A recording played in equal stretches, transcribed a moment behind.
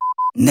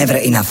Never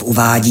Enough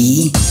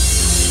uvádí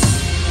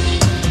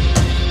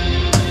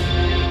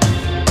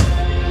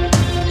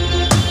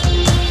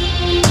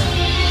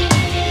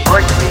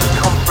Breakbeat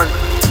Conference.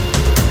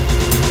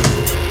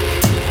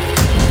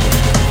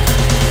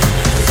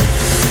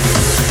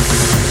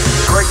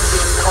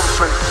 Breakbeat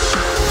Conference.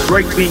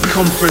 Breakbeat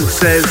Conference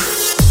says.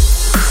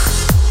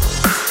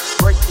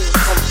 Breakbeat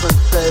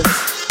Conference says.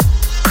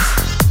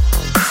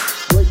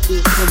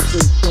 Breakbeat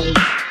Conference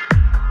says.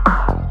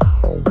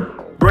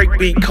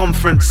 Breakbeat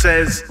Conference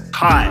says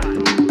hi.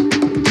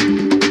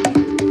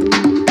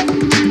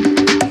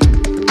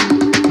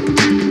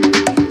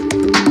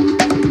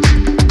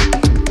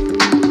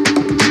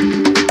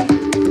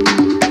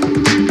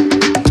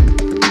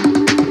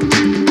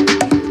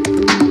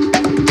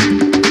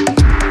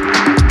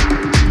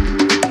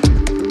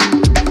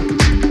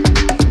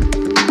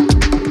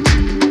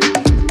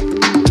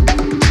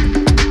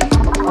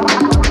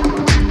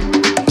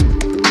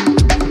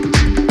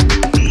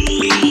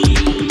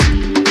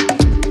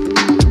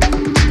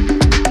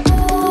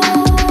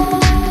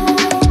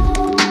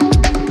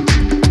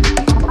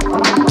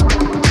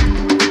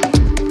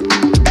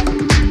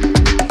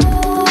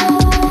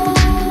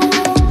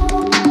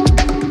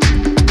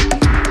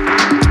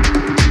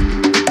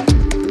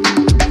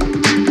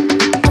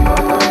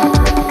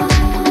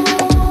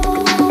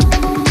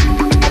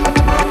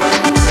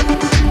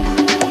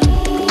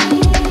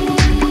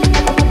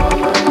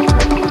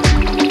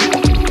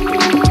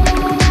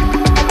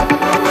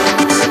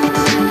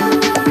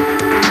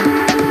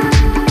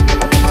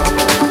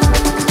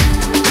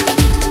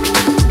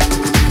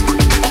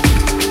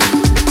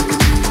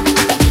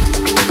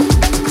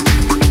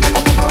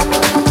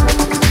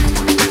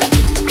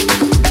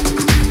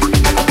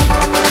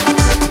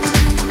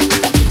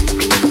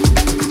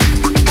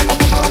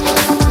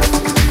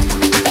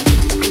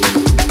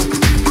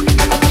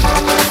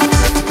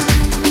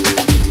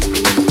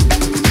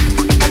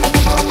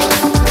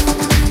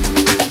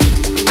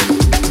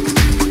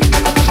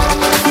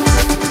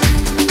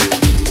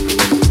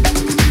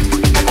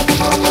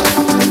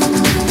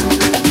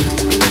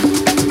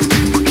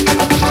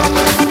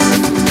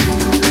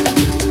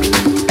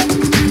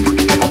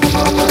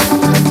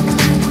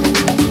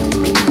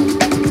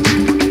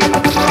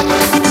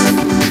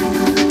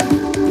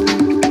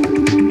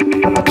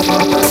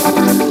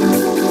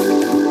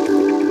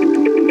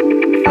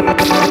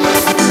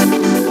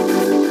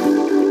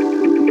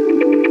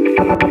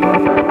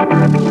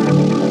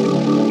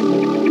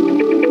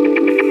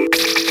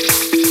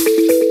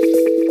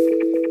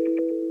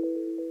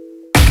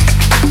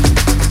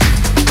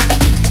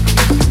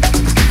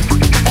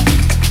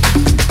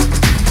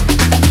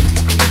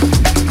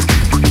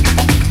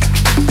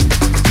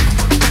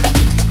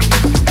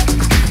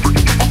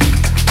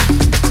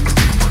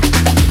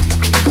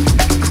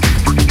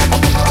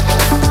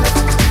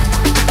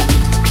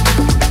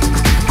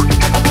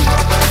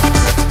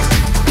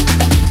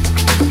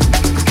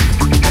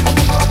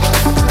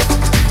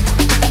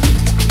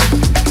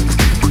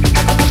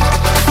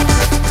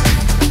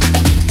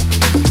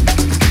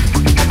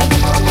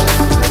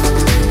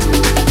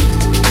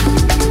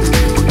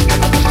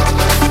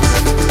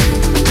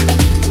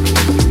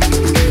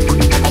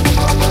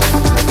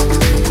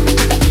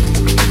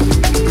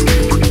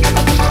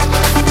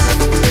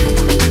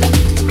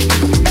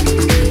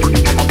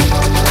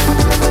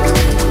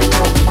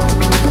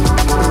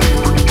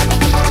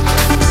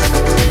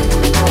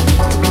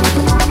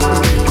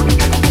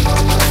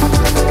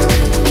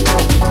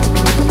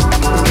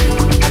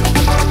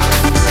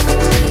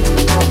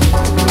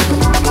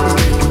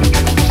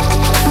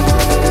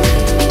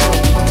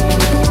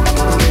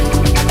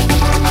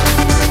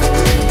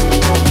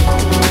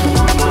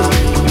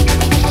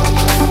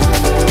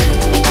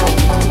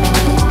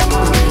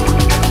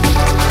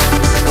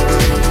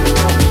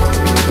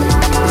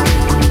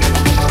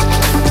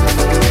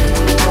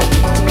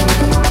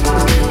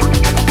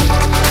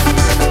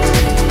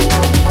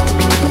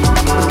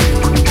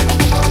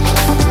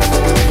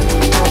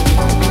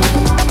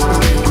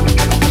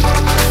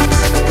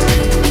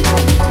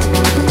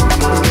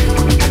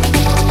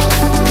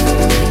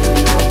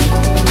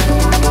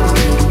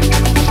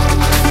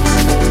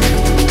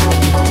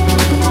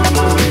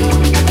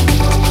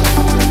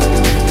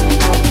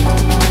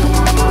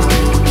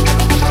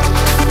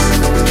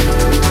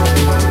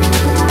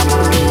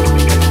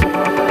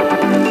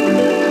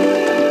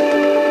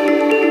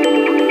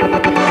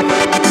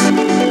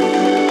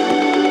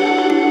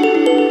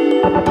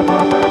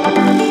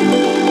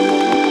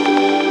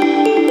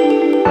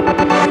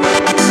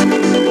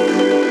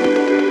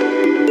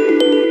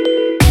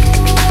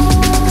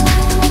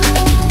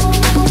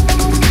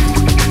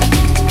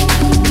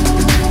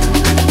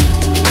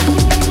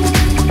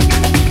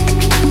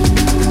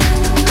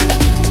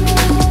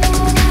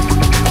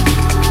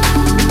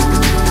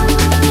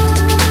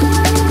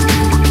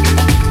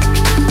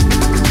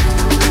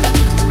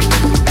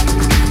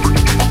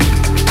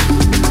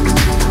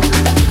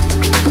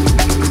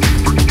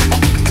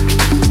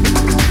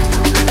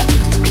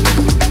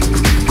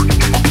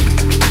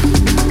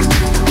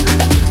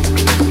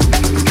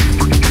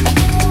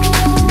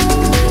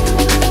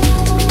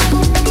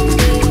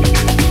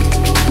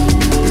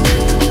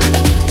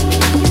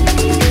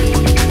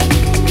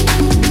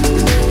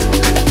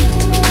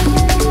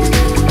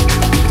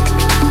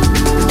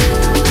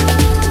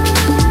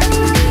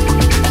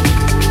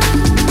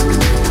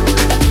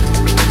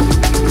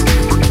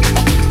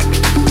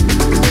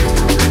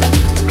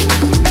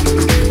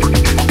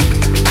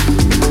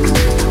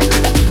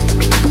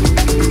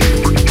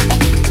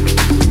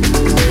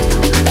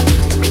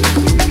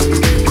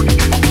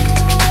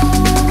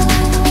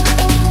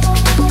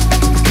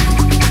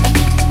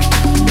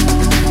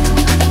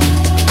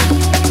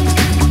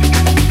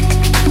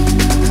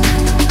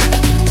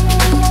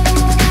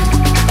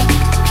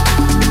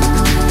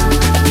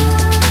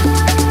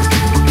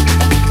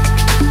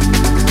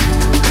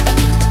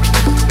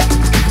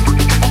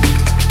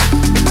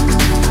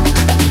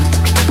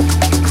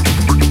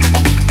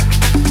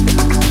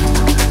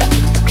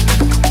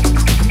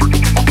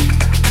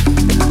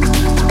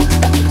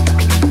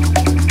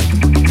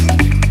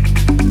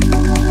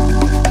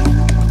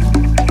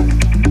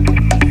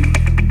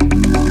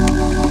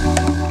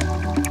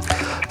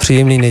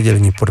 Příjemný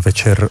nedělní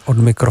podvečer, od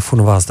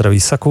mikrofonu vás zdraví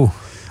Saku.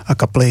 A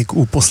Kaplík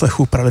u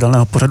poslechu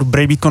pravidelného pořadu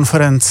Breakbeat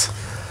Conference.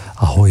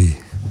 Ahoj.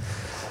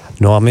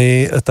 No a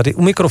my tady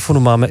u mikrofonu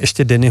máme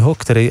ještě Dennyho,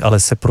 který ale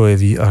se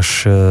projeví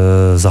až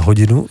za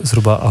hodinu,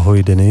 zhruba.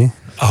 Ahoj, Denny.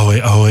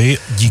 Ahoj, ahoj,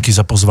 díky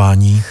za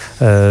pozvání.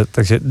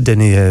 Takže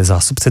Denny je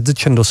zástupce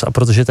Tchendos a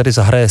protože tady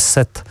zahraje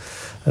set,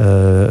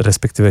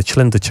 respektive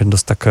člen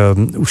Tchendos, tak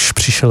už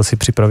přišel si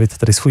připravit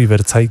tady svůj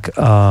vercajk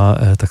a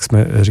tak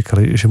jsme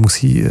říkali, že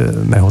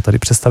musíme ho tady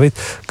představit.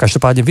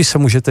 Každopádně vy se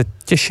můžete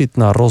těšit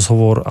na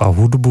rozhovor a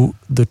hudbu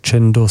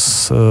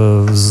Tchendos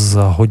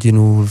za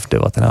hodinu v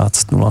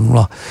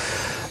 19:00.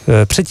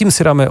 Předtím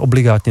si dáme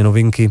obligátně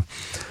novinky,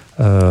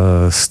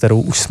 s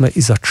kterou už jsme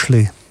i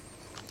začali.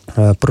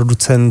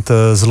 Producent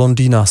z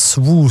Londýna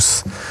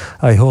Swoos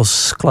a jeho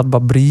skladba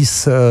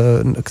Breeze,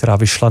 která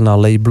vyšla na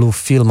labelu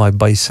Feel My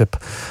Bicep,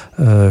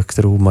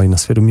 kterou mají na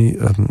svědomí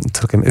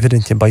celkem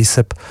evidentně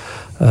Bicep.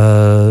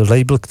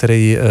 Label,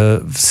 který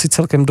si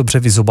celkem dobře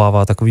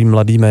vyzobává takový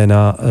mladý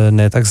jména,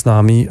 ne tak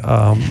známý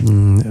a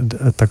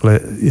takhle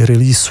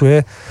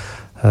releaseuje.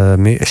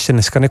 My ještě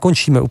dneska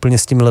nekončíme úplně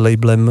s tímhle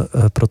labelem,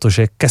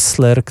 protože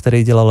Kessler,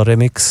 který dělal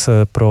remix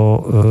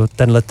pro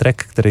tenhle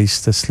track, který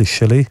jste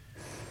slyšeli,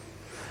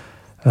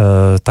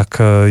 tak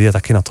je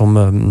taky na tom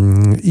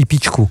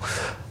EPčku.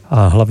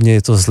 A hlavně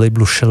je to z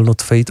labelu Shall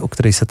Not Fade, o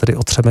který se tady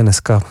otřeme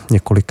dneska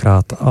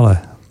několikrát, ale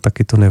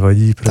taky to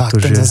nevadí, protože...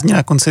 Tak, ten zazní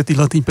na konci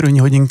téhletý první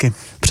hodinky.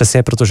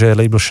 Přesně, protože je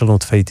label Shall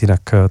Not Fade,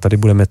 jinak tady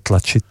budeme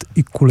tlačit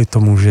i kvůli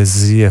tomu, že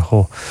z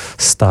jeho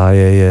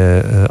stáje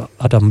je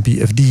Adam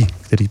BFD,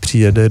 který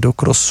přijede do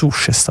Crossu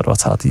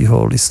 26.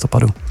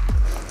 listopadu.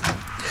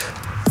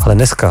 Ale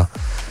dneska...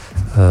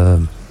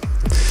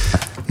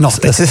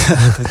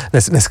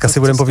 Dneska si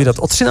budeme povídat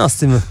o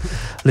 13.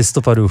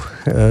 listopadu,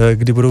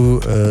 kdy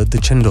budou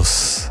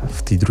Tchendos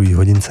v té druhé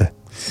hodince.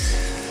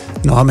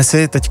 No a my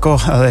si teďko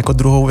jako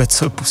druhou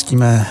věc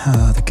pustíme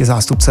taky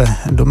zástupce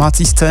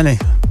domácí scény.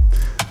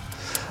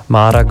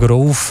 Mara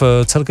Grove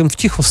celkem v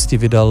tichosti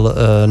vydal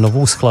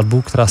novou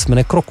skladbu, která se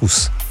jmenuje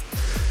Krokus.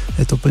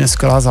 Je to úplně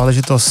skvělá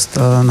záležitost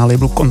na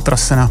labelu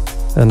Kontrasena,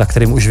 na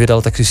kterým už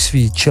vydal taky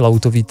svý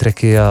chilloutový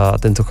tracky a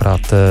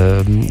tentokrát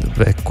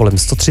ve kolem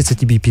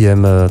 130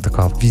 BPM,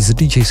 taková víc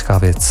DJská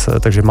věc.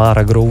 Takže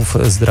Mara Grove,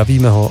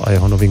 zdravíme ho a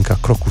jeho novinka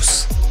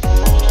Krokus.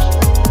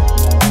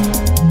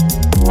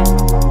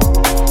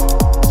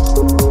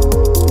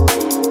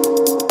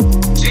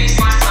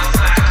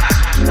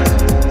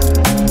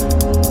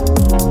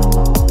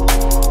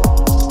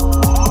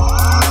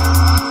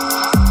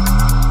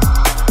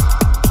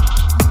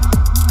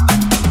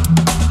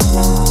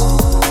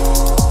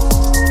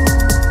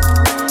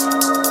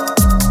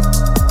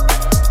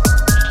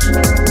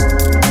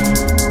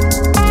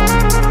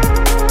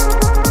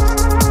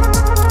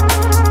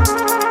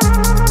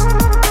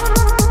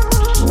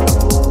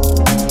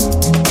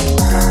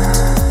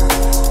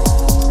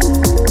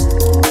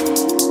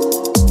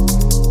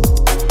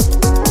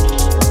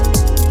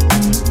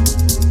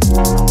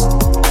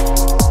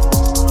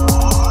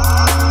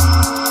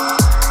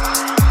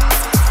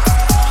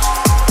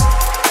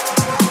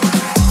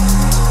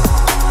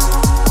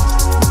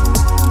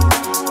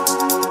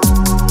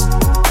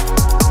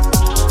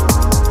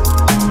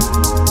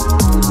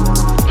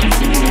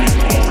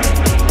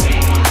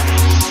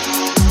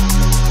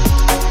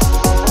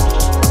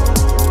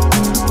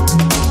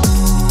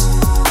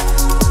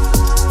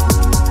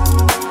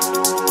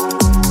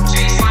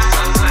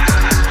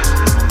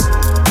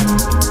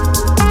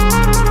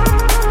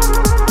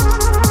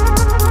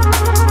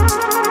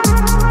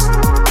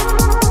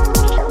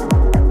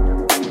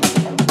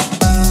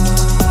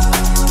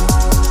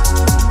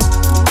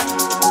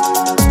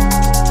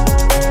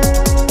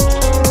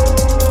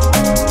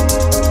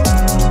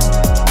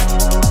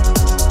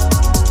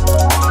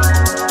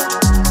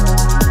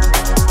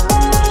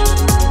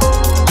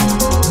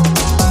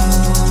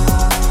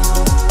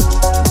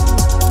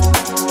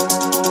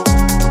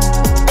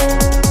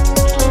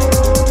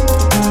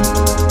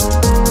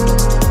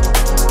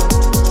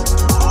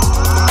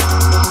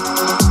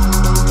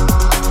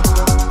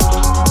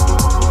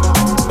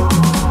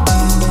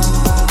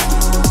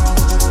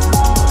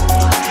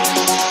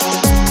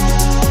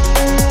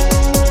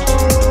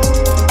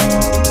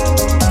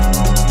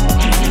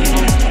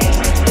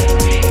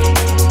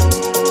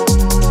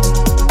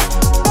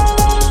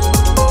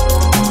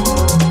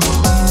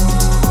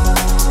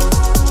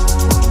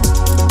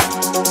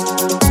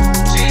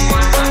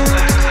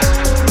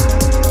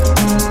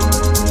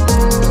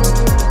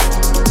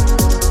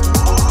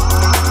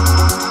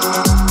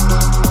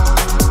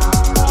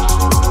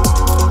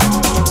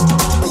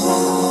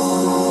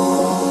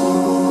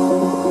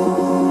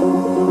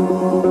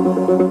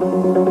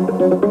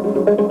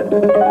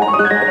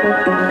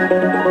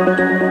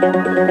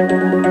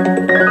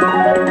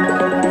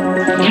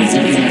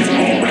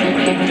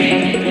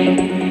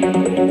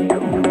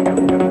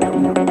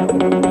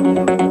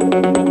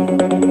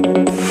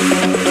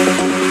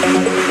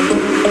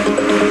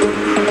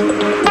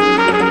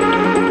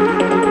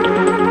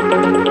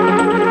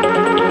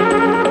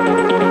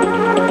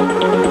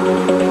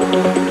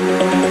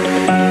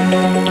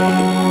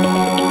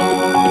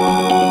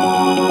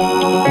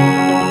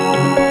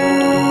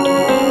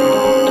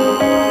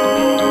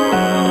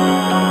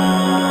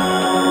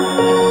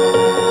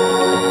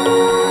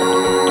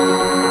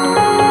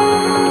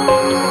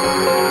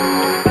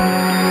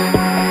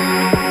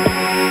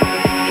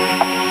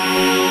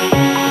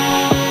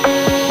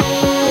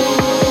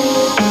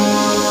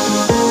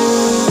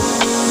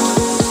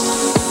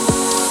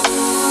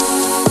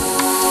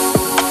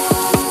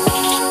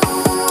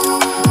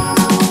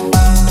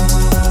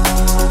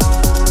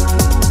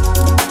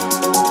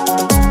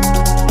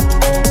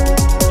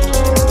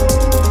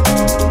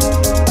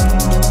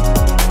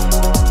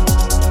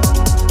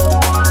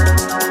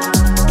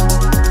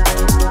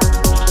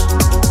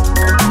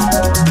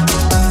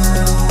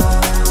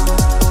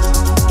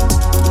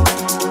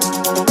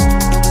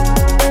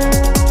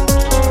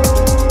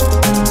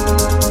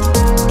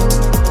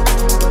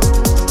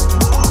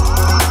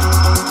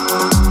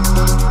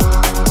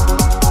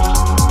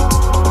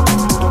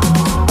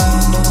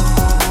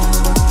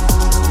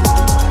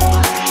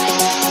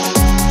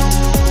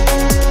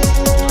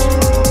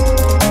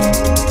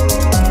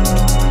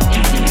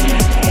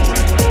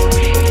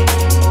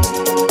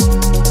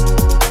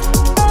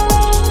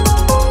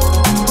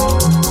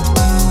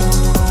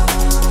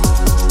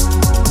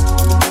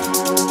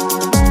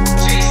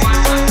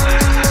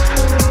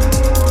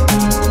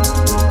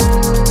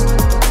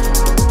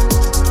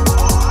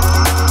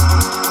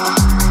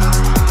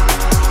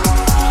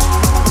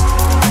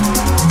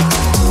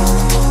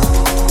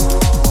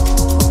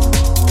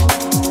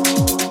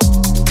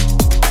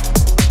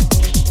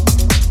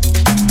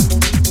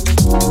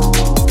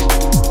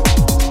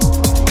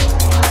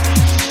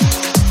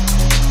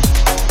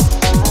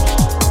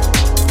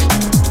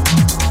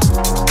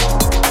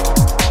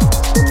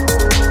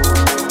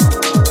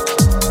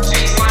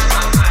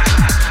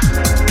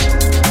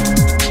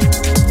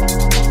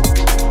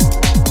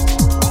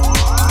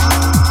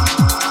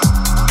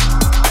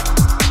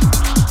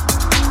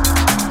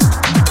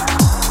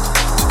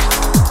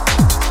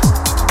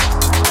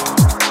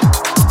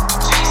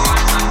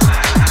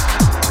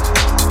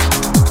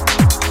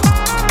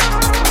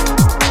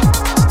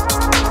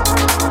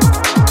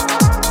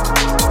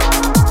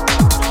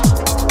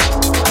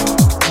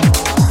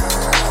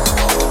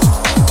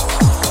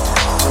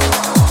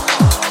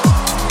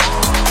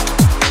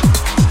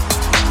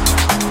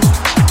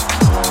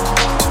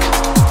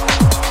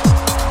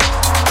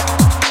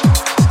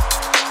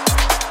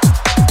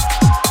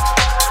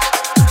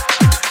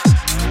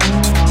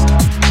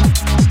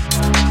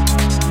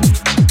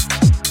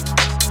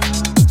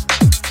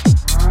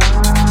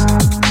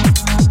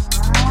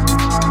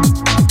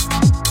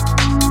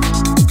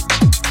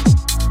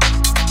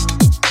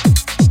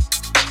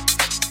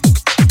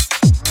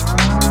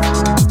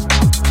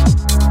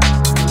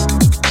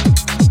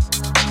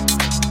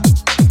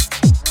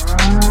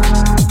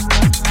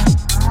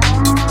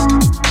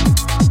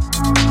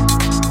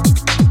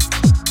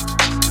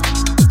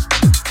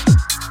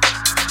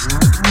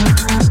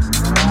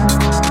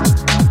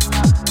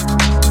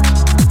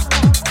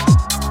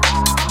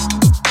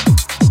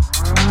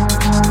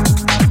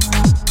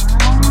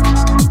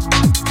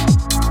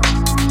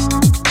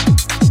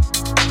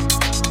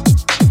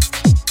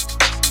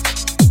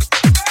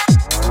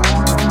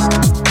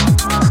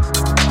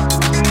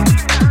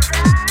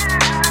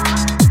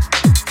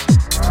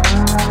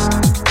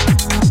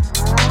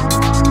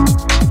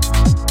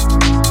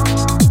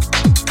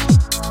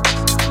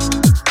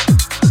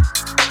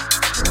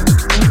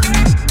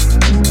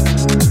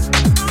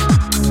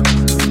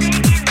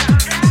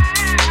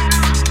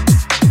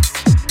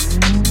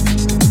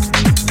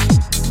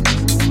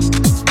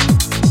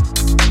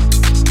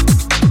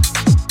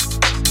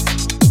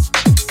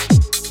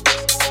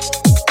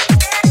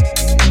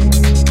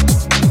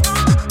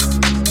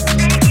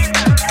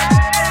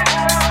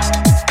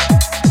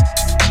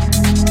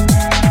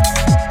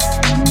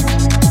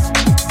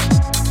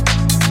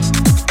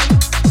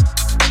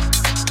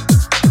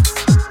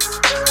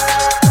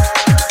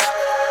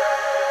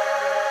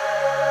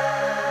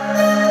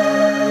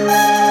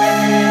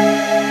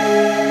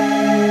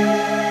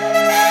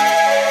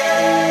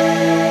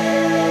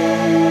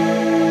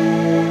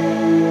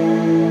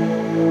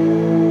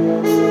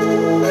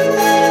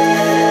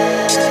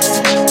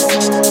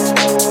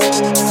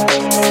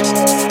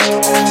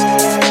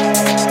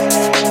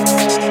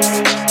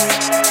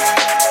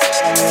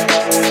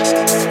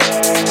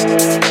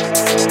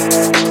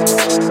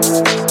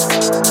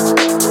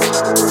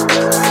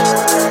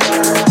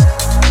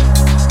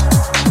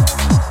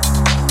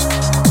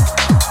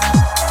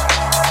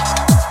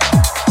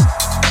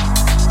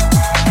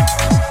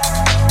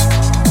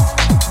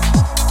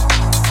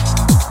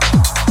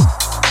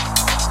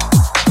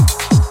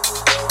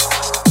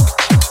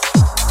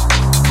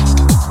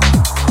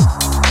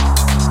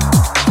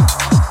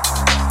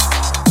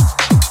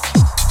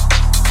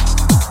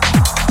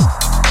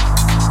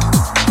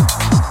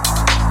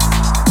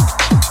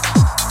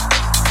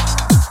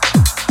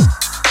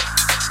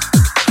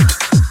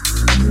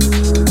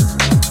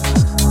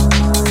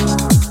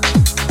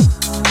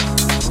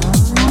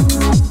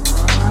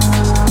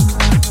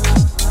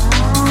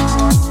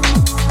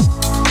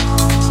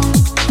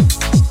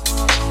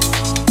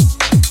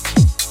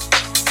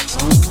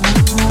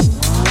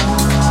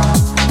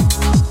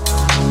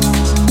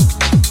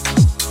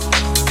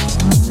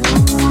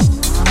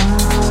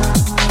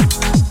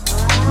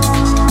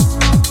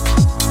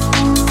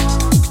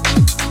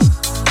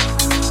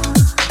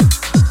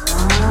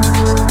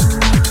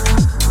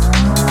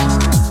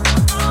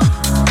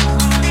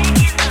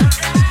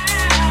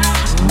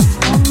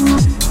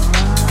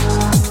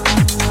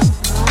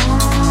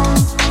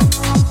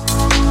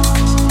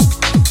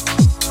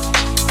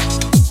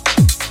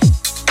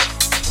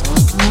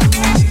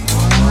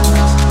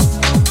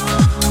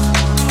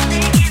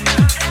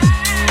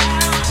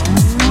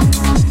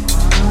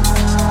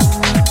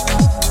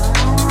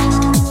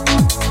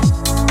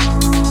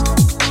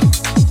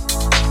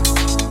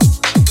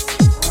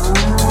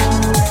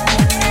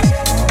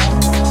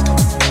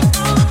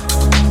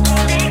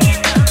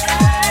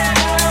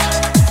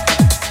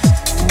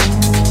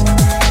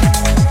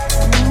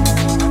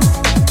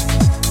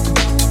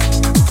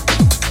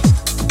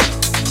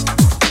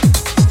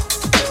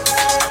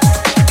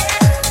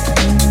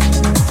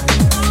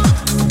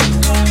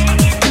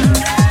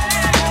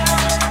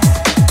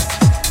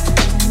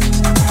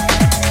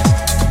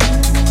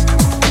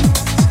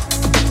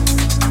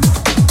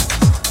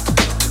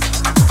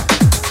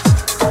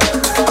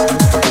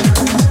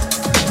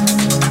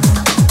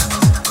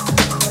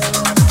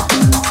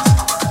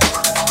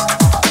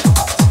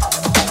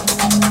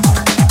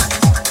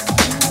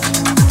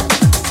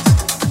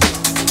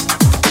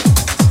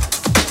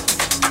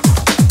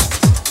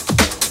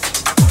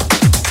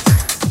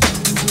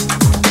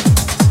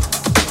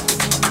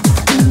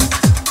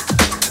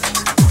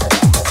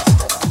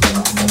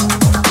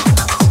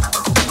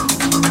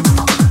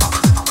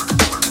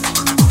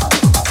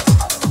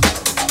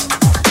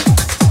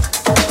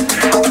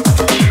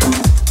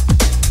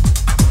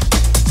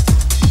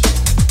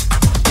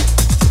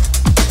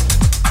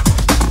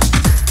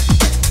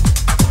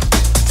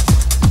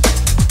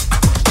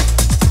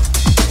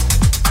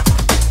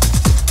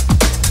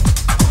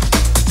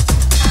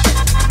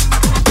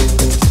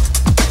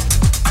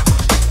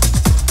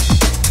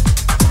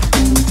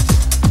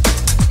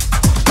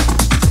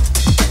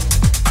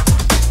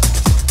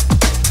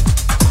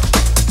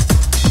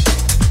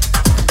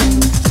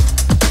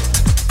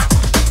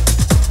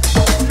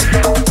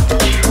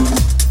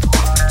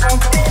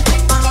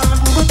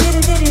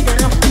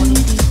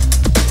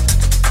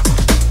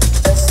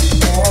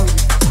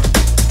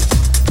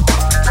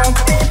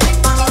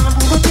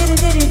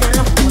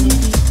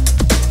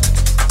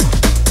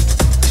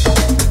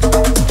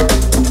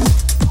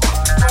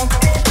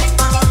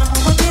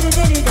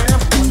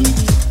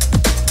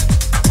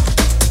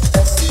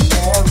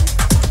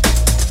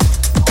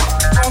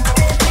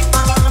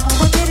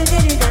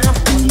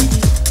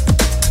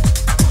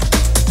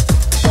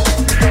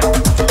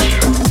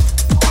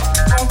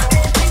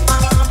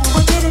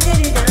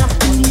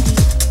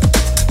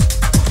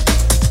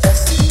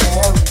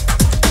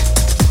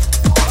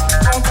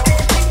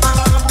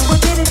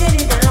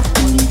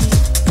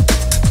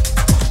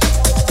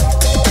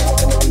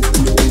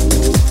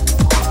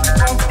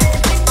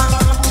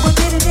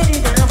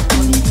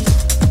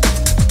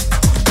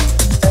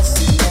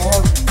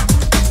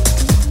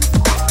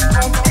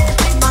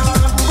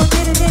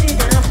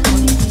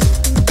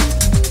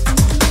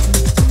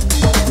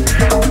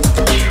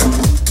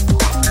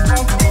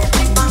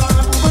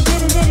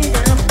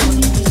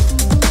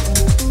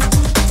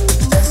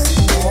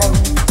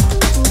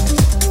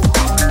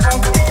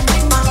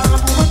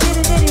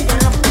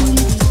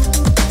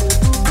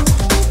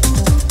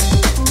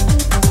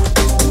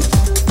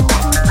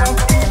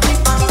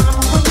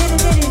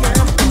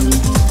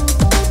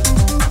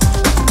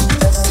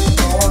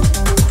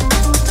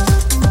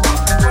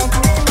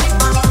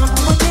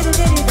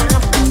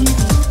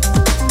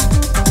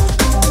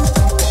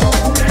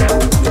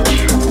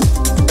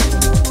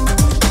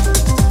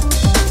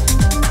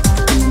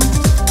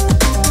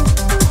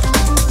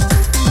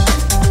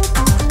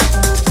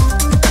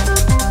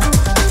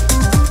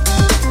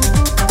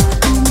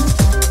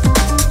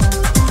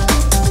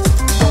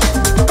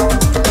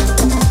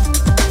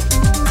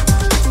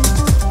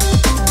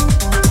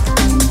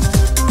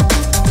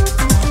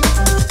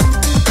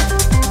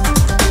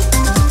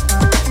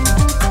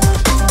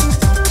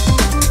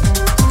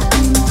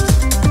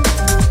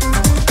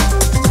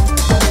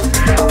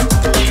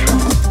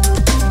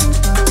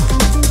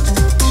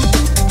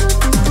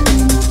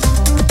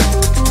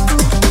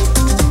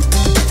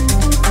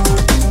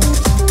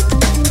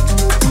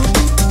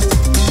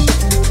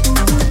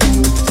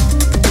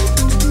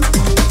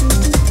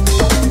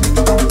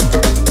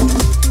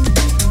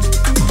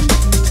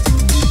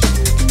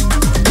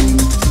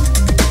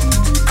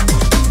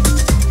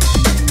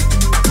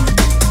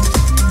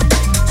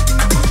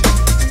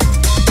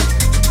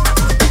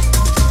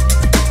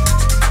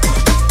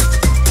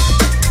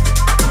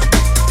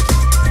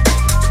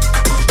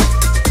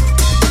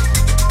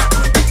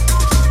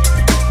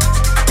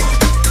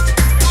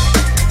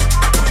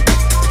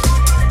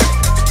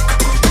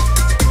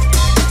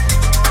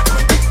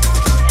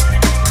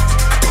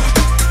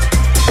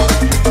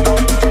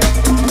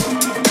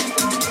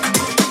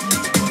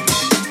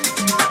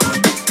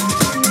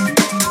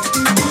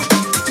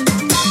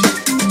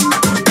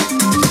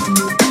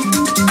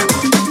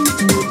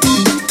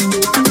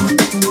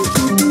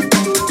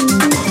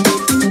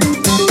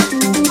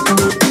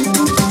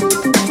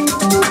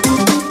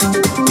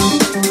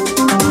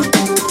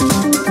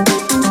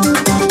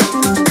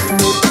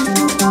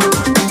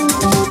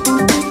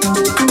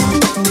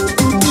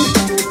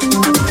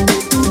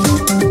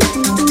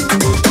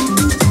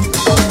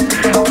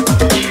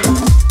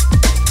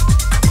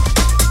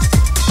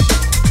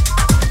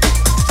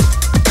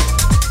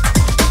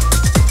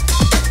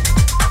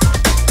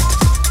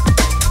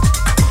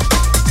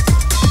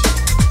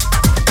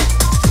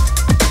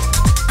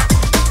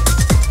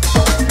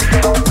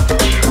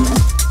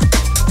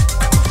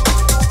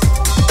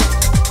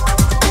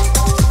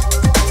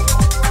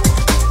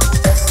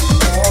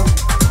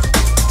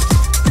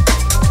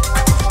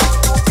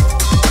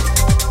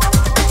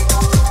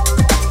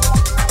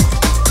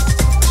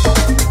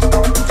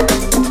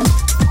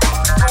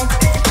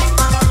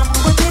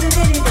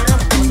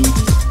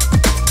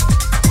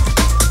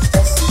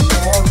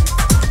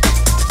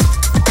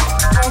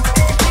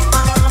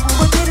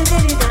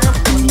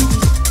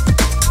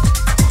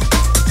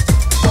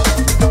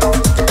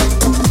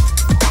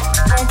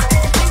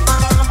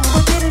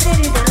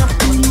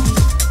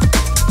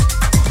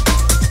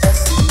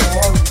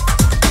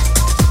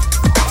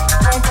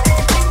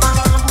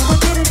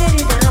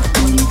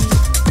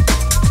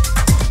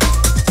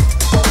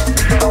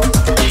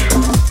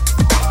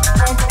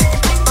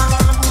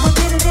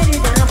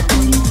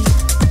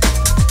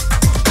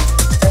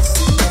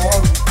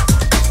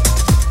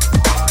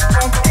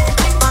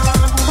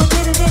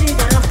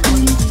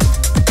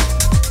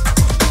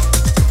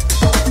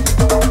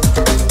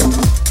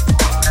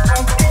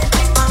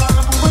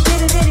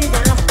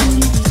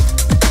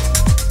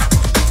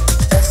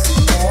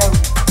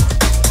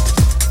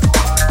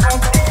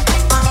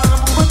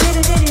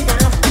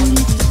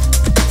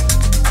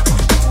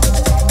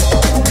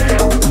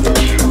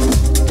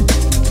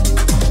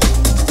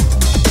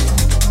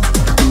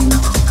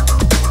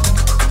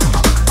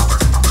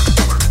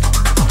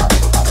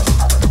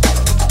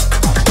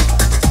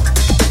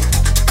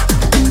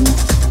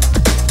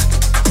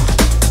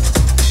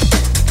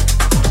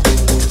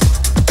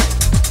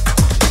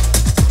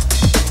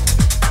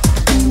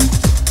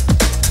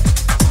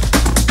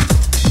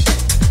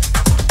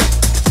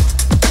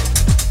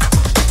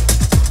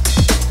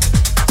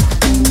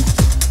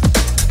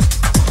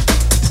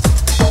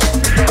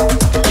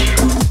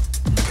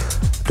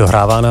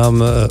 Dohrává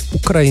nám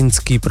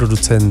ukrajinský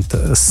producent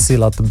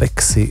Silat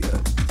Beksi.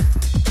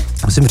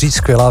 Musím říct,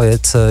 skvělá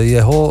věc.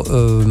 Jeho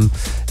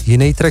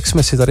jiný track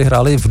jsme si tady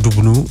hráli v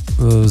dubnu,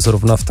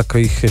 zrovna v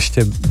takových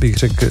ještě, bych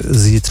řekl,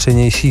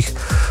 zjitřenějších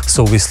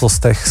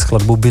souvislostech s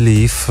skladbou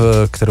Believe,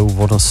 kterou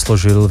on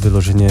složil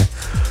vyloženě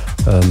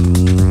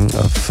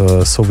v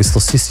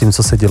souvislosti s tím,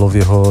 co se dělo v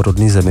jeho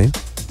rodné zemi.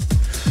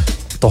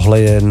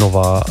 Tohle je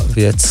nová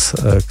věc,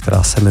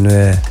 která se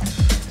jmenuje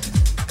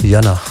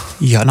Jana.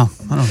 Jana,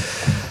 ano.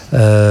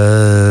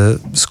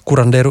 Z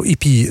Curandero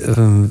EP,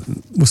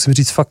 musím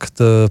říct fakt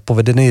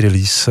povedený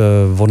release.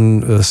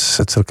 On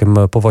se celkem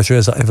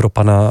považuje za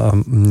Evropana,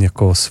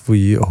 jako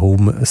svůj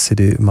home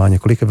city má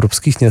několik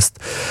evropských měst.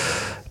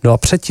 No a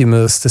předtím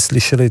jste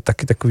slyšeli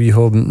taky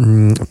takového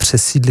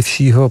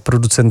přesídlivšího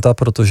producenta,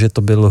 protože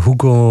to byl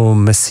Hugo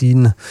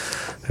Messín,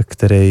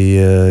 který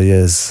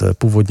je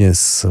původně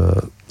z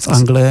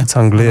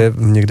Anglie,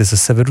 někde ze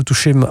severu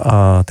tuším,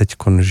 a teď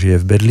žije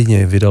v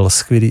Berlíně, vydal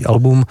skvělý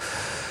album,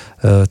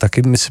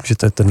 taky myslím, že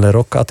to je tenhle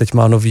rok, a teď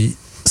má nový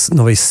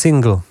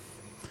single,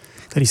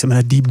 který se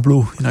jmenuje Deep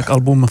Blue, jinak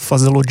album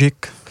Fuzzy Logic.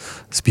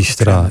 Spíš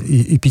teda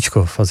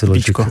EPčko, Fuzzy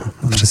Logic.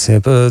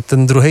 Přesně.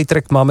 Ten druhý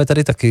track máme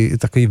tady taky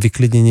takový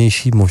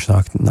vyklidněnější,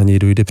 možná na něj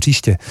dojde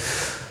příště.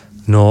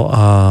 No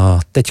a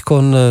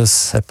teďkon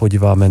se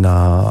podíváme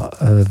na...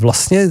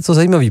 Vlastně je to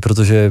zajímavý,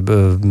 protože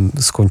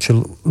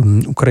skončil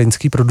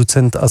ukrajinský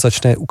producent a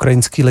začne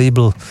ukrajinský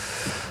label.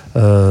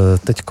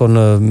 Teďkon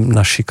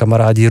naši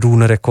kamarádi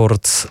Rune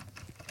Records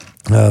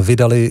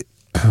vydali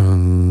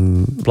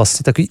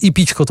vlastně takový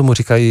EPčko, tomu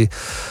říkají,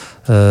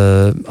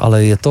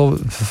 ale je to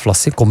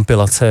vlastně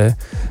kompilace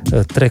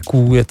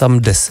tracků, je tam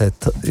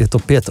 10, je to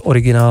 5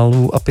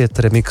 originálů a 5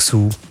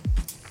 remixů,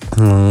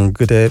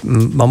 kde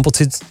mám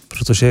pocit,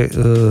 protože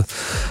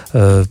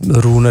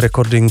Rune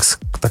Recordings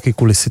taky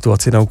kvůli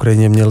situaci na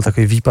Ukrajině měl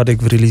takový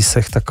výpadek v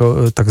releasech,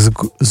 tak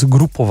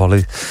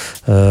zgrupovali,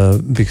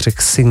 bych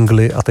řekl,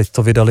 singly a teď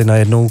to vydali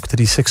najednou,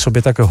 který se k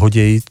sobě tak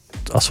hodějí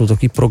a jsou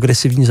taky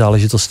progresivní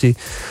záležitosti.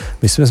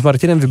 My jsme s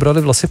Martinem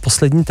vybrali vlastně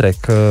poslední track,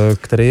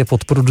 který je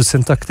pod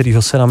producenta,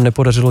 kterýho se nám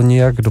nepodařilo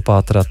nijak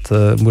dopátrat.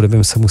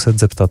 Budeme se muset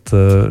zeptat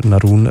na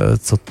Rune,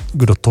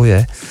 kdo to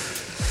je.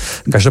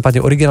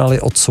 Každopádně originál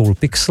je od Soul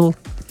Pixel.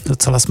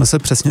 Docela jsme se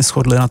přesně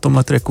shodli na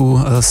tomhle tracku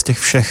z těch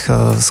všech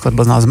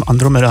skladba s názvem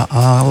Andromeda,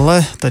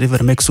 ale tady v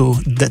remixu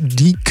Dead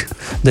Deek.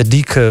 Dead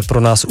Deek, pro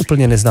nás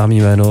úplně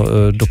neznámý jméno,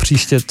 do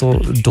příště to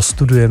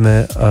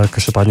dostudujeme,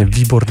 každopádně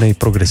výborný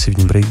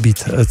progresivní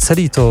breakbeat.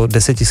 Celý to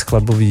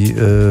 10skladbový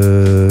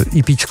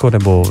EPčko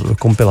nebo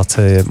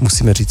kompilace je,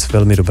 musíme říct,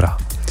 velmi dobrá.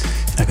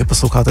 Jak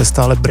posloucháte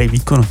stále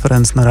Breakbeat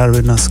Conference na Rádiu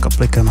 1 s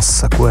Kaplikem a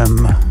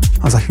Sakuem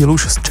a za chvíli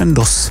už s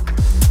Tchendos.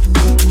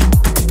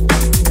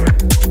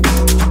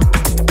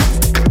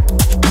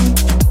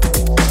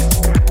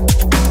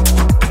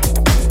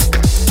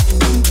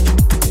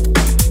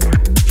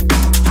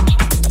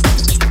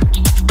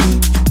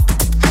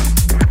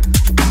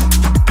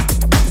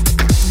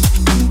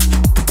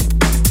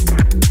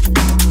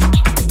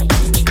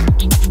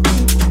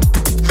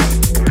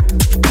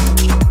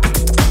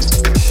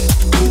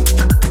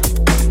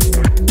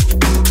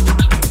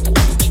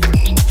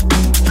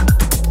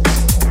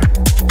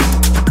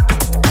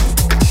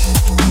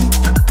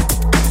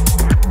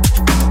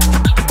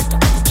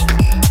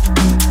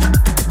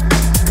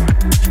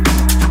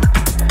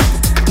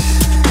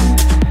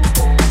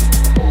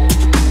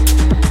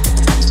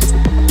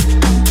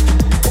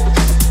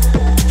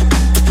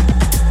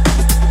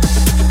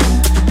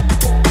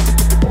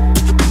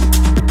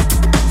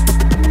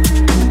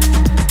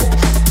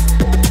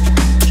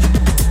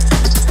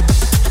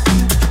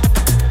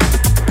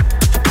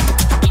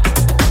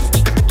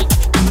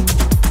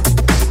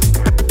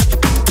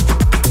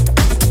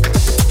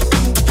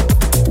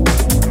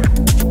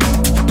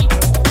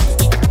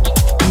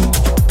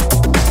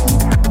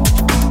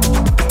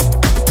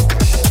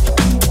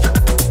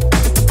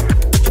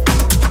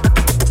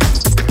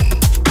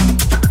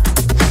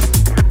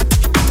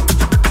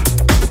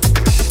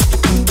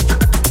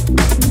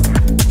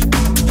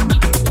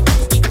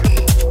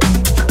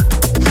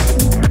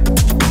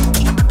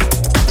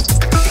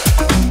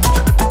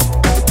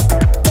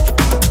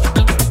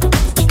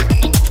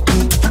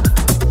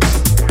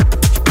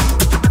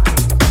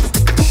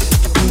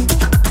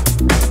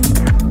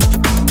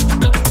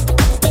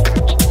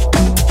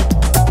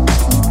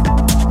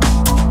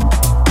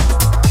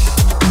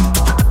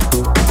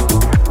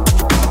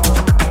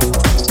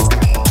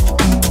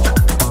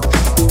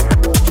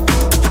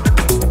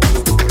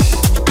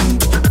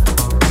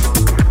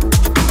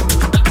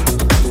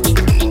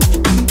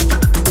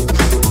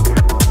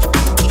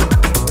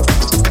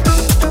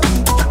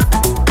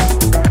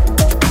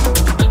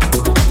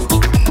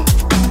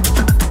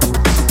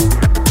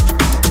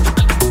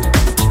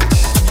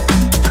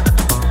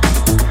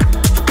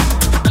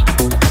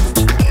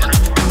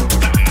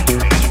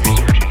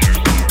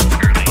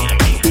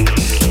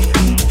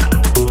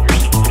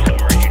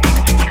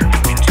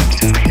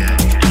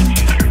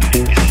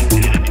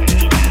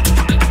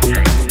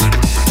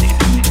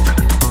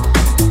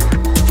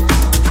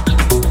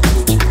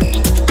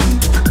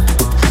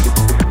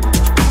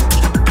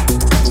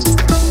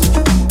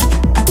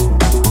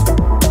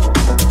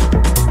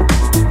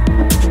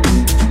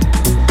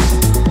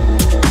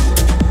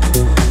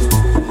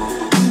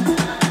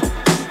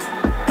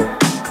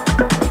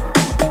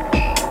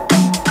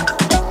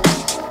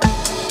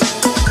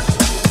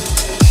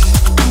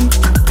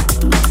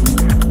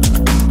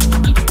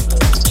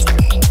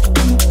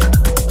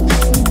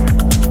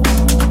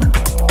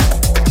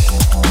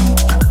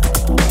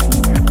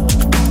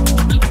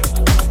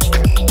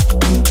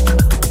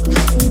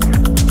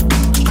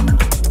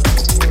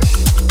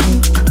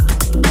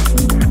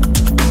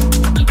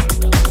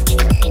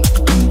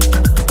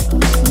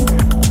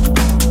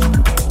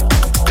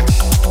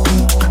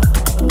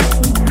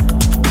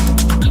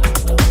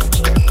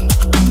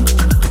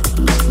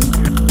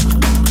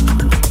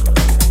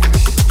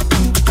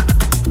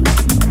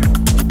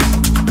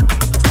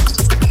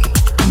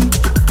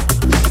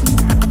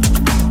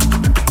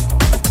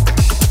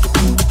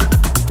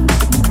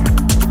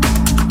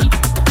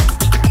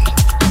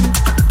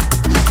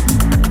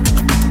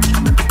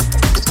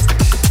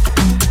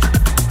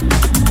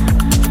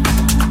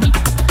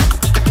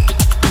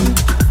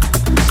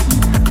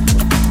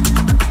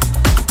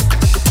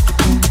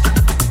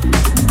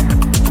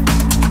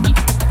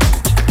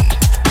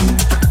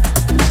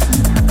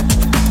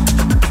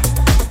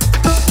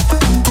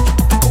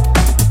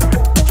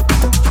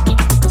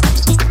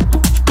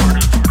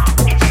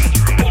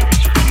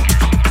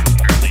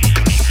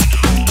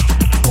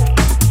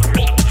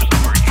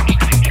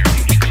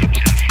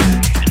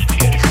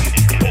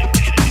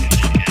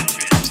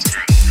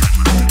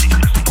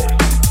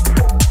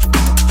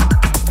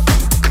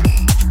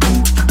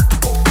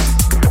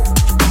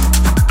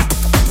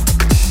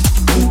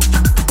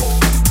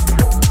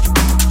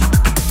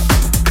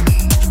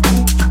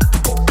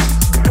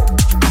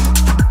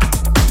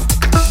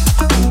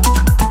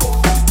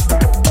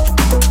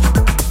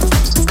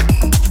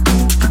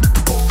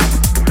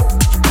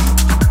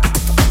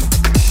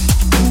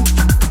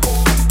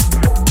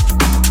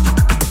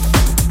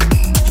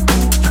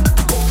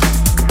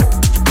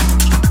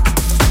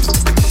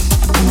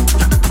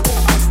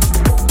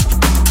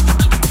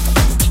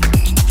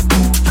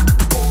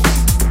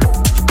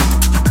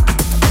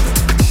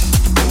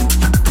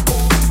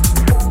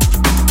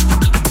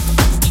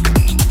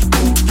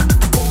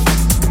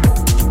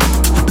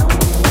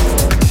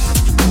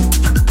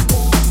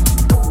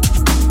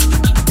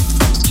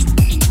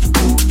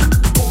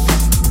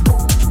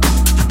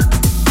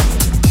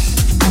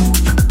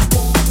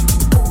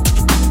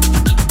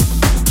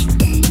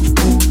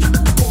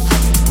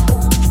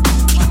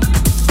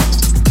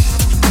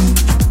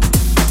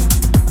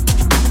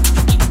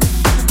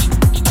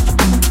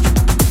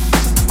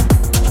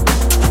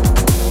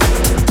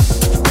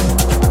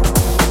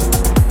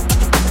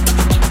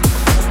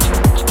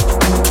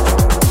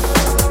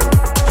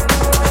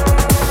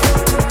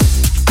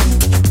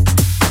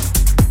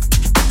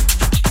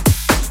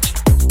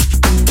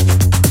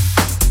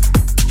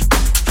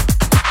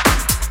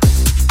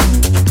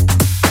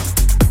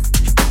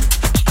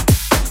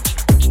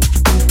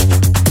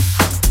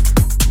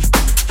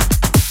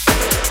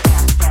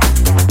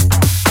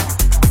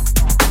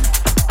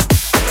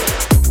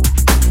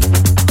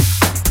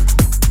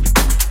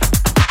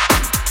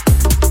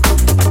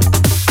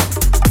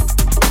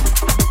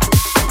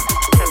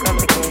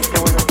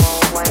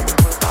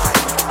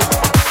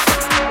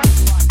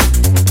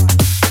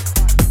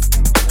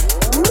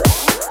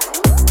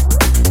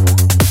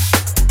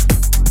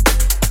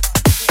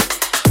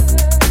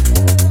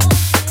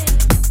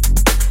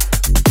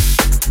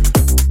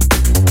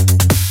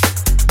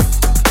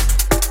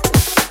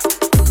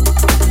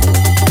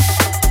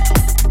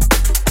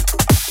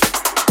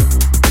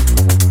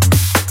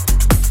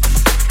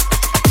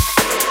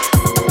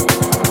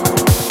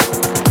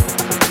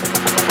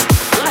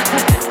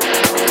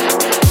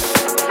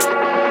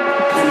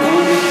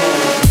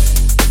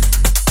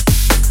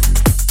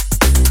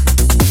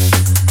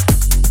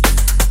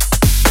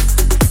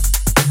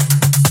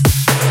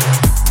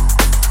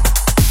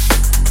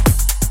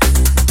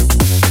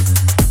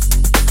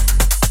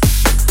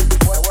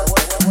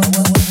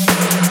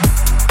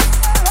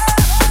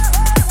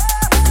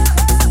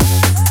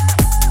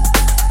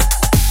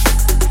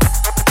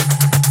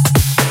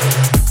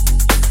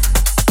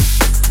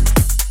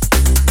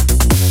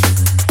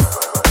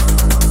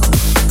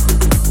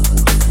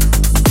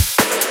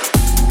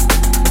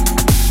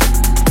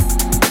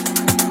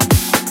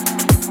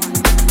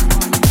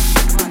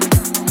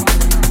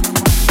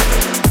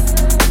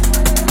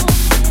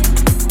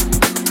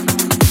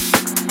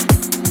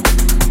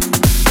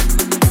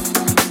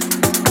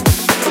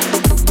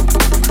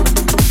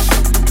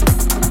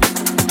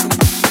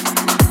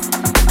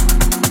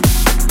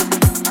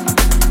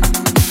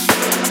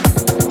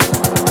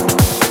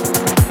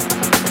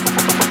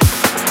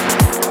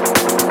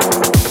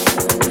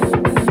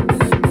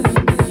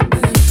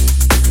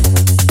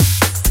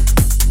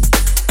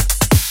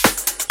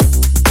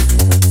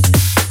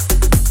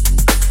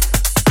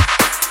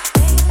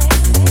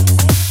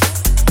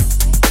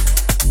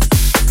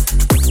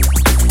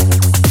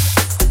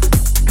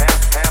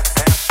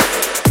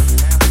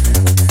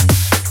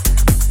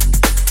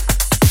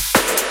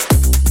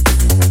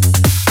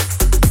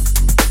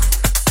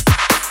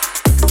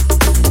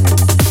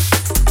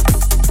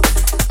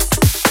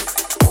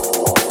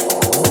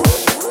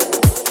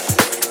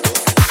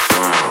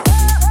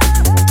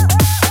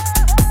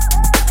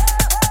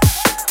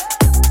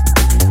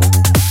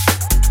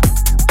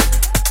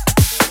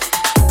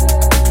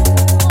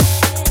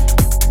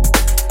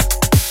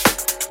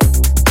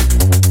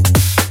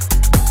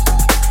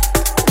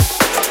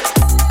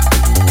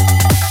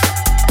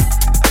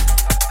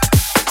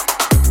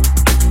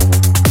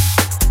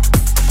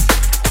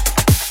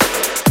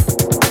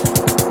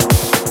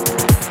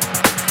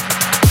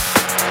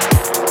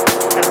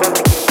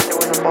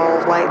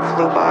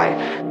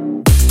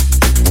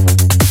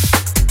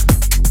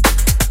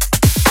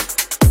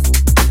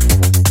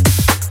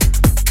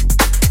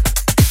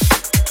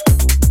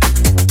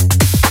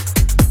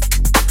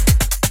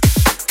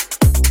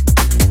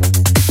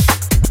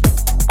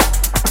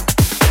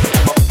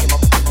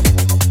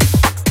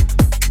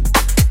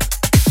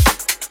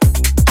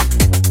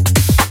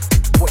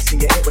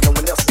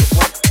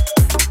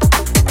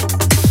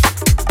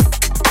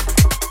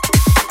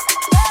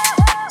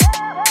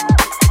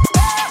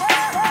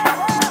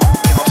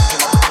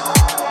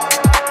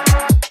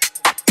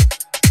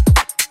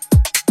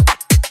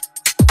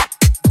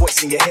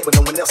 Voice in your head when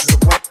no one else is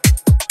around.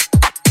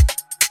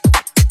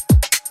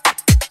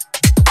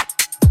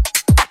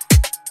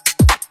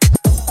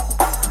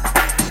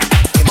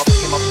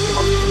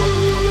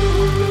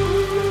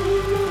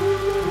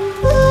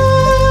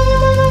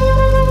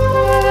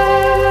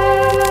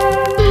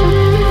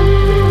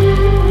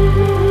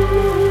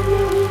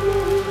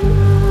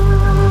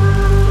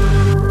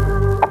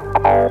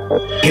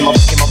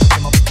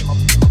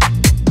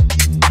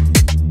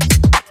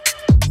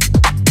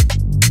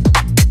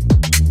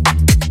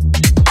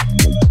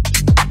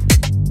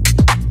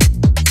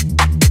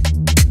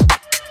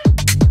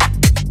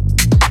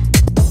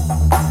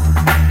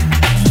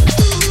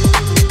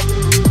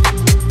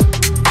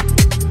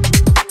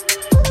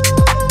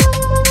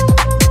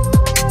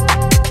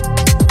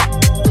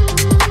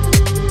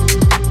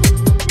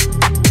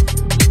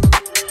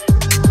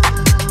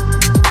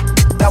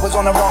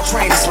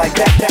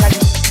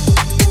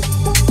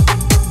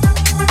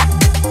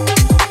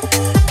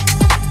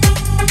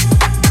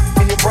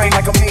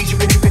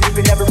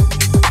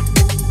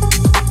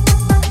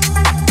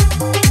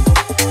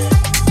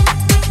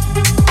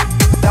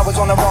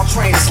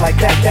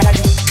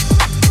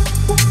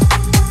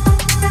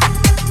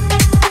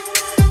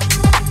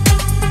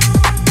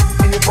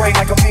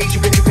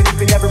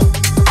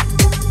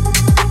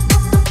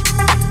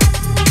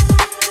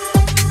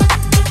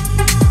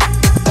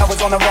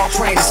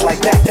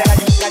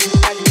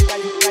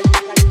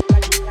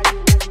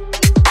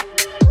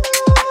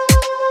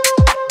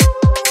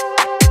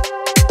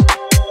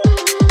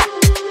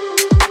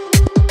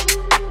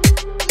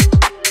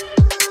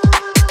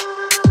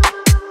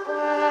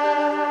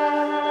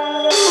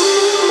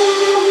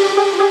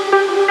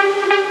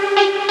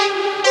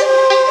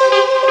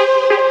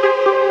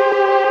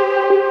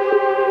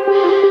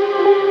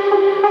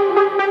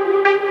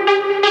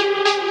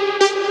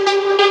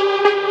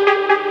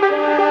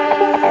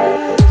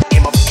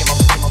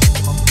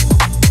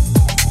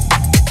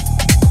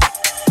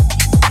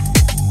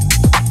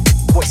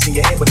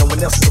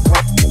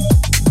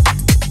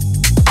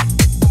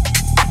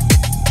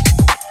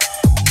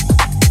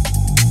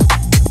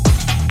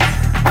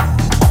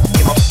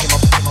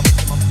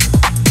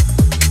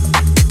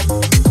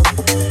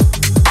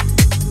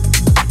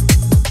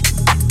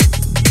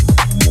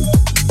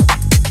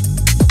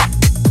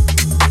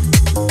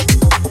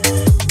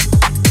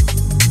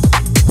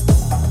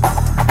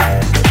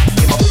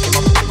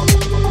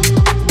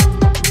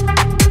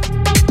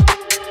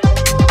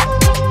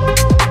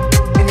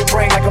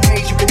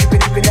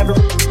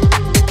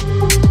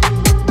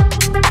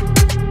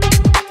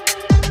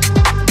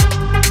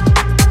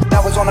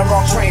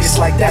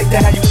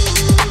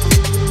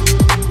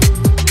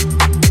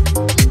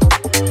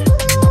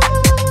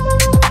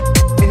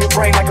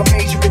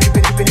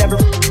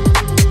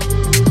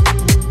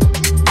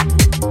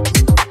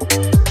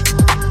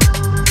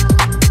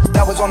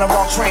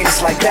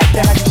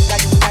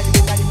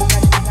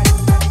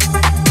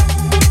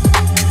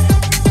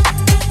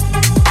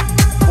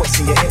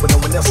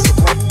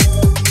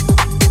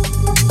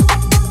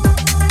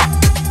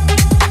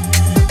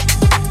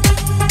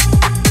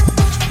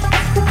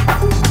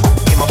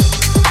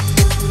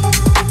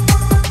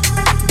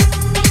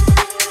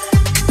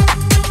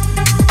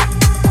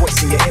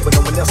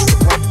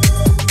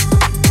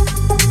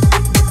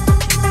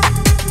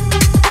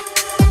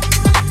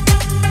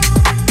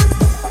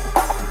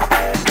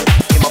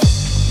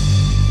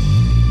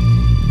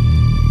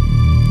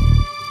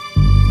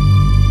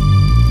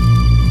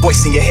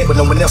 In your head when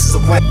no one else is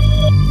around.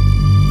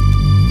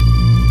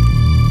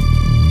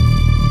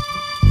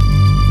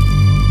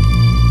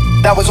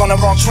 That was on the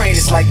wrong train,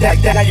 it's like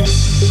that. How you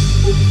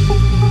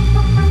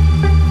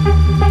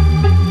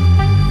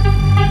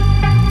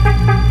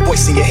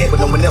voice in your head when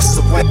no one else is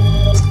around.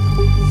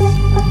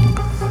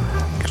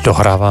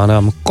 Dohrává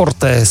nám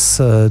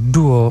Cortez,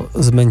 duo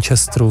z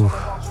Manchesteru,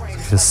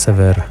 takže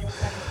sever.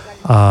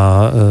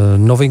 A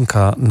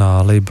novinka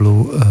na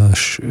labelu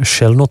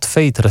Shall Not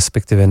Fade,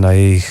 respektive na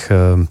jejich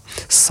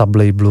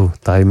sublabelu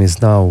Time Is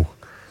Now.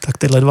 Tak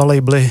tyhle dva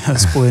labely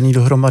spojený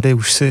dohromady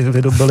už si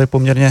vydobily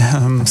poměrně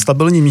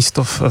stabilní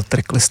místo v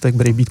tracklistech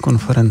Breakbeat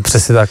Conference.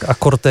 Přesně tak. A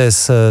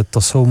Cortez,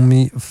 to jsou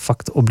mý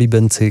fakt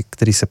oblíbenci,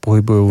 kteří se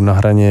pohybují na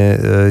hraně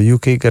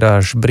UK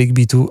Garage,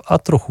 Breakbeatu a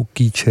trochu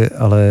kýče,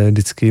 ale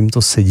vždycky jim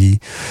to sedí.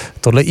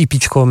 Tohle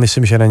EPčko,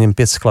 myslím, že na něm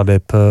 5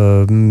 skladeb.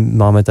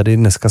 Máme tady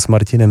dneska s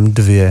Martinem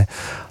 2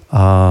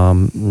 a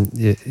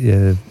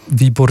je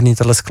výborný.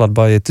 Tahle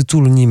skladba je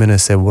titulní, jmenuje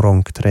se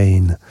Wrong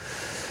Train.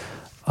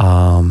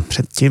 A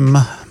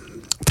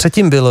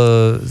předtím byl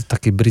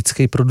taky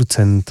britský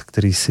producent,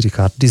 který si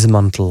říká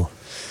Dismantle.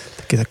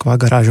 Taky taková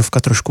garážovka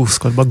trošku,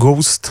 skladba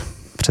Ghost.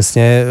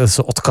 Přesně s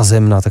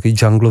odkazem na takový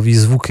junglový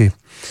zvuky.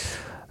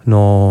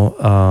 No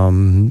a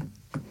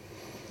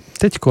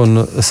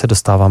teďkon se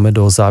dostáváme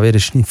do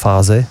závěrečné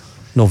fáze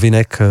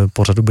novinek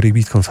pořadu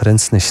Breakbeat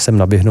Conference, než sem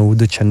naběhnou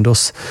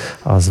Tchendos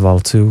a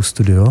zvalcují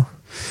studio.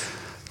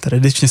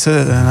 Tradičně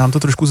se nám to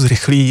trošku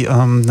zrychlí.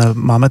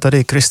 Máme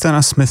tady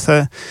Christiana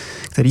Smithe,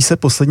 který se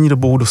poslední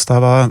dobou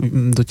dostává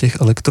do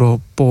těch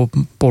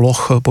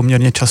elektropoloh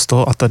poměrně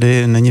často a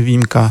tady není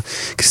výjimka.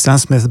 Christian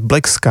Smith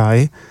Black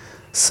Sky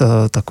z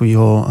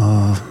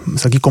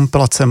takové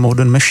kompilace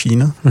Modern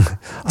Machine.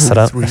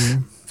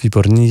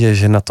 Výborný je,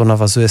 že na to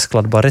navazuje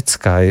skladba Red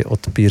Sky od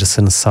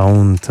Pearson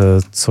Sound,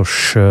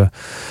 což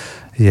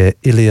je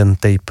Alien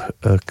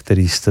Tape,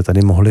 který jste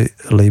tady mohli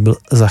label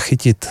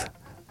zachytit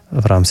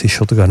v rámci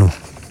Shotgunu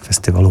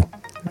festivalu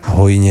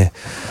hojně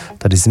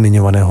tady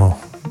zmiňovaného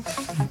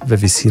ve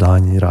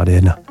vysílání Rádia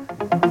 1.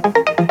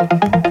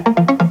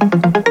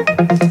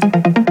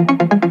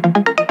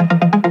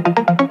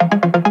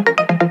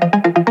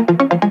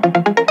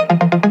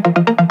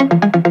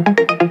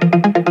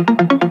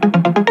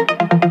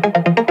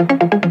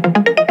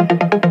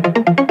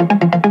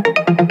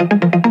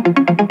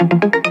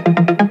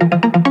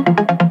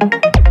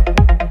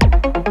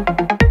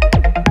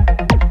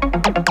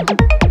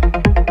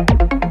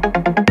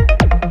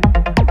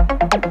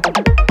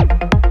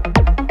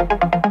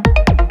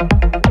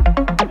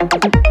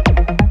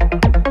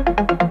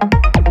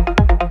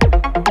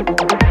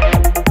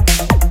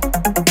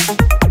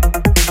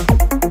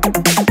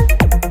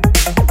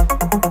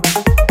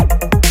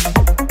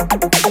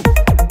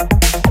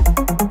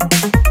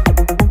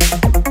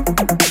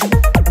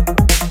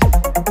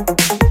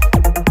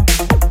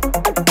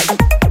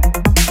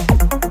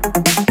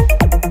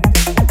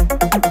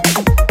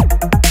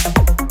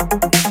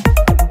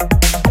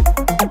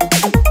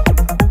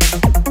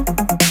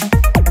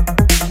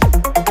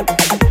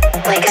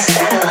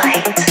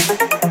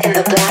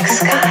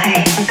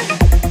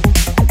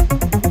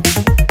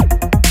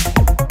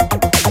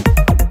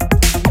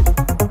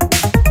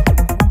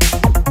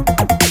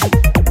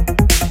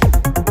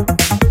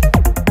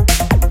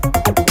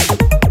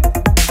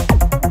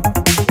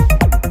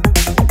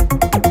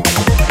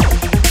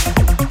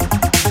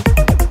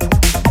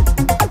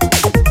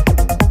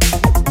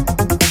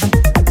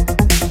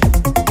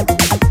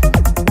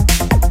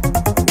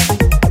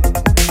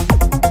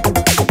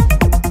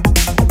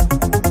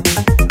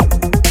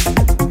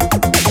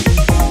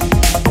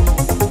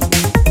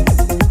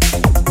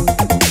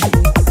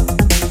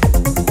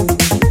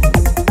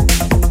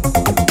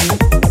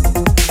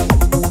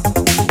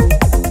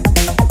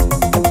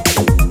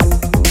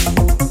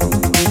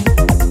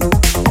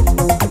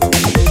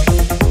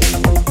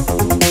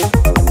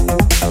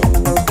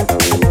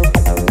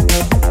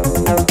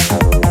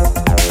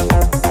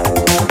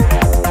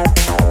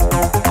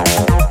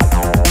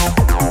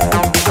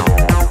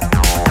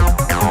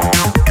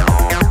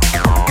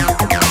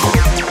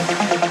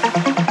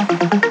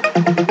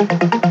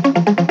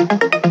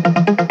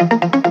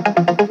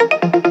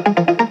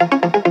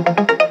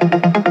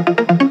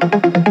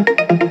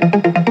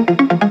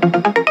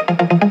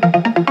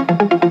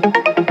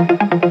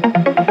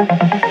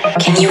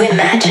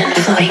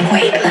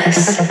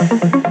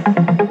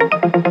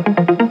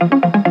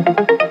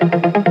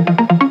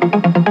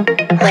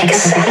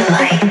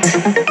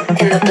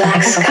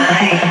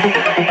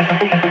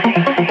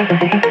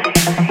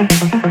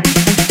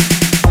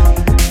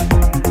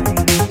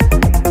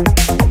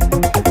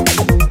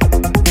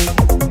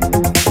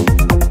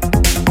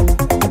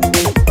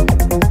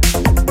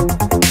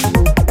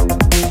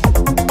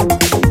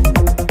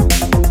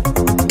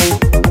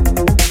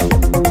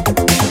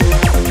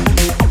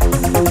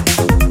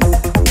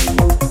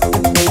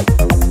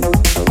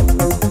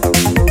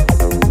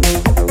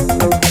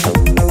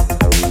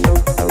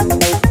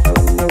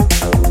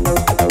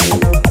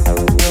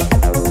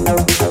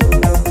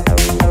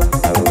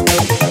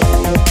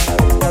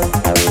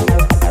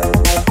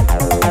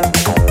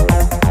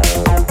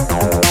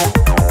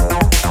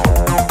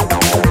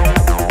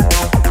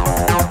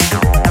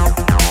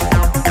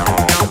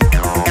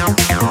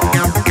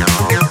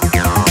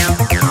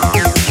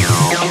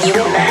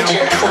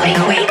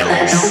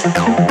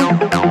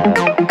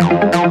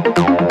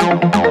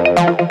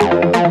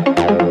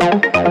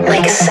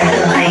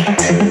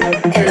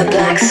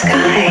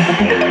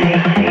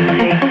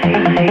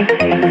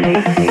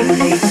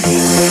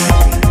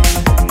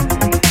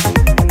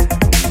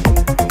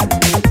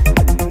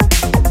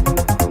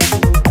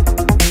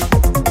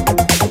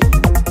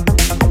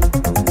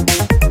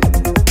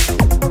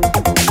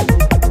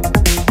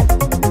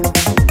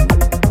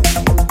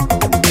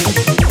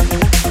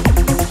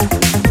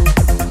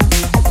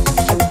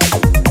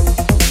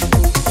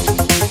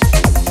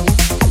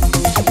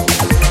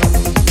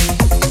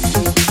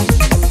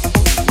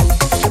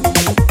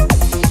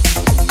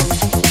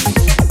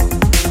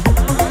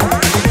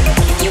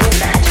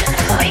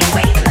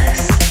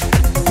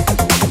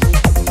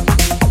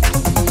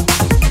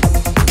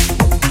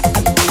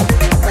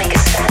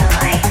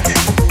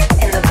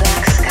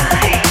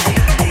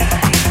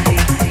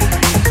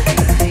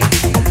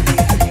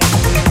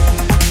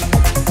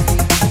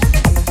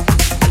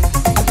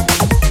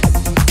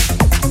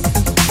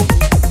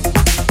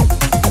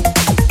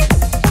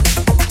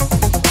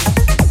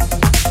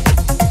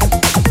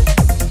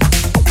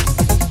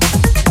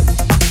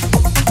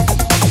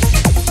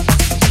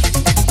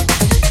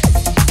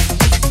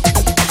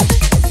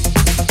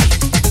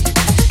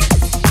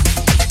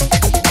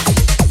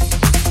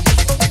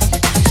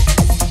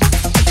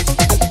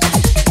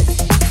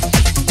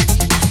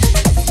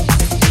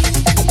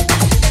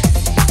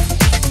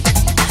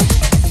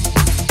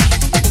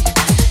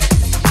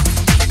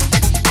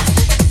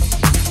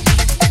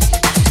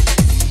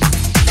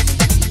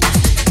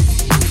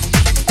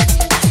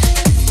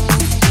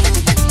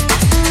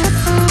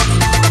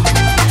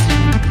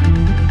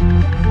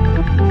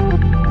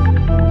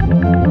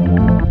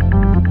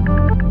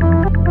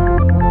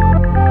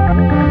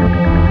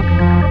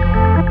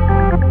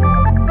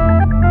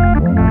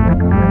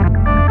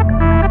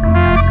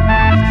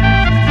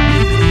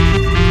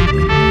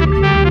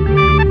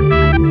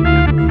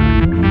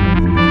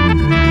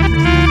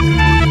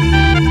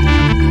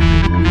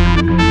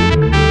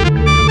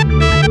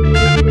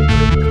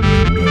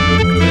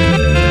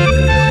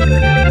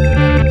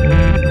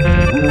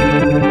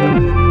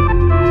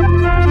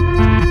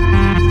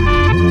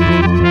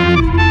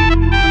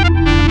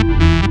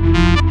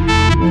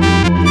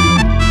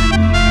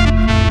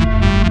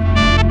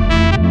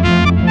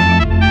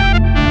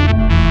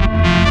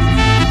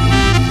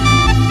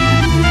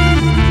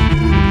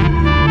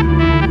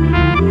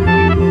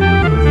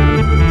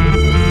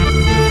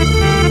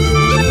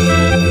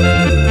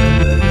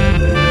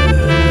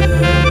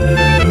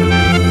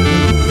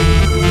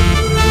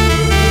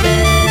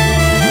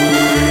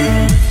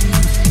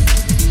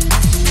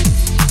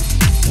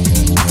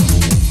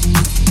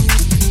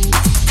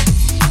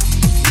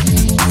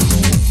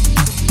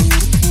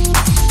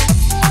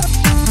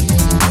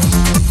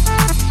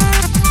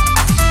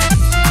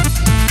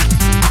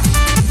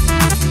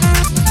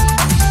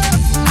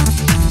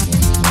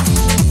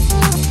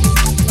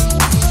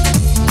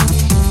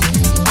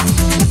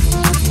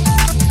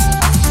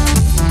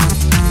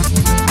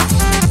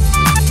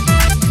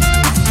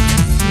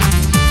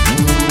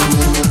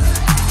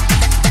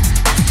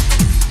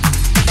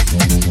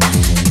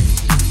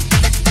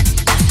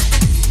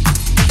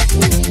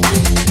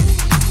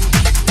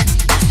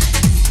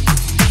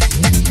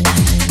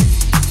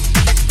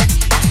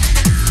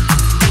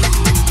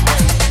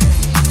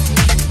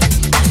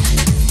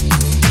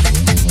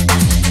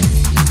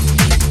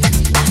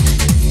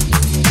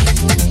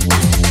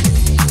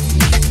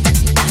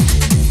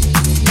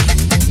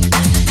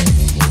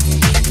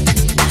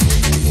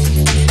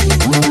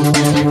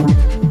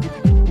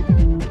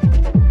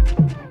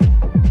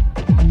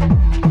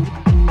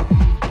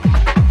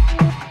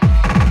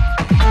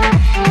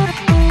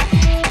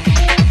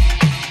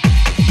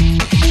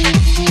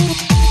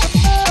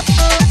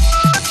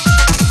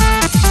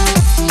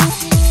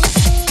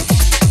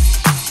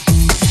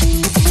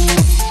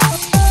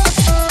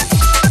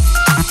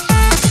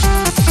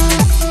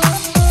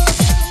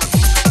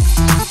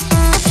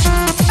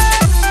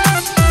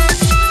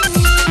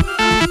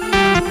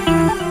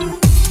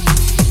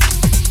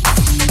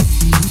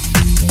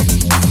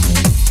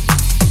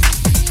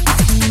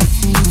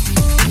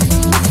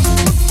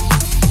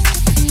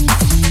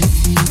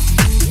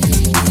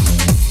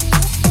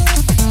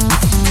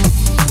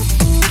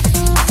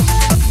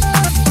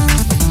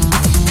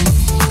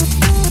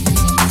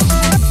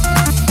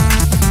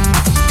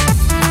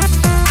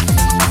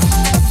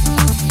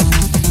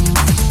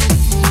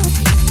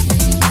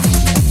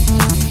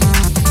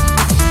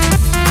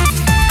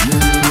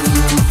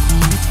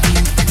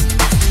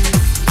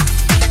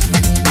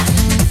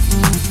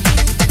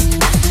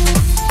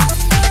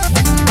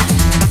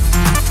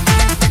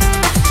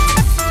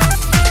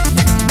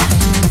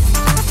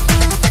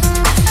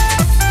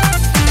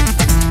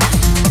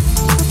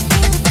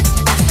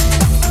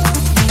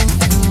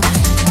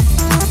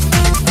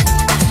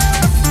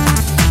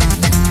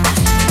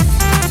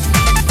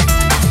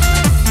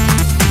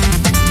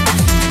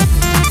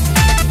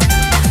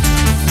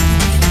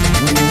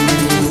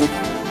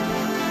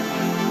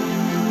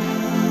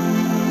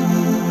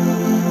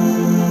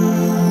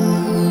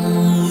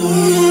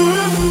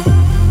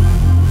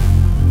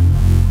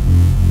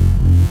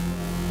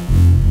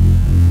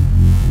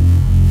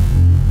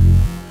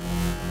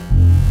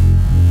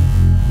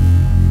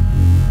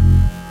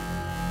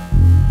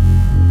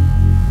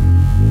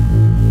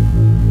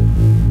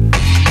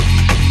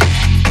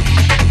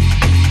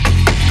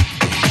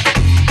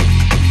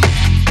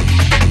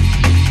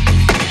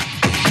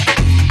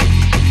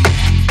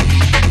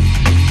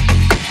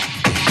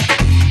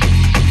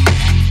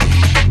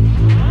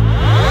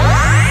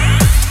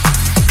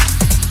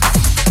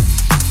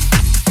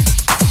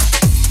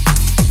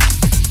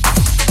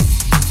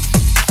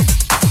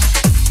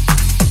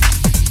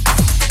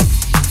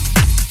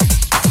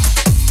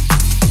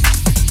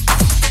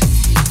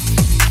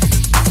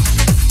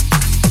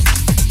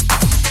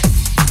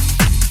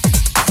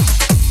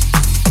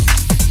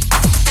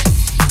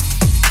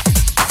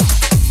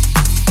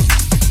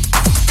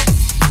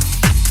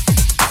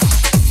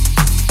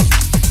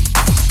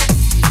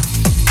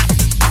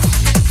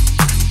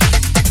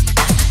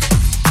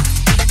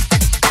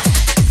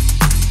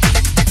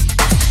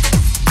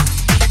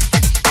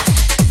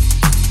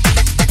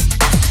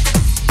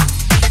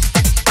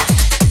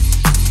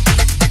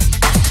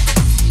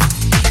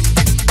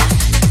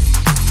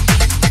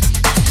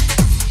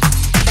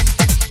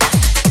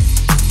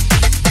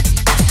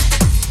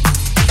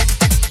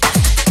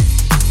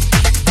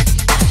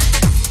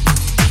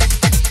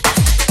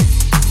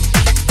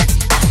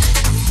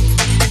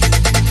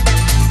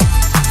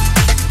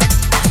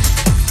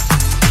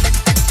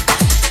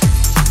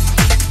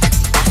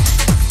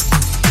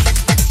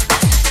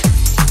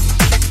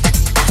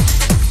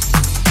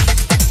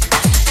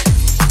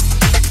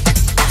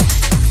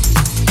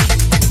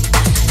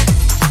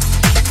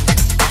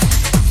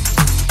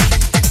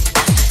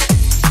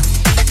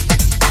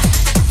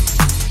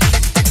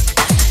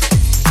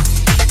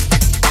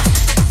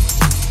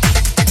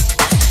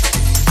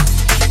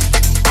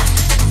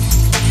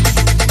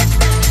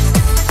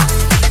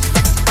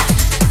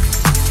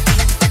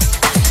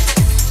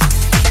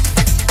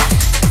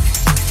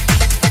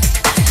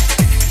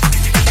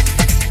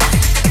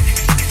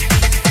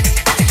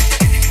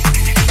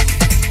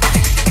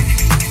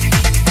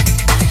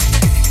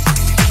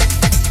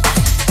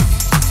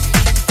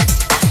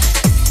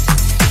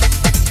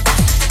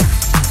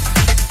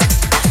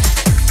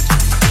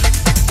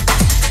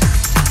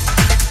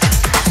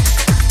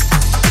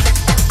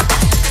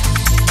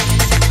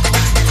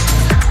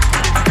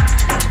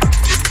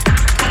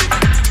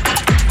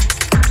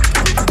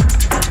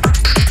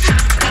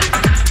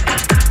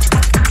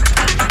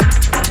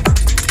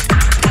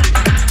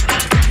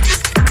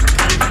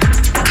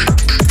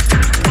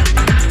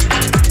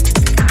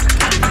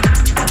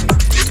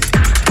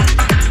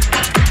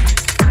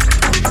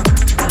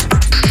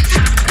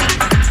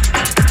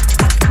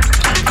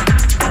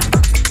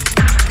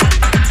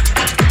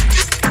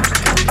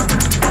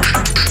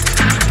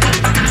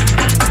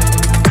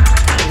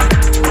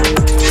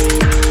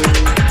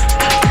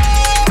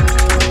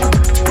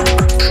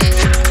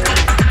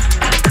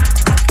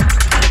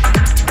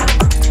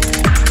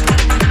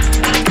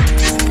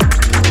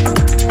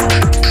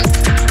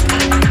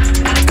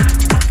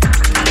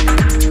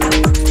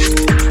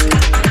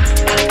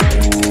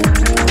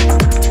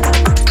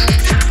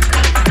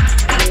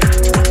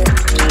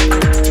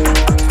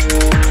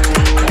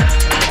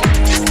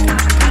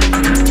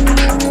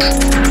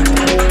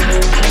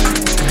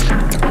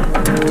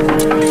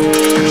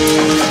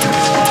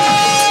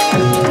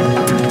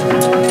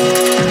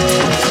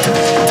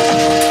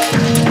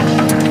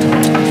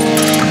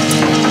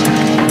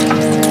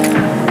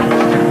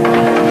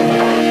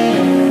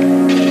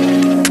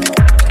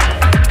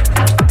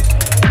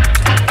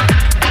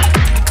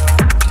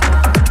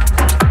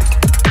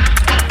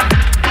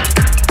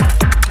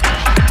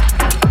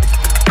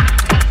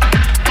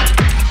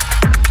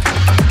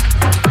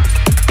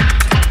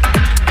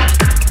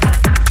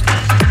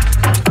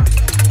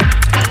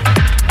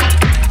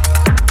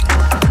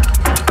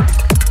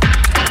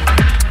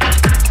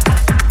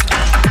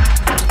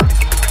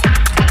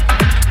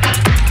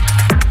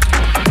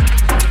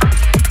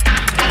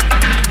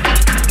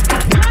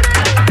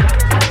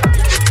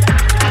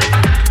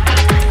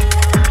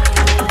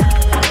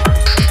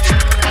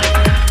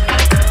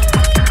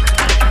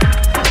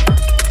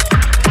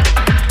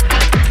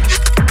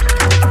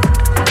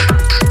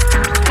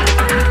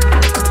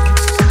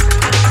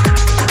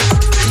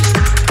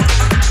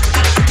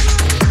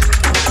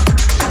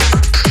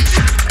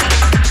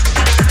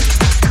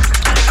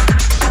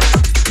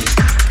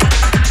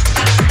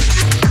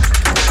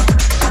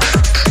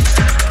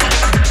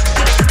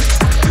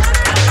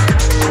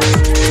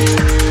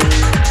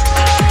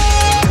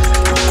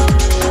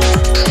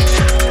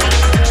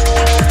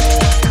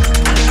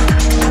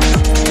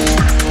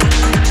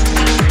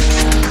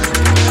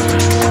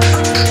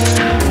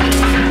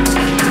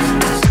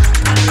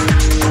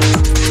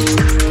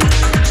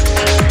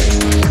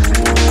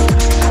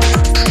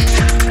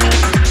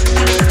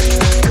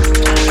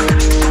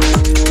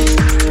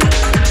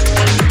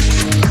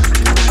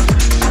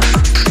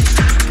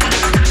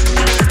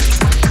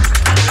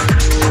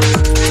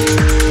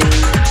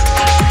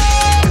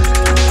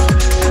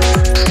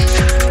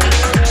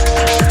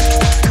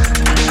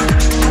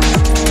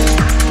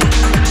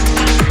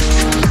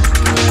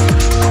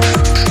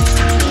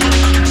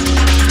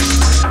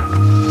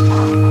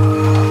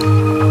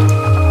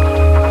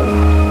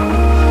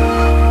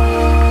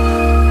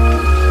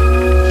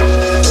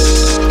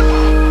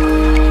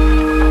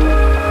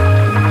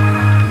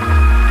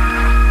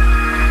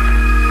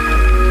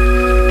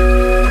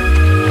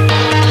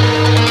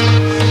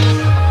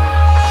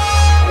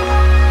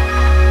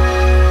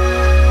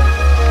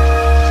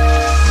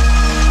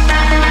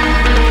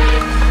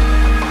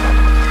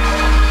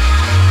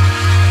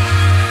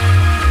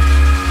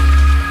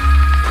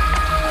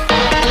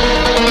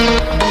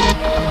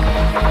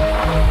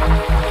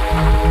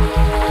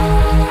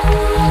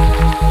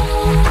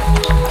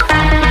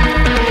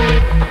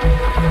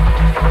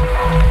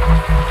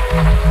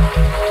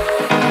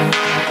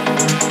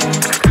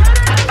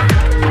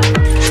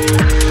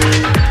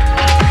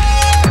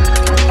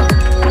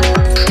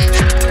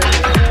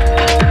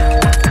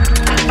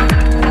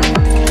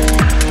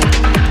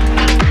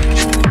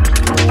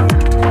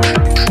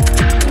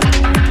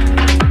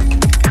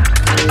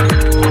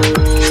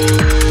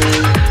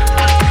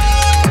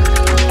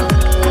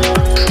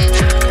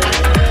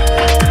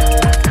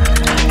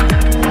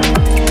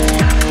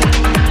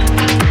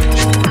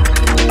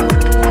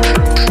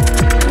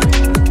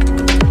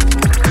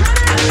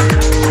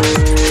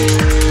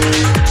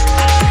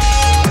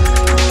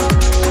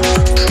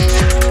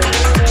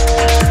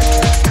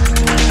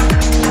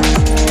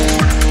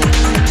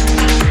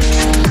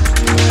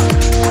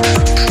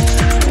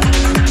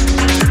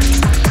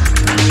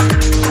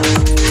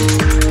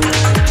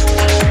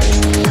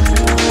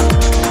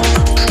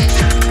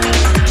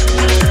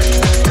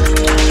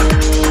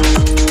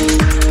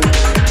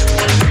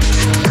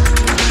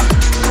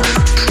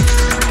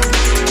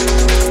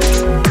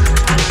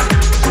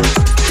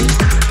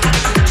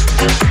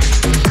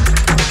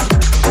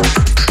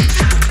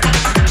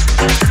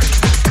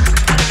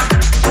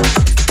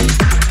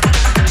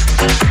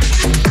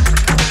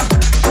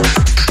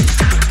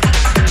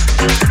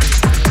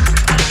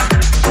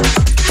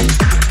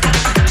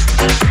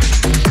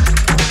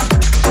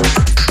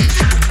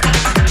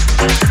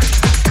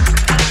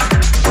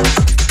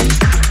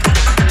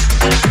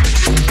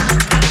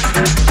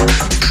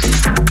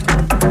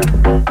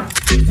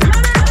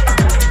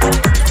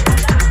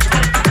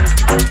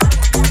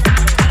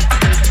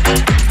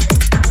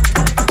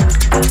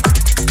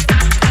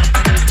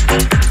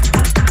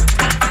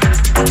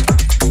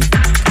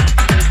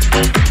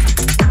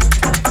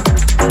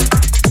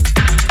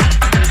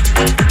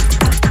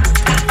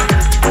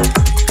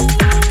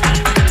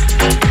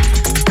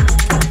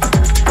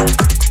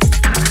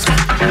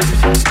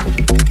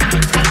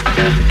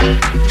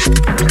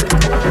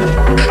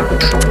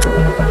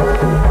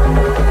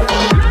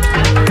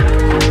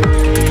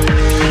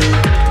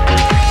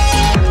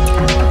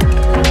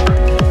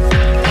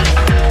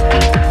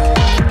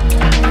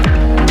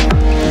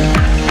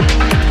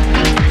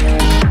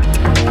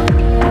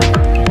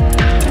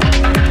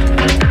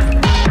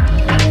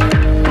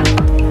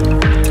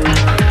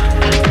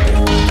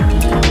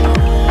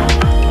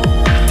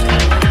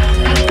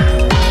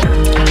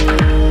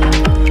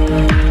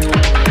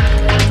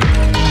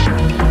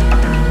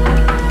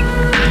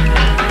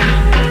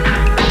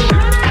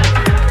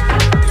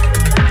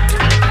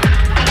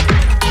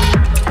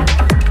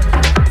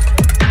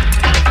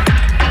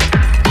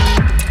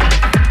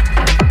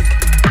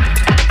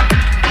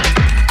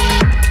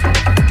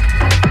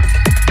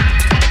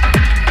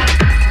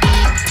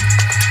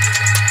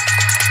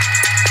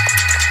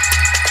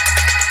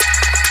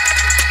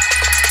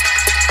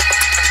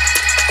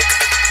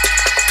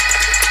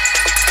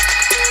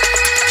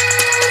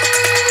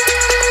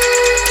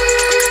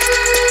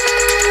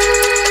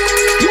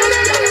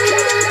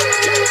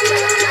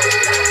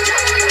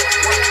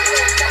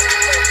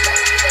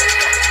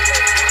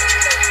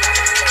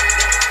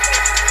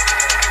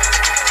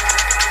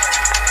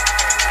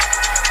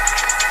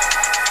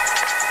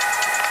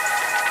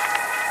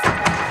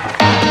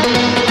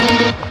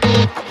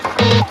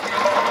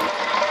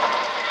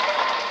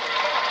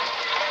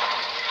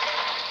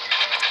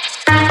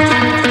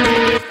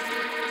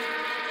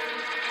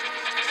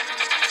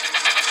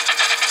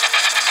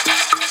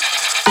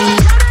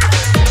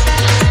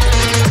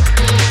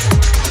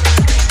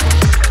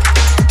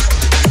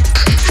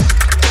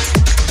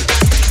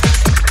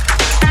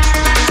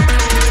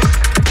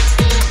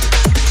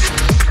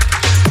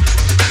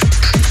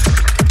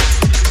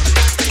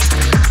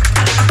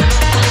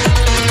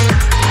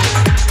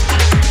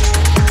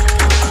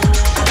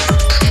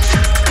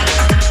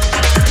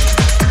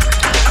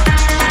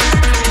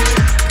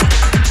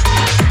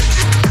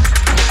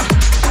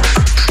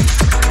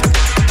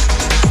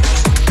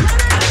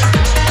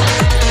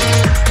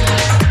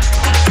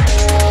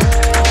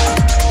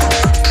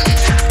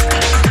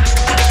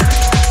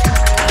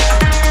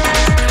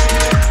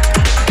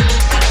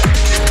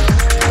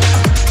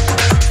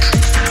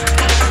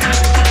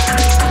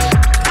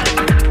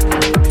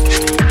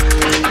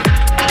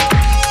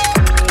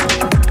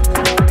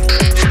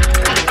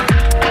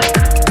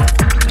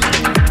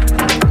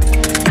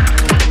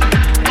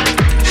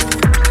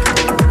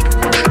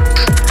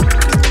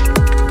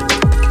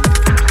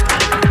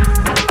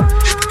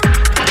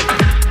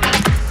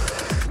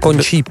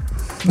 Končí...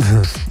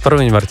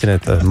 Promiň, Martine,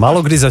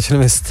 málo kdy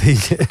začneme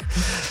stejně.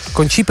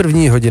 Končí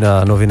první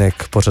hodina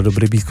novinek pořadu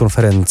Breakbeat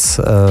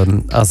Conference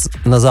a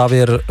na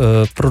závěr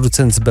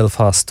producent z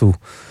Belfastu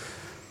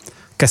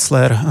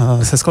Kessler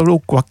se skladbou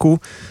Quacku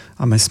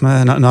a my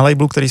jsme na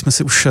labelu, který jsme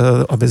si už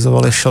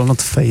avizovali, Shall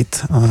Not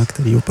Fade,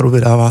 který opravdu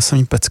vydává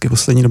samý pecky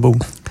poslední dobou.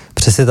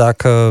 Přesně tak.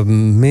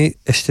 My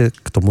ještě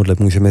k tomuhle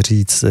můžeme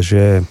říct,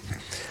 že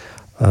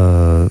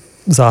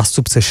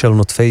zástupce Shall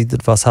Not Fade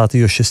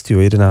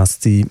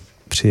 26.11.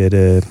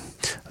 přijede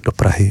do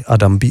Prahy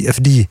Adam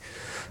BFD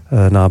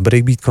na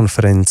Breakbeat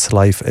Conference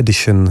Live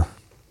Edition.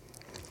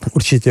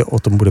 Určitě o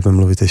tom budeme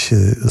mluvit ještě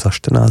za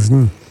 14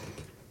 dní.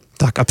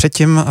 Tak a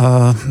předtím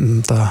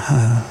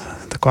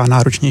taková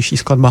náročnější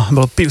skladba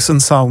byl Pearson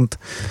Sound,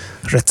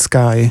 Red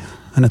Sky,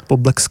 hned po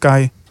Black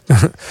Sky.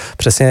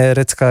 Přesně,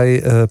 Red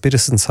Sky,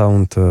 Pearson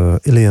Sound,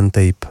 Alien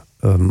Tape.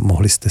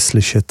 Mohli jste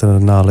slyšet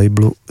na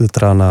labelu,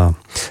 teda na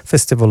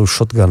festivalu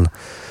Shotgun.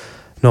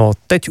 No,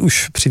 teď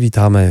už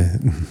přivítáme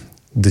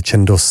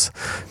Tchendos,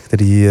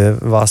 který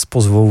vás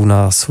pozvou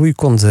na svůj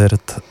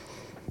koncert,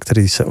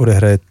 který se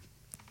odehraje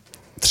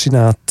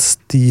 13.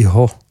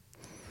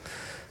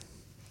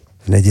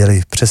 v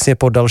neděli, přesně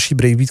po další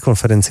Breakbeat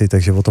konferenci,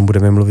 takže o tom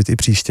budeme mluvit i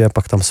příště a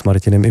pak tam s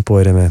Martinem i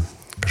pojedeme.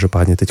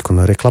 Každopádně teď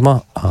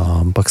reklama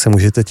a pak se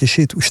můžete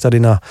těšit už tady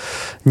na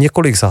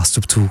několik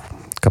zástupců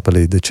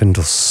kapely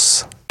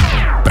Tchendos.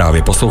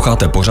 Právě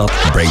posloucháte pořad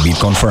Breakbeat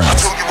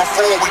Conference.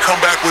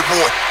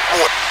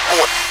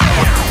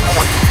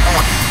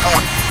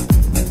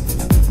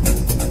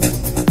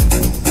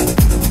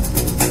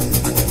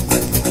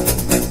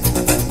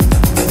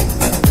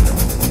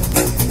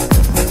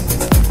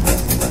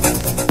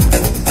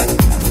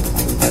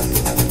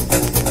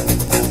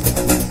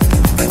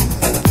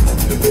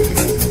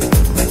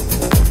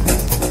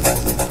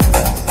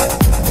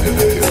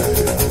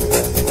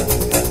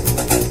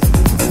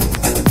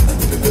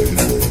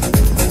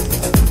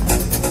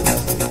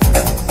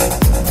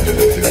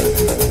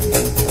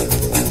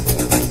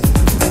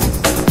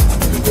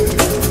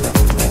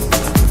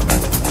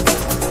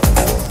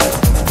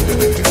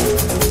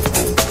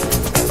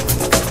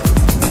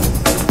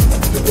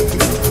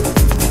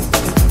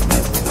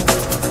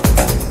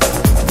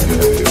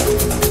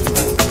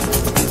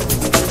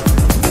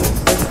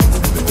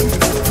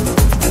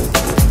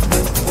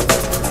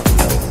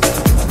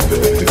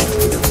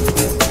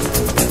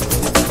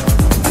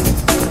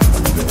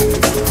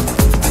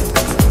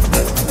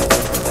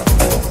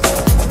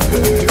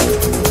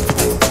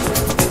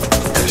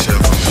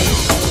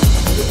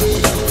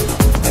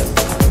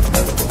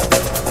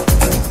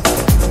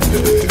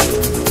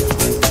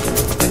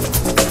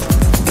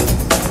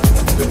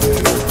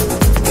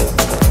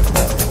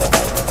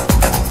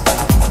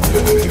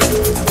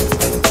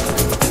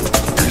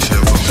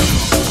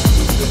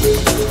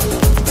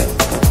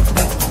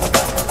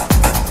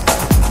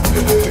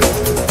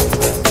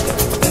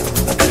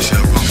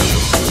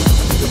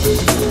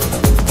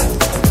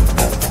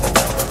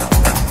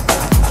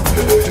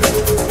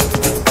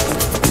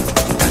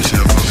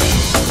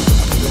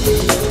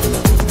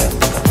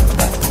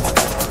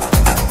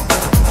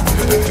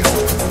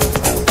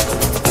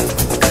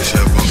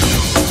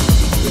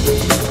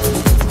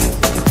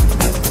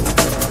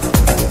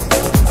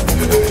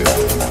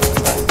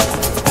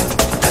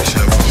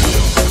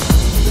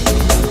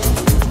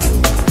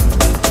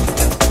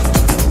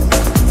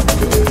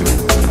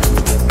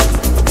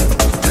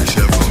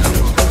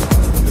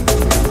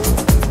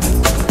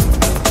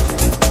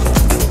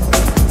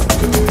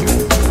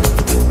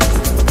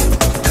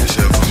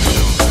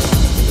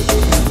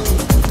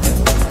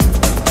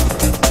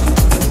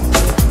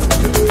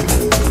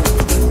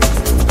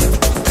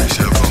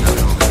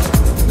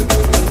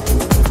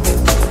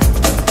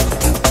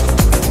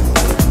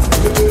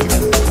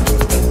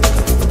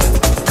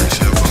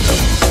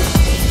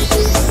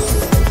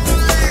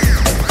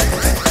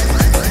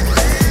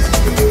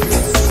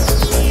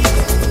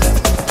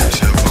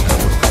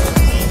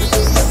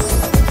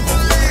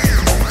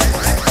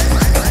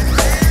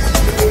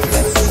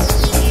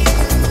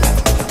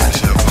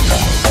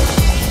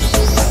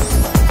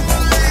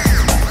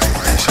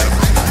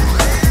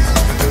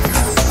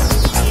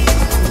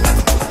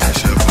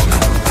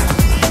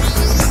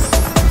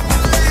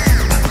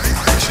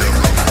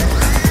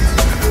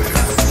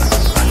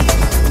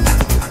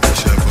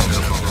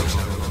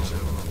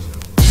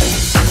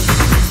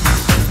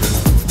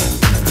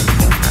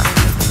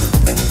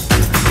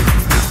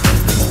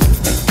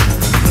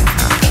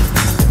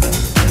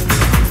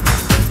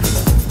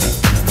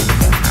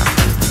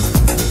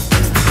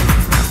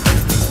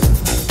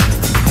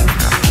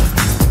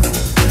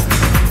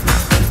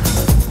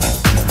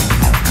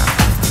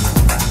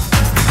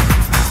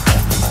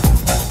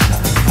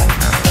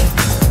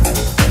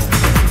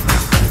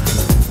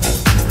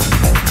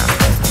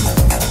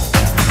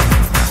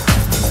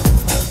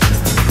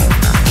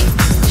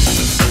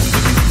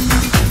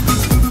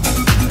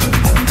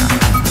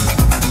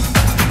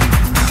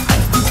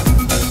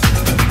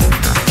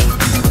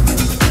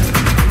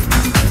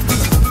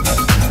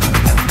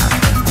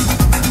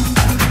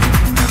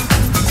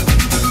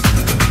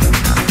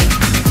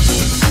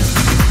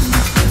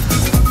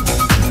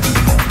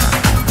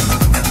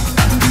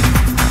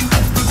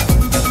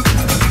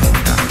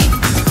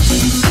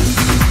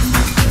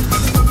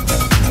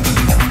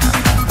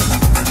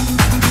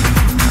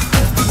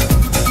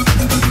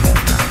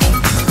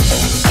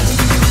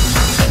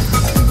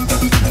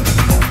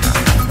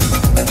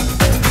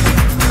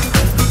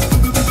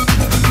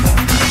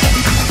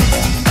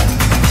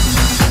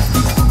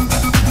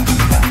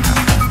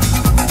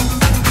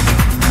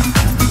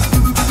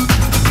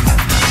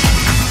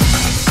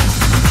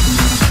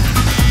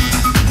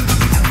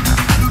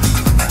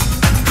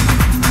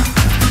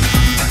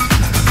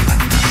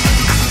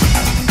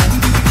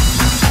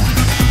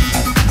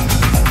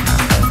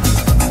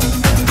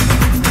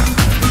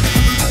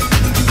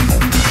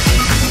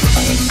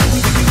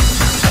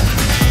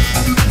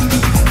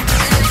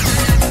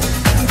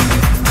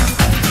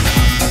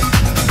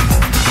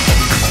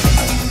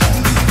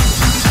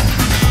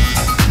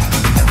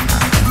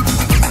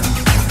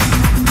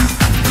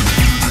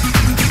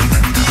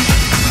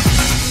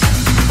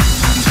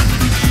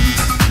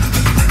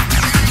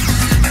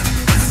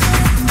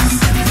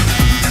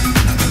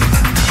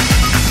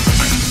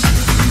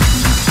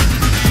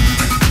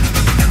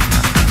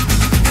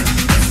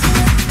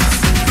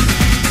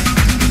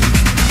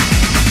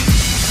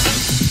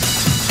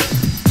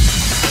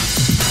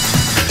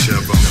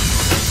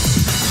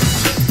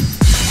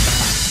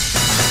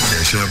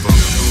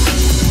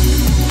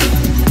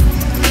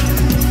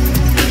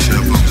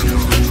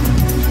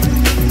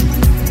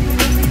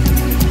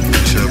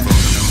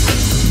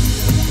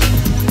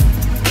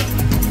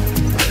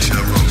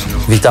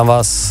 Vítám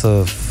vás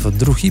v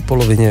druhé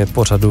polovině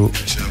pořadu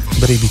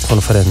Breakbeat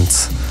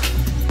Conference.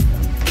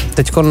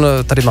 Teďkon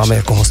tady máme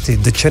jako hosty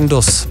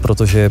Tchendos,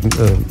 protože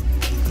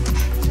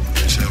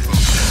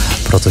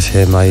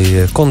mají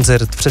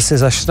koncert přesně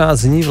za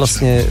 14 dní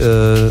vlastně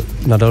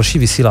na další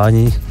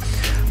vysílání.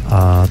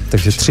 A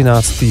takže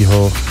 13.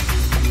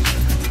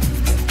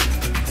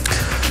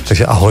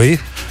 Takže ahoj.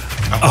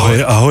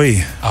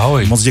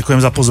 Ahoj. Moc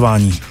děkujeme za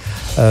pozvání.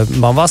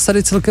 Mám vás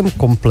tady celkem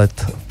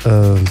komplet.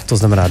 To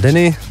znamená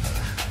Denny.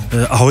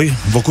 Ahoj,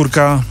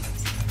 Vokurka.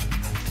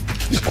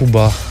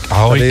 Kuba.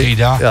 Ahoj, tady,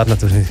 Kejda.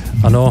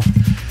 Ano,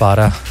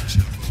 Pára.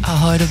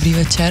 Ahoj, dobrý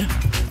večer.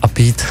 A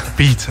Pít.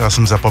 Pít, já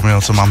jsem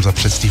zapomněl, co mám za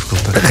předstívku.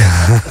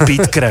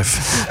 Pít krev.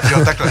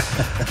 Jo, takhle,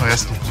 no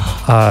jasně.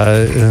 A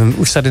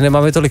už tady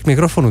nemáme tolik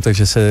mikrofonů,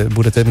 takže se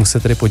budete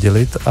muset tady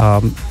podělit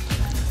a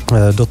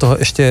do toho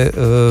ještě,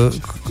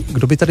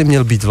 kdo by tady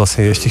měl být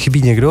vlastně? Ještě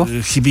chybí někdo?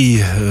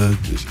 Chybí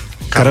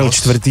Karel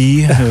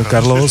IV.,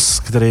 Carlos,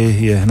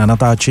 který je na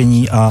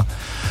natáčení, a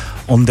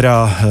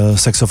Ondra,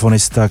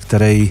 saxofonista,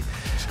 který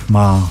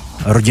má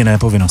rodinné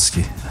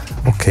povinnosti.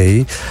 OK.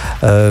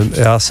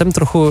 Já jsem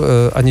trochu,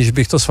 aniž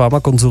bych to s váma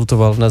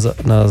konzultoval,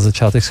 na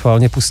začátek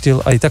schválně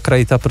pustil Aita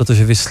Krajta,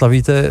 protože vy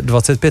slavíte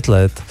 25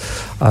 let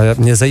a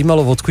mě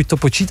zajímalo, odkud to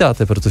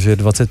počítáte, protože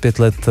 25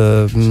 let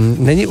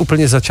není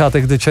úplně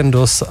začátek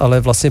Tchendos, ale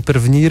vlastně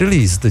první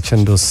release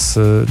Tchendos,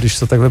 když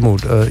to tak vemu.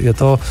 Je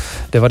to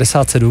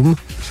 97?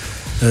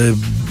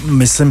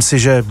 Myslím si,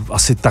 že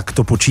asi tak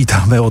to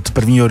počítáme od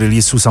prvního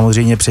releaseu.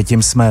 Samozřejmě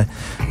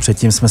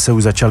předtím jsme se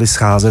už začali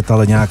scházet,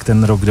 ale nějak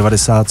ten rok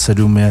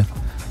 97 je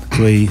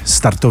takový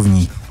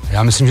startovní.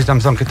 Já myslím, že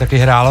tam taky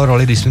hrálo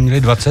roli, když jsme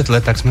měli 20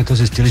 let, tak jsme to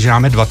zjistili, že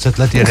máme 20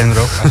 let jeden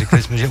rok a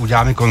říkali jsme, že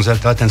uděláme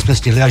koncert, ale ten jsme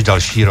stihli až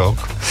další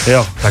rok.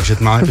 Jo. Takže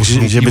máme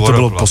posunutý. Že by to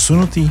bylo vlastně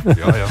posunutý?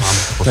 Jo, máme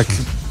to tak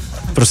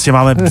prostě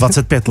máme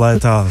 25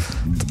 let a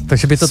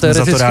takže by to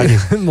teoreticky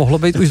mohlo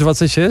být už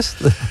 26?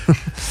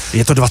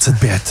 Je to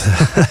 25.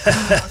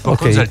 Po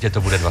koncertě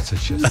to bude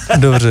 26.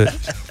 Dobře.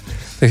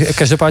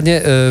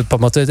 Každopádně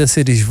pamatujete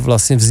si, když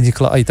vlastně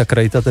vznikla Aita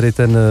Krajta, tedy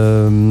ten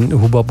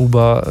Huba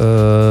Buba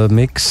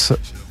mix,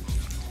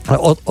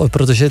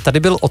 protože tady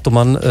byl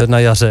Otoman na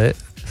jaře,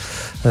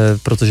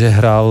 protože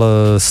hrál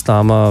s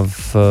náma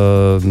v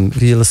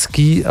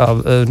Vílský a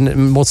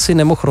moc si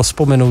nemohl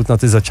rozpomenout na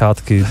ty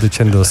začátky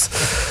Tchendos.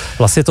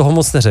 Vlastně toho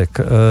moc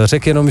neřekl.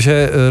 Řekl jenom,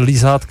 že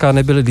lízátka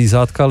nebyly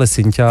lízátka, ale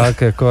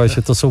synťák, jako, a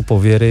že to jsou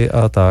pověry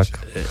a tak.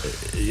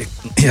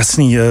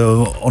 Jasný,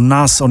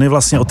 on je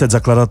vlastně otec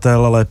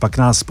zakladatel, ale pak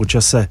nás po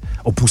čase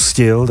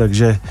opustil,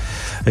 takže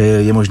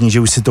je možný, že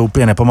už si to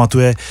úplně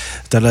nepamatuje.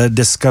 Tahle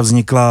deska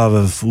vznikla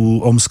v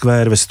Om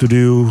Square ve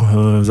studiu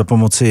za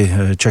pomoci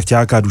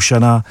Čachťáka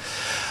Dušana.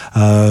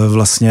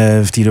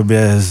 Vlastně v té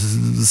době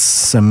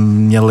jsem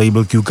měl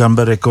label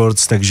Cucumber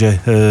Records, takže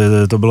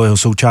to bylo jeho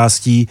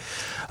součástí.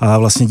 A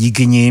vlastně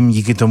díky nim,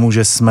 díky tomu,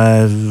 že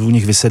jsme u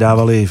nich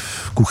vysedávali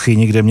v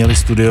kuchyni, kde měli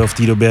studio v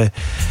té době,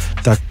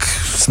 tak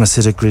jsme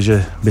si řekli,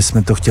 že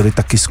bychom to chtěli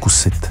taky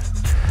zkusit.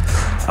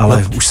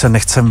 Ale už se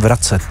nechcem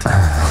vracet.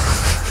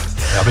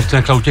 Já bych to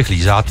nechal u těch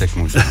lízátek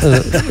možná.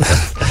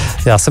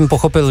 Já jsem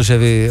pochopil, že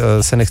vy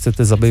se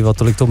nechcete zabývat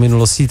tolik tou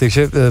minulostí,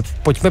 takže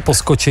pojďme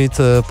poskočit.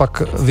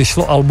 Pak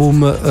vyšlo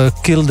album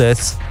Kill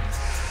Death,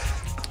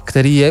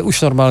 který je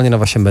už normálně na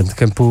vašem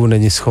bandcampu,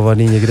 není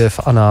schovaný někde v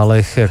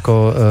análech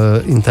jako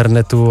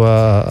internetu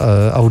a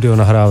audio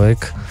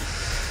nahrávek.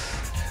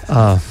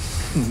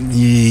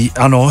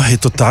 Ano, je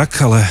to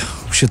tak, ale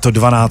už je to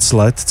 12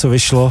 let, co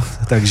vyšlo,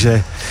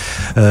 takže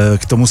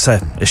k tomu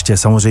se ještě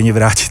samozřejmě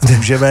vrátit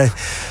můžeme.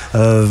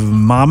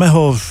 Máme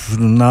ho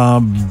na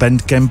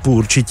Bandcampu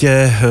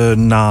určitě,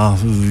 na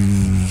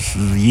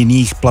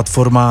jiných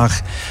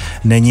platformách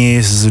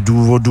není z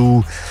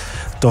důvodu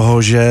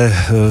toho, že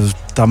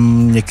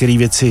tam některé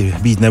věci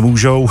být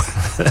nemůžou.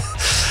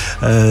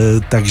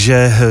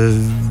 Takže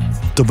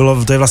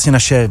to je vlastně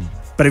naše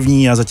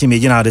první a zatím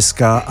jediná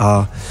deska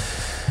a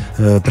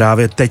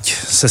právě teď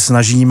se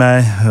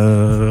snažíme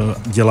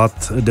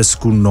dělat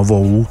desku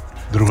novou.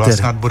 Druhá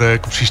snad bude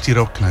jako příští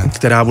rok, ne?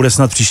 Která bude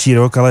snad příští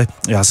rok, ale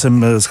já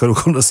jsem shodou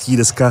okolností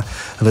dneska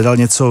hledal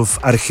něco v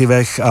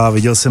archivech a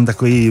viděl jsem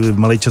takový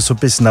malý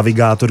časopis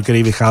Navigátor,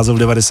 který vycházel v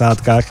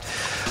 90kách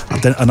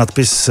a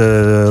nadpis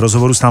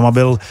rozhovoru s náma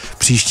byl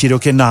příští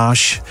rok je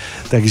náš,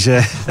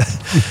 takže...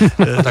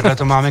 Takhle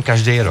to máme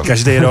každý rok.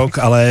 Každý rok,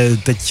 ale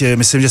teď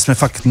myslím, že jsme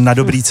fakt na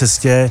dobré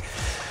cestě.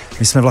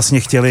 My jsme vlastně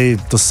chtěli,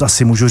 to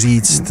asi můžu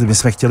říct, my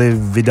jsme chtěli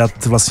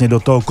vydat vlastně do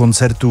toho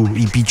koncertu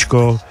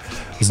EPčko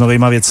s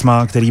novýma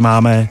věcma, který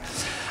máme,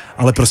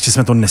 ale prostě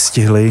jsme to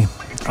nestihli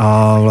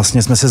a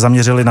vlastně jsme se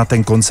zaměřili na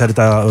ten koncert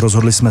a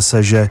rozhodli jsme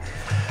se, že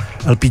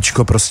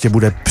LPčko prostě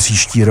bude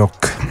příští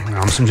rok.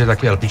 Já myslím, že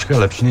taky LPčko je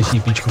lepší než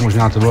EPčko,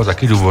 možná to bylo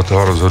taky důvod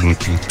toho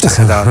rozhodnutí.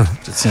 Přesně tak.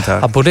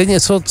 A bude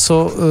něco,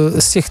 co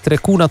z těch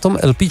tracků na tom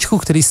LPčku,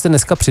 který jste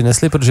dneska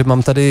přinesli, protože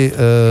mám tady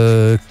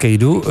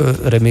Kejdu,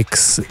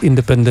 remix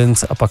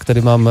Independence a pak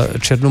tady mám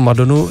Černou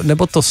Madonu,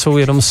 nebo to jsou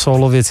jenom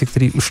solo věci,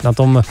 které už na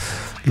tom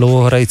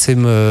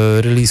dlouhohrajcím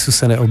releaseu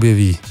se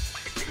neobjeví?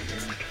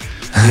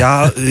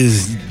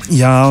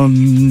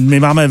 My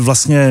máme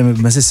vlastně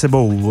mezi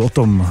sebou o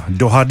tom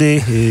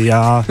dohady.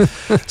 Já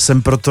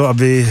jsem proto,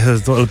 aby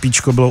to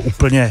LPčko bylo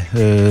úplně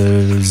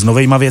s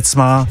novejma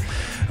věcma.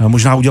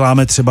 Možná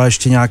uděláme třeba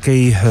ještě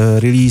nějaký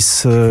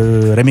release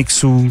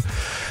remixů,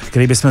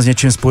 který bychom s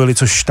něčím spojili,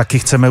 což taky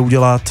chceme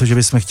udělat, že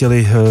bychom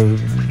chtěli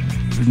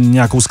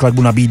nějakou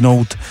skladbu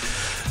nabídnout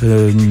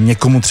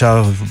někomu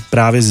třeba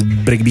právě z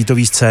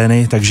breakbeatové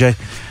scény, takže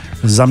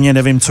za mě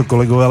nevím, co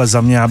kolegové, ale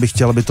za mě já bych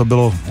chtěl, aby to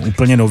bylo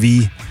úplně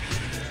nový.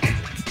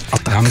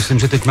 Já myslím,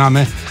 že teď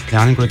máme, já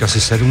nevím kolik,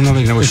 asi 7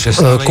 nových nebo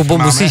 6 nových. Kubo,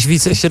 musíš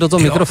víc ještě do toho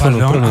mikrofonu.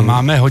 Pardon, a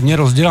máme hodně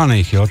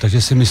rozdělaných, jo,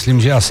 takže si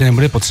myslím, že asi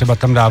nebude potřeba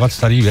tam dávat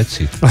staré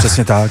věci.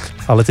 Přesně tak.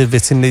 Ale ty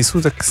věci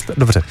nejsou tak...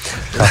 Dobře,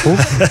 chápu?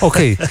 OK.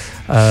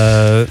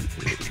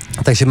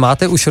 Takže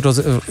máte už...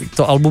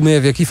 To album je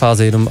v jaký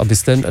fázi, jenom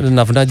abyste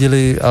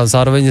navnadili a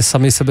zároveň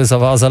sami sebe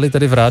zavázali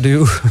tady v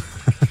rádiu?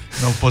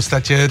 No v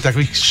podstatě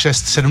takových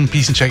 6-7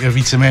 písniček je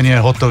víceméně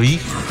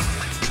hotových.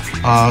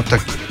 A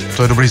tak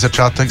to je dobrý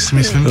začátek, si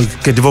myslím.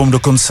 Ke 2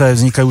 dokonce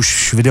vznikají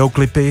už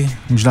videoklipy,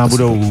 možná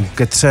budou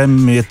ke 3,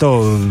 je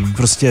to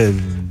prostě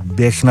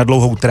běh na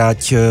dlouhou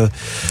trať.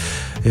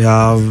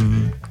 Já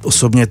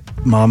osobně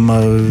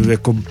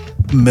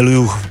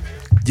miluju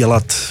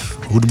dělat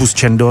hudbu z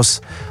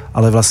Tchendos,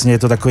 ale vlastně je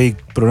to takový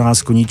pro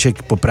nás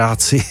koníček po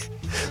práci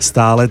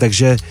stále,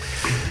 takže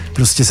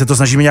prostě se to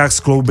snažíme nějak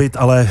skloubit,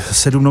 ale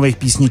 7 nových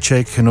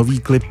písniček, nový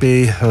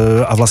klipy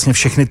a vlastně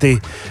všechny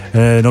ty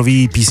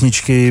nový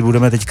písničky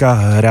budeme teďka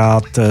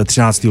hrát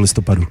 13.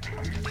 listopadu.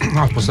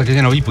 No a v podstatě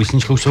ty nový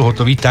písničky už jsou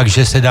hotový,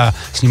 takže se dá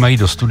s nimi jít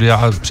do studia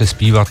a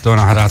přespívat to,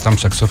 nahrát tam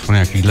saxofon,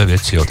 jakýhle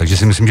věci, jo. Takže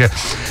si myslím, že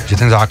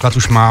ten základ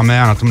už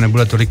máme a na tom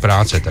nebude tolik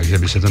práce, takže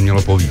by se to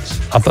mělo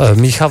povíc. A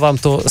míchá vám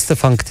to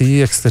Stefan Ktý,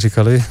 jak jste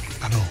říkali?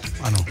 Ano.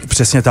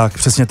 Přesně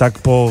tak.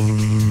 Po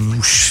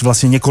už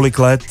vlastně několik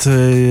let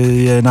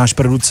je náš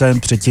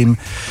producent, předtím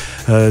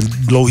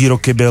dlouhý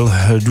roky byl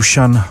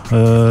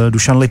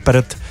Dušan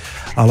Lippert,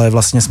 ale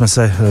vlastně jsme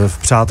se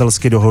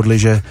přátelsky dohodli,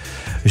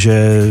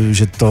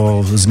 že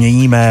to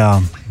změníme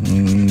a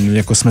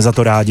jako jsme za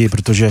to rádi,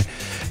 protože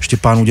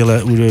Štěpán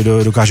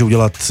dokáže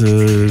udělat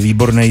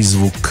výborný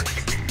zvuk.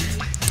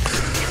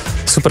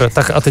 Super,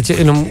 tak a teď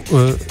jenom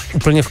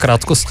úplně v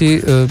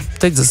krátkosti,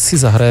 teď si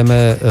zahrajeme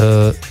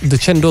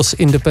Tchendos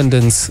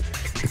Independence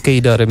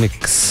Kejda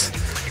remix.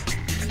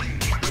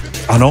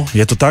 Ano,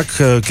 je to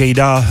tak.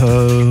 Kejda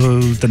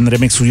ten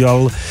remix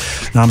udělal,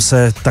 nám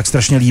se tak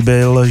strašně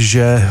líbil,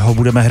 že ho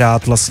budeme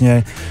hrát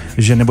vlastně,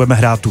 že nebudeme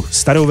hrát tu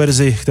starou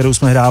verzi, kterou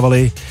jsme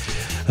hrávali,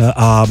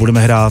 a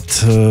budeme hrát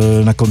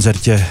na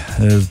koncertě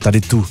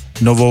tady tu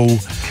novou,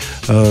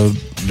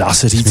 dá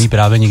se říct. Jsme ji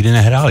právě nikdy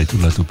nehráli,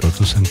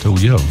 proto jsem to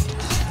udělal.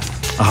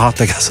 Aha,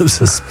 tak já jsem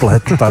se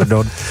splet,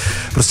 pardon.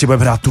 Prostě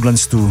budeme hrát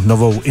tu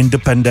novou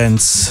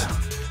Independence.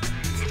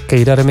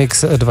 Kejda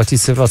Remix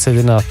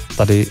 2021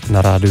 tady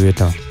na Rádiu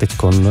 1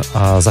 teďkon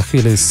a za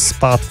chvíli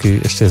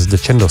zpátky ještě z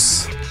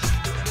Tchendos.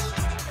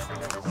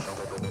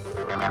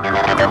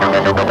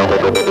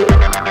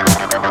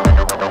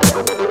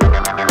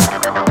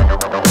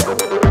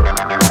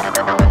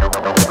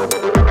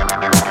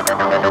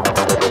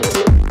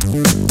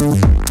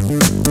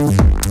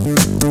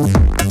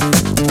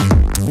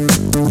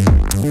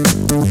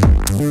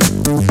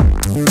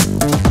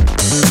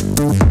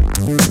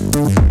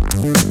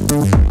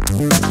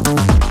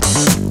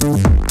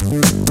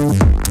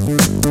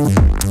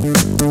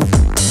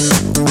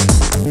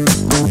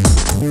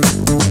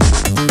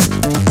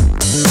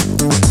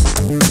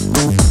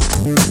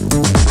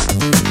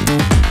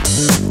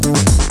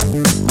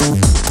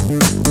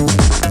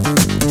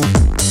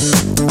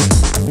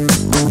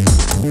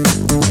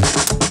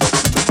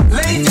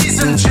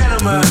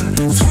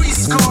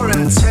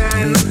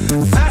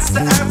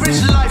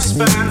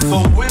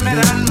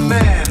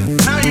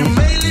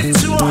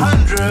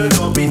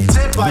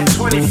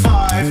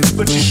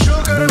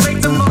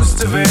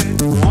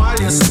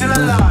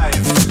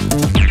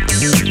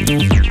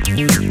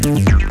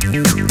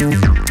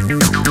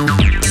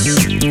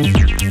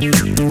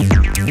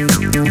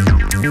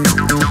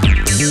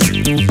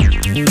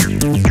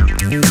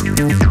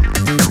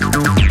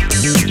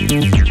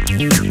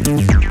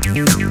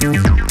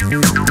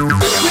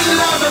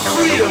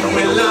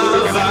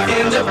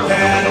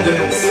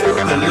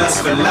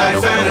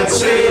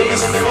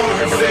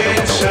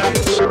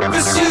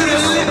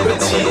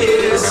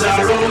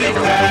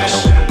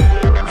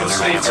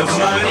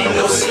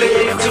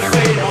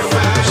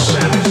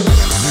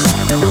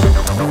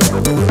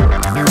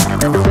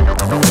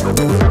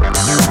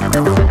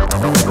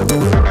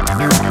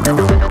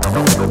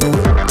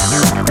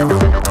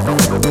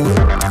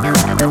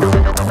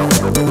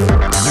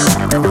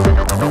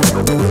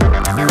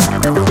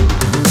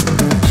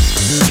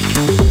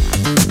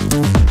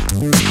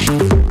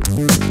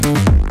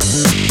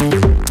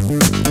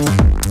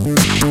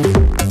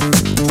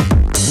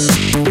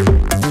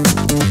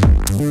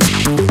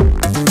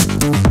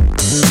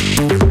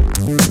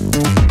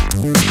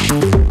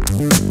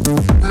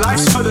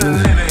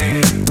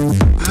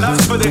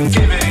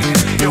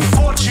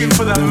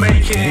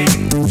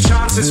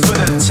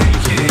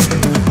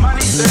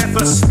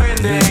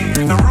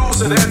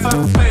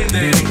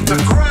 bending, the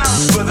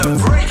grounds for the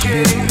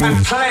breaking,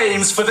 and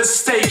claims for the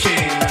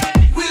staking.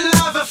 We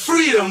love our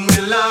freedom,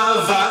 we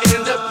love our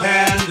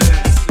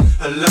independence,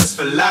 a lust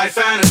for life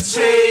and a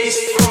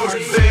taste for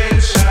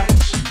adventure.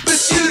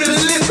 Pursuit of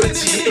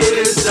liberty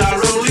is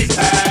our only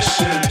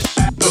passion.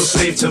 No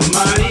slave to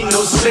money,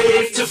 no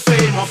slave to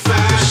fame or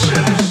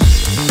fashion.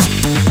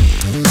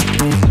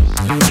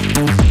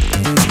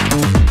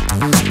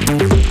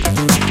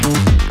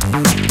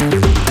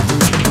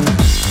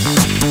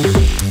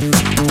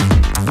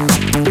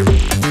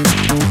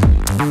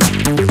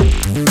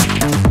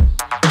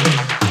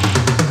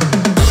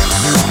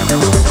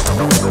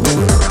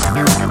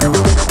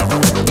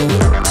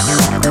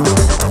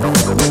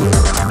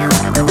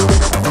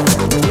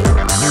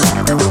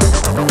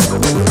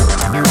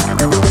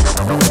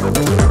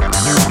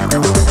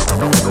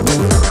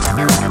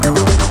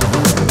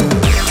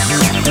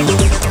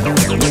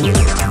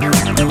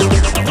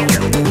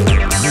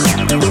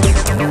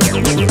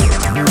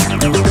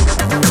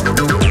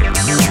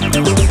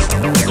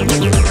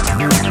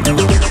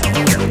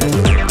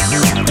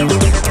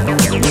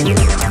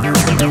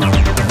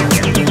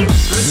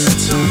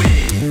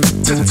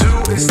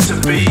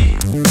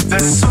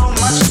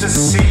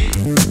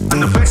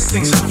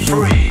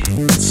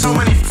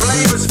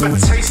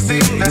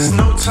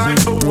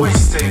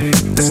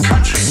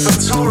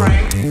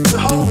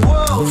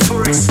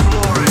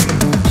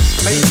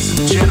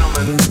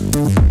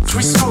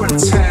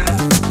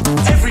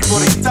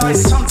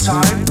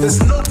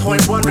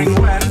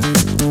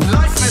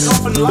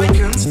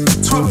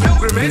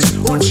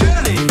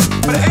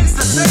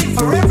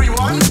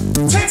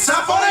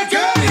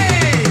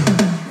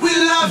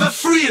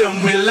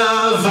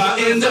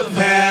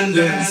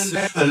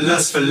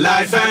 For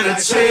life and a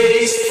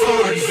taste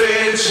for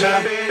adventure.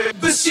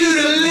 Pursuit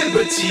of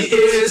liberty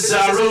is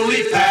our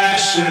only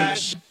passion.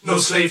 No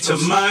slave to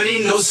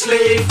money, no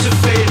slave to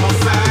fame or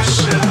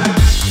fashion.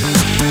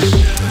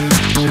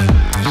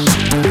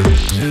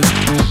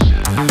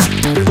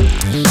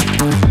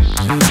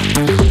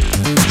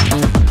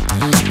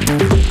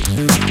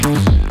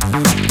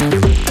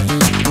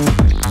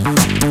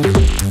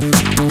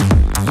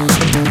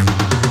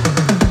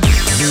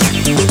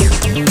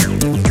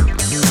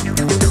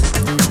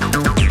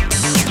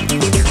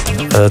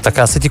 Tak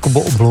já se ti, Kubo,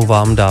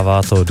 omlouvám,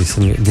 dává to, když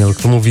jsem měl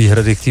k tomu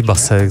výhrady k té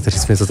base, který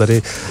jsi mi to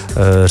tady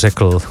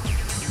řekl.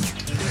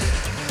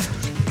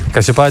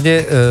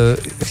 Každopádně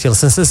chtěl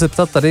jsem se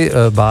zeptat tady,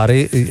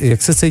 Báry,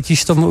 jak se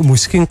cítíš v tom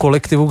mužském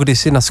kolektivu, když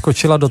jsi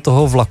naskočila do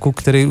toho vlaku,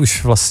 který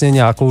už vlastně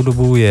nějakou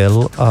dobu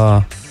jel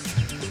a...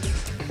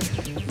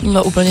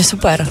 No úplně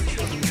super.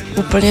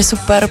 Úplně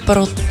super,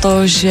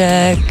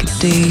 protože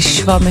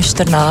když vám je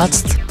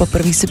 14,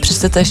 poprvé si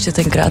přečtete ještě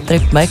tenkrát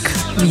Trip Mac,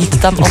 vidíte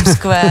tam Om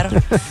Square,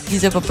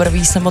 vidíte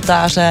poprvé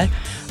samotáře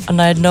a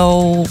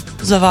najednou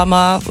za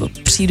váma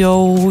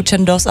přijdou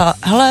Tchendos a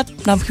hele,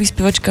 nám chybí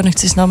zpěvačka,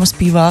 nechci s námi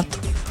zpívat.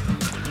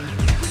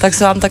 Tak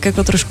se vám tak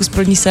jako trošku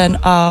splní sen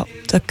a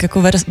tak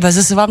jako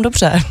veze se vám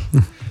dobře.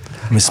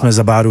 My jsme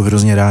za Báru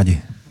hrozně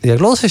rádi. Jak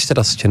dlouho jsi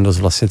teda s Tchendos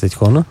vlastně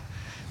teďkon?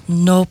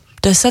 No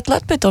 10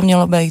 let by to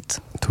mělo být.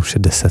 To už je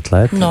 10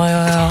 let? No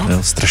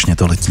jo. Strašně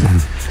to letí.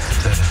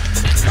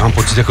 Já mám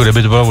pocit, jako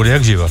kdyby to bylo vody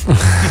jak živa.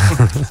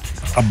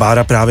 A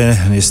Bára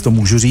právě, jestli to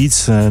můžu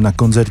říct, na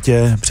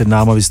koncertě před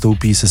náma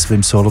vystoupí se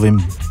svým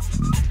solovým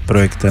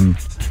projektem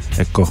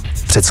jako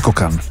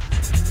předskokan.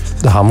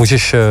 Aha,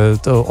 můžeš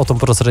o tom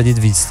prozradit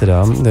víc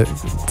teda.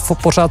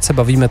 Pořád se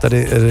bavíme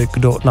tady,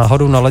 kdo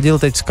náhodou naladil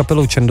teď s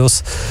kapelou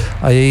Tchendos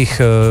a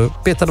jejich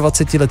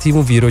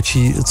 25letýmu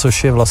výročí,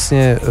 což je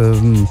vlastně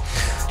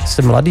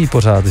jste mladý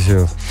pořád, že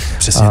jo?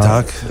 Přesně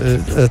tak.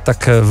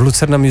 Tak v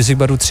Lucerna Music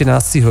Baru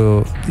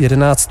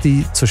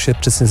 13.11., což je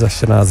přesně za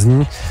 14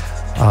 dní.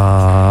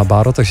 A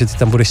Báro, takže ty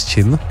tam budeš s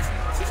čím?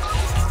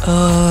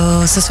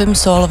 Se svým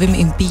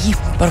solovým EP,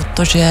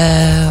 protože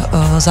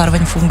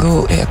zároveň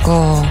funguji i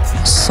jako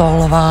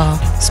solová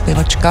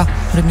zpěvačka,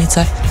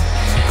 hudebnice.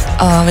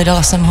 A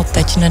vydala jsem ho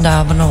teď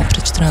nedávno,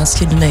 před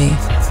 14 dny,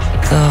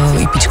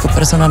 EPčko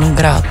Persona non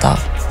grata.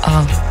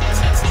 A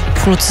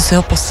kluci si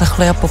ho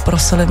poslechli a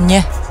poprosili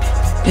mě,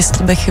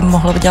 jestli bych jim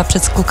mohla dělat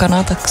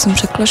předskokana, tak jsem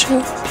řekla, že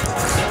jo.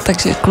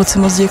 Takže kluci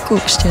moc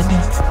děkuju ještě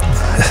jednou.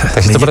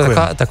 Takže to bude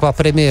taková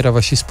premiéra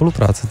vaší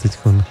spolupráce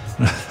teďko.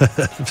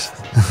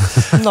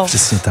 No.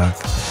 Přesně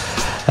tak.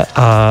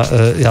 A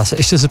já se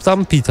ještě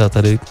zeptám Píta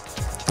tady,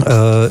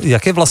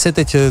 jak je vlastně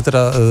teď teda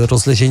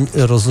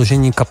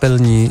rozložení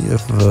kapelní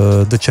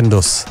v The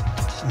Tchendos?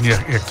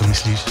 Jak to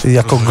myslíš?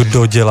 Jako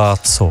kdo dělá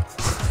co?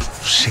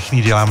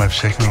 Všichni děláme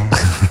všechno.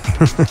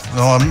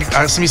 No a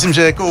já si myslím,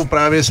 že jako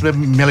právě jsme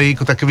měli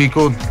jako takový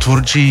jako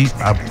tvůrčí,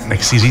 a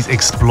nechci říct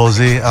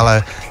explozi,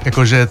 ale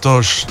jakože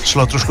to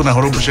šlo trošku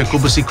nahoru, protože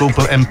Kuba si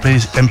koupil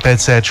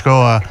MPCčko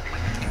a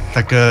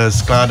tak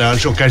skládá,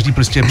 že každý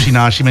prostě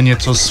přinášíme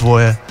něco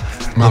svoje.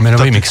 Máme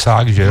nový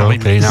mixák, že jo,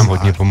 který nám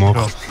hodně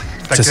pomohl.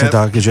 Přesně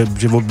tak, že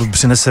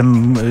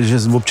přinesem, že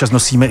občas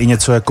nosíme i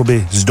něco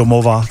jakoby z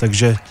domova,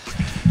 takže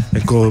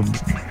jako,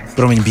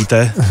 promiň,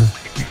 Píte.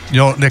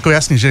 Jo, jako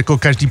jasně, že jako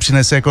každý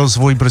přinese jako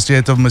svůj, prostě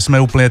je to, my jsme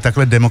úplně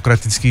takhle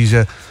demokratický,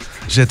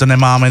 že to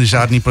nemáme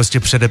žádný prostě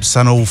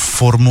předepsanou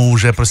formu,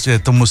 že prostě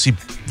to musí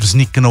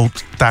vzniknout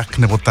tak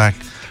nebo tak,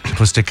 že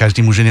prostě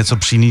každý může něco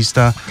přinést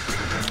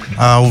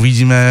a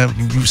uvidíme,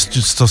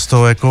 co z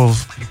toho jako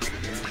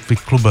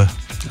vyklube.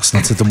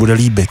 Snad se to bude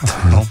líbit.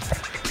 No.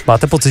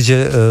 Máte pocit,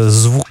 že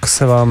zvuk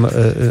se vám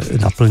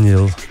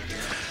naplnil?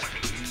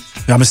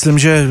 Já myslím,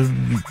 že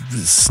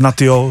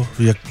snad jo,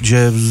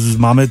 že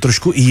máme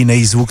trošku i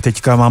jiný zvuk.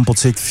 Teďka mám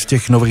pocit v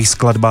těch nových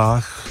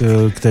skladbách,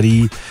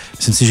 který,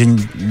 myslím si, že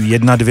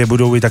 1-2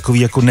 budou i takový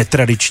jako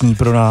netradiční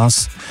pro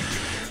nás.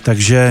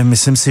 Takže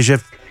myslím si, že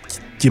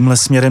tímhle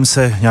směrem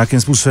se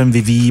nějakým způsobem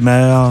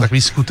vyvíjíme. A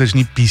takový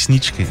skutečný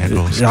písničky.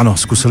 Jako. Ano,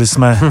 zkusili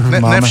jsme.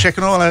 Ne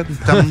všechno, ale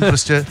tam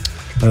prostě...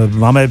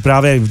 Máme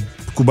právě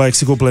Kuba, jak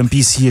si koupil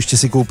MPC, ještě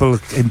si koupil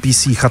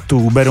MPC chatu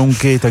u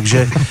Berounky,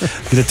 takže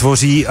kde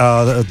tvoří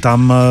a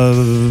tam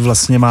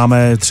vlastně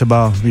máme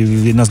třeba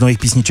jedna z nových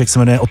písniček se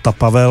jmenuje Ota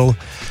Pavel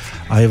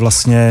a je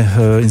vlastně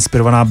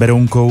inspirovaná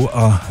Berounkou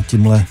a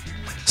tímhle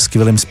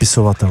skvělým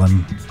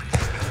spisovatelem.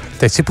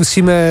 Teď si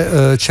pustíme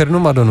Černou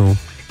Madonu,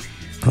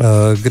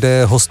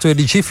 kde hostuje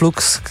DJ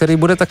Flux, který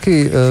bude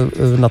taky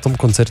na tom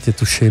koncertě,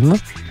 tuším.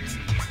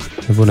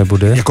 Nebo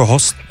nebude? Jako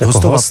host?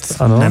 Jako host,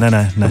 ano.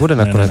 Ne. Nebude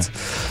nakonec. Ne.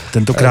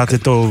 Tentokrát je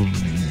to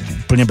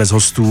úplně bez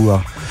hostů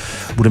a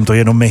budeme to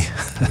jenom my.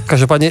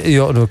 Každopádně,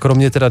 jo, no,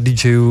 kromě teda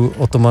DJů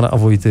Otomana a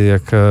Vojty,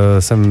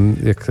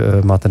 jak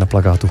máte na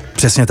plakátu.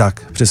 Přesně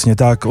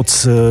tak.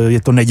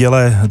 Je to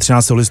neděle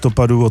 13.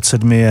 listopadu, od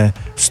 7 je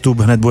vstup,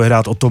 hned bude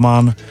hrát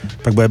Otoman,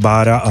 pak bude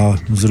Bára a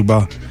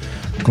zhruba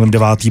kolem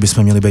 9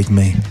 bychom měli být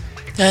my.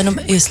 Já jenom,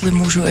 jestli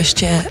můžu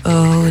ještě,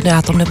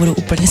 já tam nebudu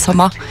úplně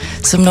sama,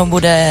 se mnou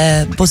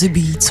bude Bozy B,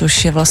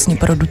 což je vlastně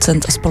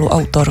producent a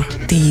spoluautor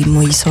té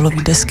mojí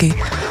solové desky,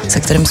 se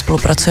kterým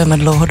spolupracujeme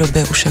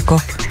dlouhodobě už jako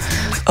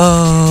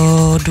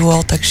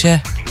duo,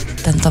 takže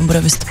ten tam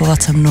bude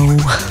vystupovat se mnou.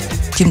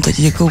 Tímto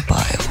ti děkuju,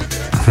 Pájo.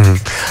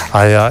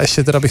 A já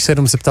ještě teda bych se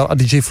jenom zeptal, a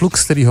DJ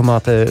Flux, který ho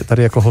máte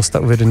tady jako hosta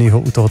uvedenýho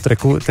u toho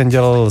tracku, ten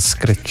dělal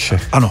scratche.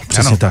 Ano,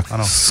 přesně tak.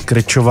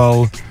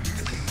 Scratchoval,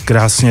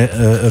 krásně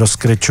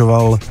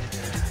rozkrečoval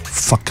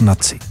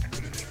faknaci.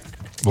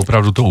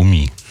 Opravdu to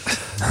umí.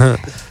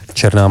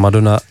 Černá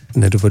Madonna,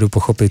 nedovedu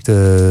pochopit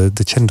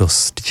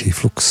Tchendos, DJ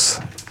Flux.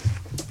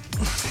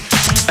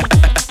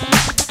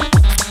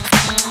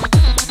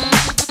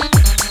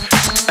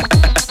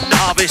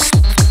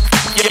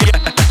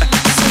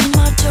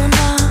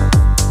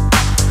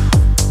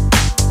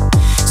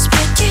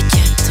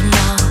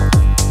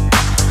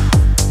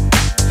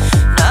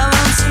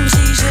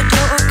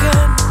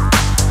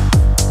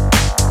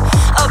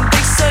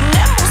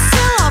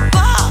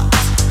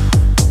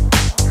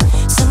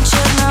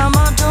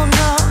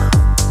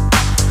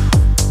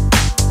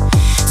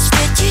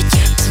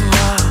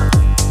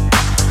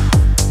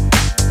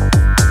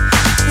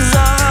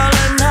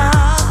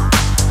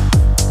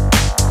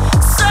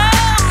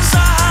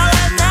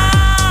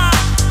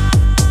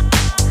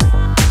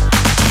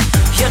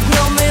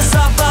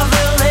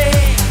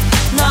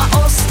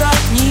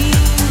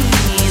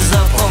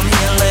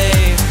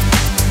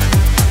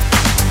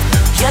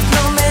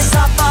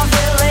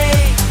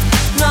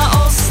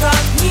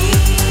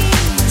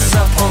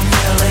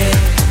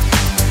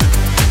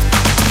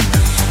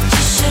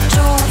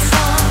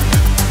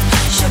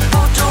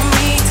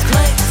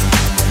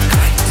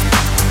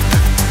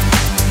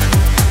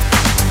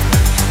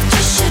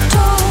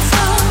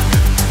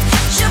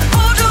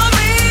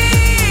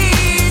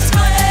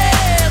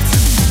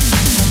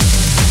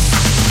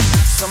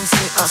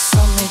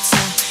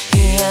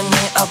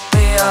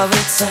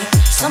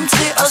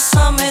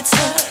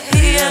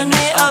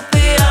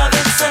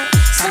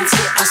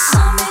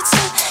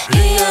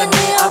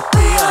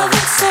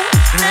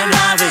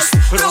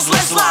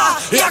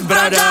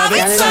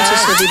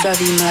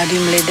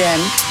 Mladým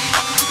lidem,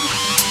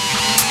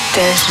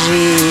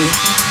 kteří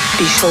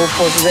píšou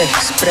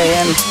pozdech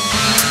sprejem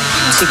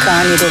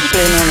cikáni do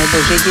plynu,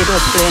 nebo židi do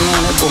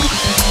plynu, nebo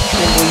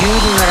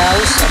Juden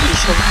raus a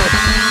píšou to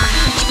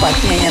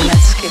špatně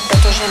německy,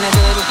 protože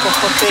nedovedu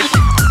pochopit.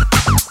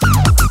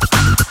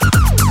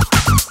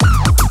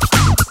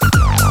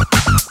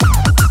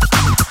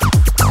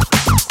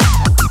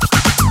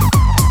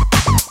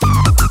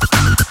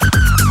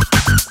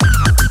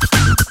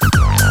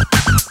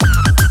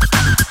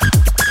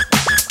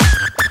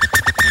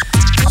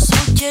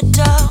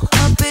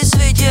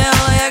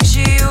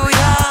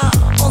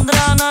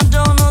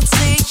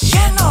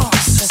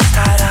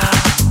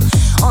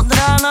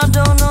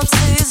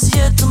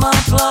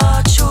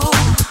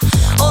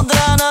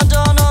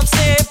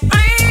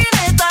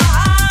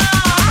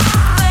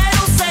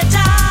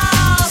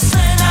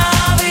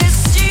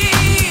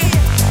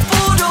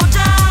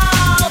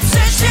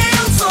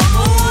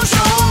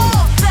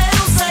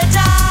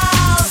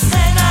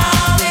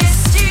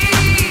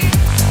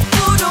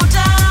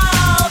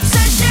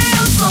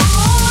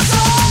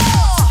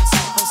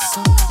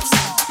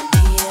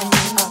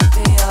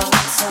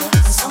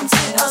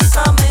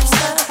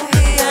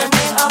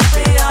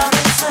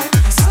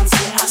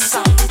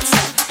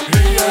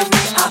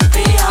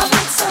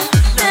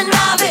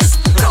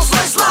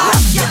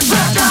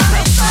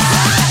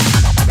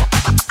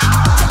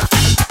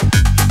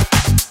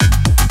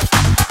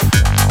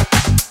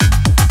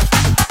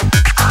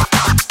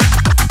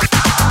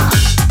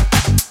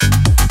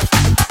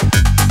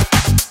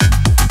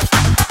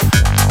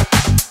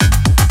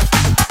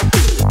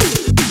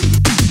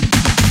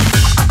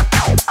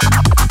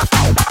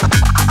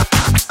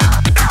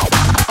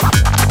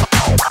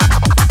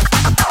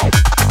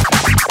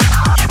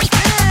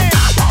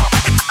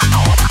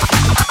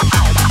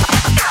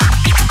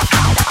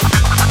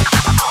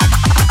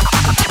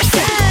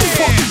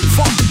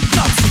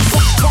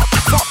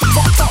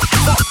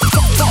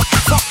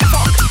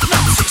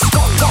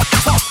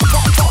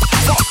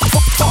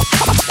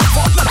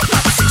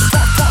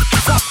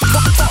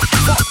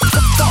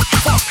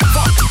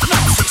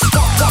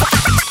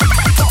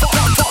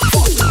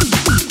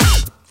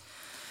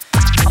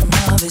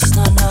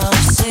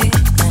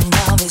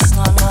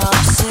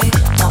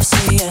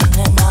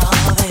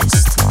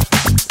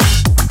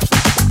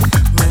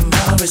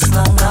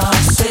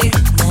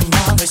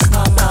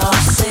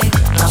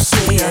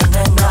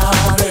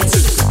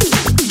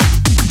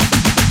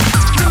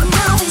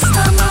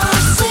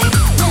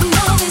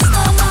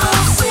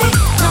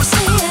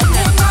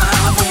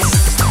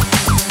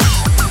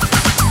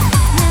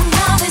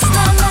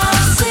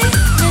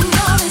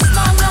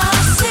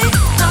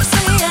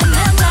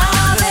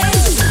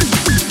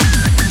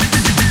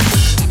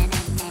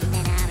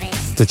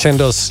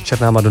 Tchendos,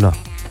 Černá Madonna.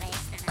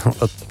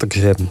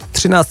 Takže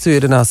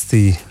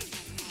 13.11.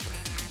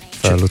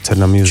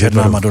 Lucerna Music.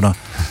 Černá Madonna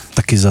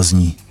taky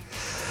zazní.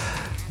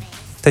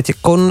 Teď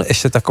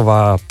ještě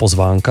taková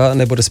pozvánka,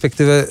 nebo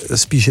respektive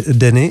spíš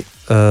Denny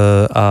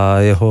a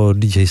jeho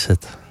DJ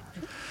set.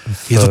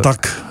 Je to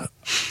tak,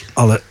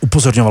 ale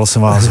upozorňoval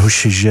jsem vás,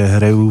 hoši, že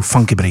hraju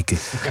funky breaky.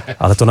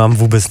 Ale to nám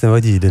vůbec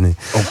nevadí, Denny.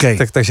 Okay.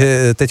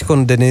 Takže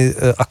teďkon Denny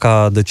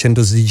aka The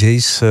Tchendos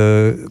DJs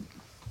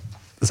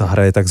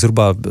zahraje tak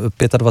zhruba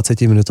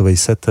 25-minutový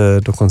set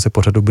do konce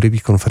pořadu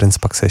Breakbeat Conference,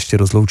 pak se ještě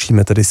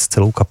rozloučíme tedy s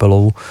celou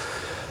kapelou.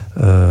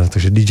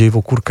 Takže DJ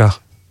Vokurka,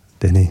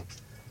 Denny.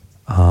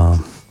 A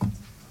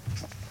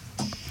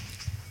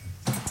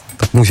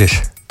tak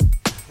můžeš.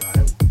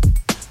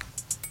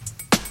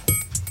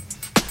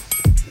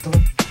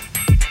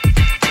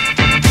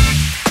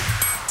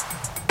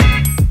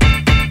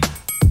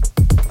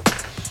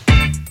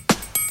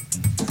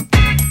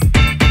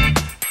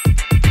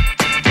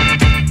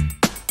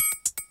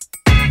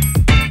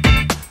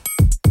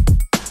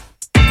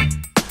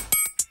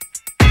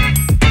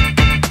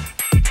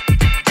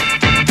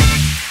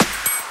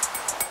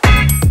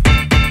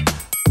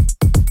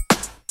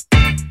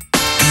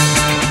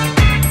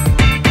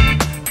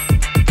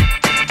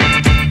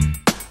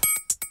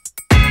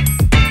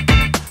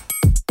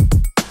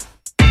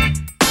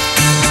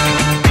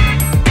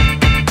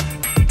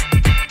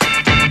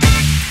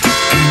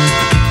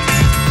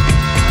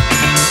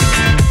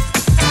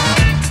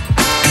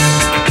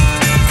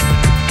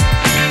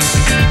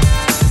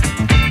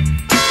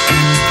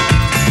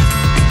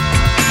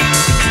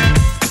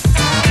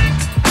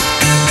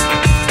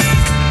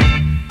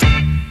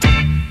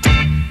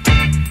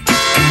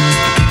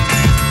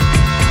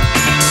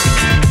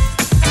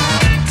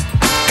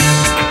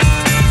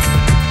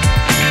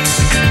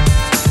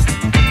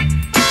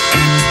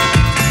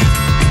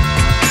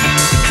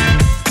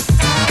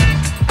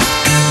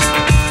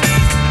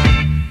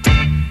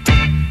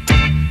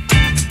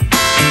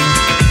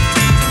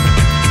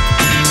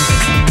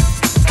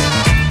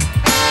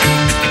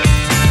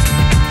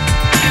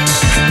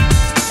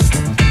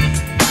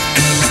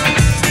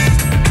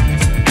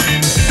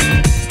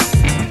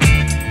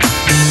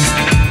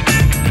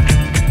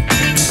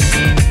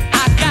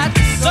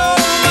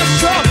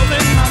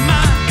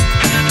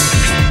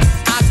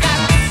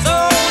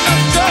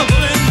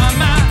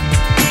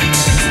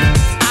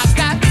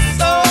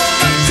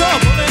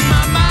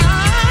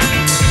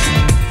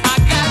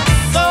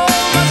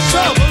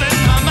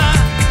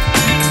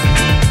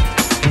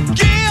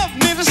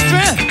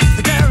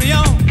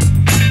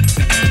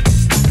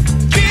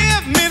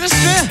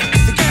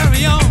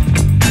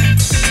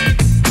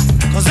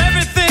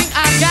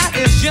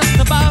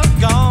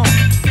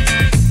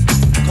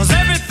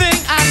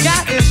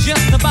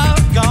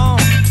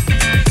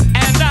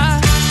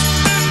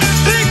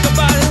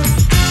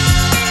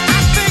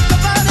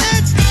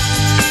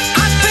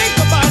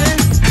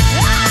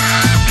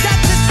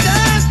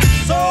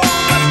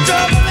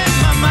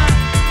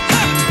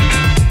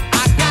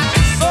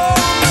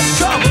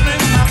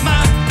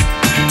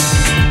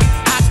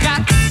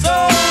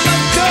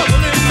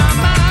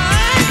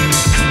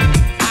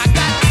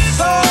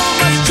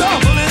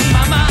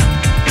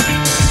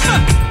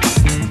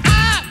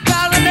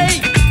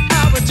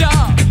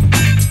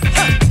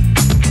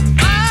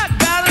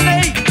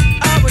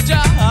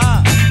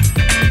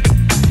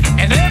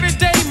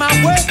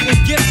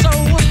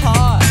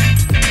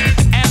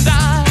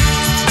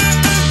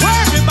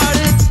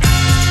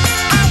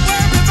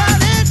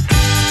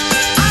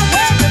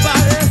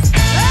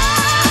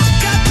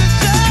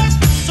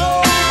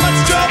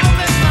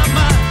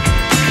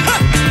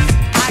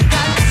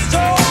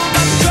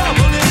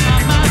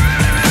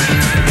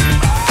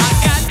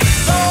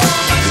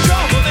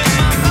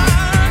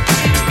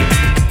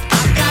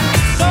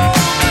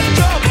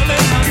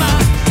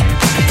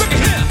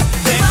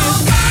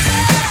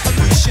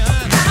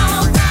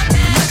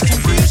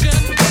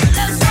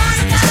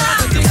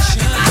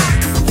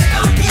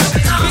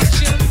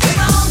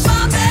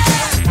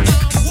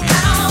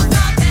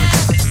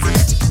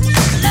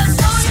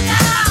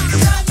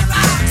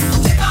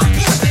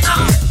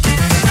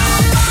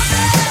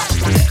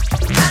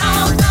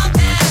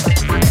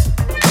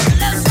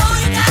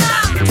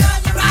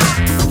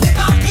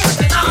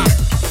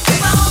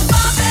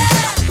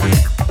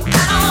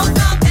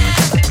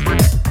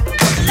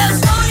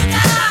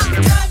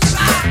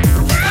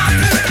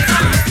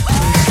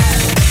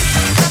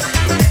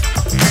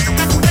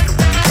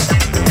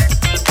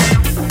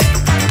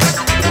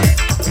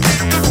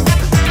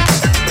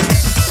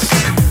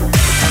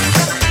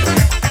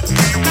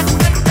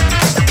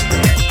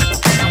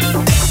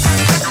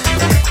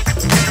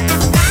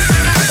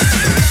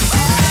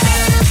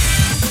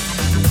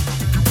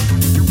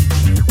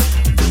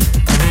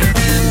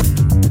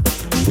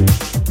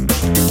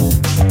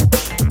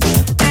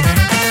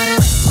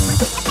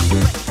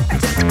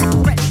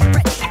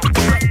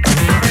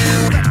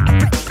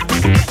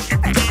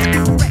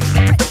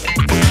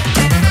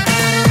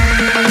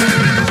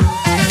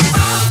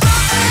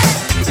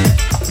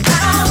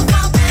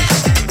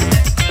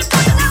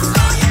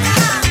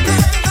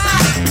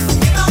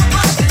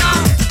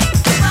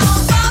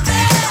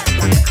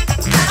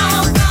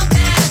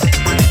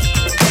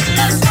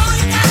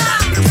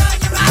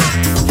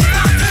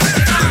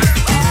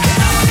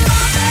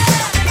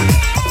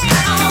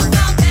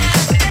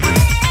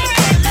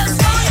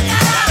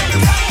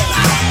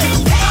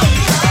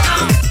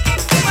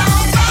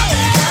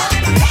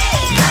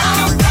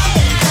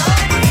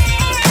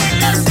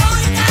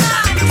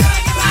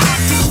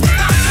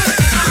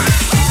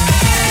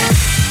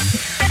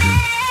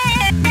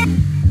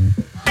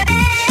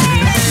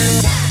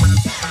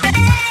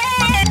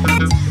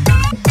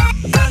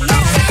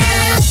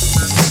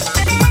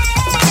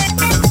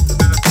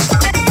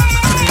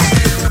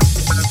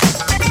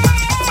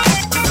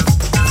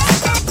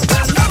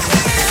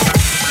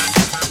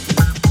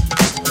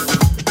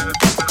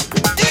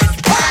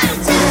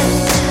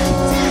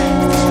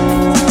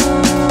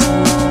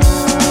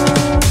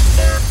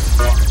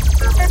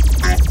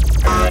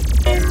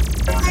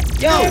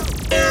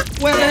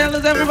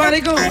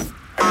 everybody going?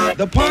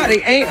 The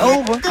party ain't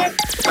over.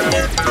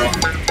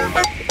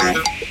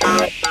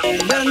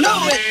 Better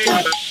know it.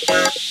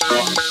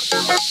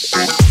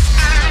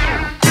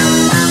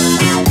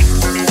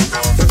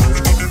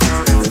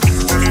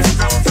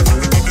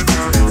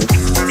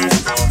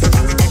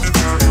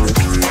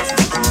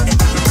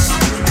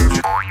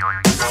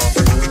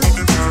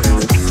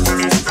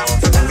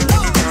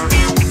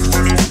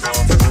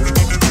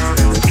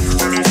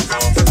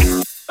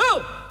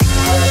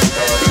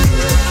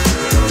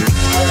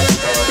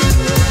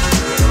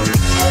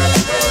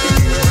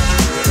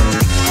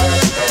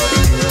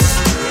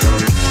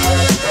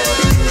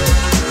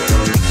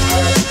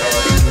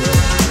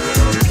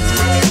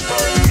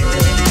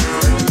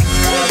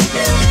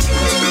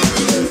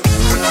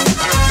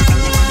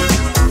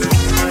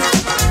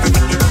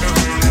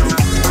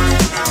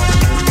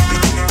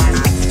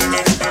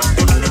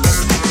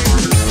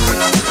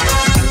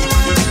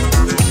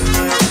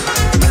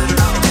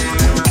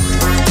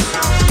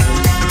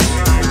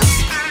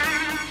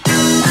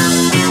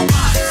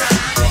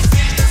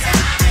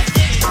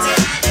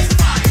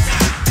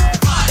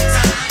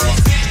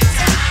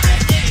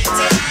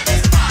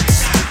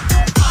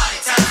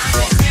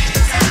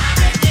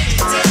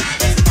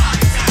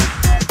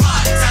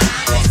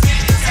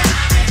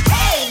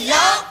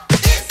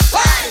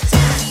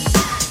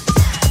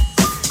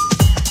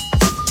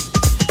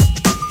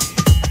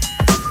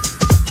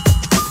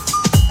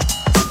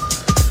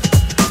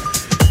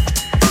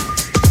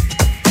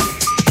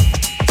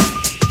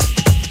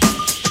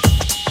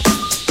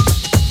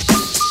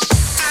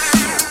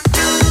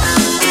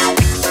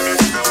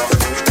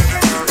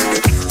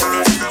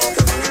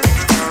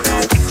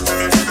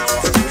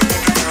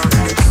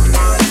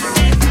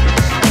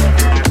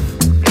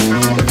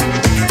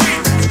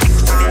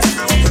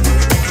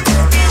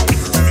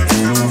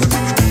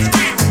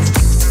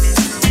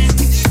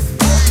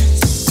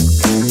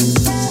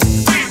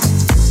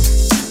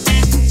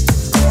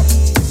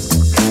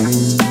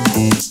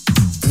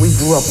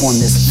 On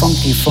this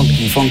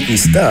funky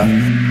stuff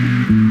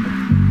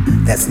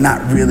that's not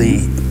really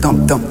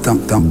thump.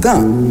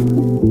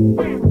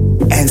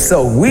 And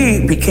so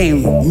we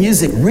became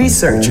music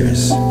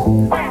researchers.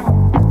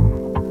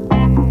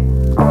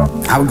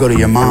 I would go to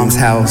your mom's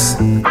house,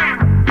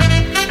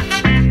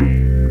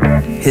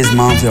 his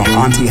mom's or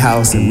auntie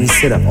house, and we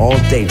sit up all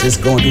day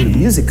just going through the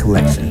music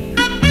collection,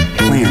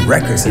 playing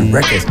records and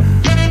records.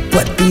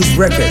 But these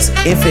records,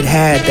 if it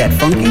had that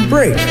funky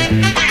break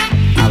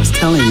I was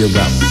telling you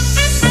about.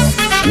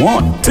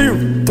 1,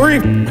 2, 3,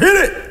 hit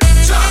it!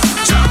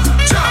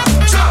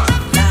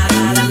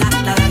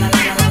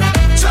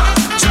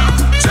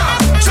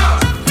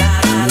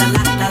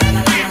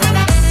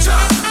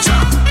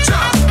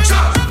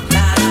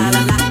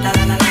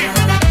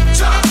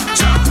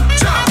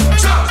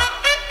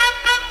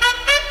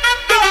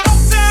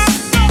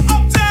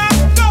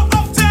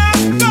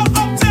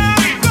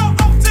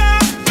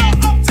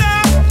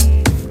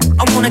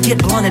 Get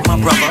blunted, my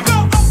brother.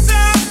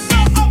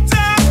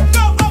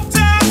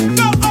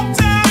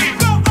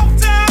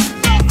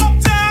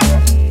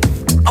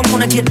 I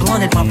wanna get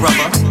blunted, my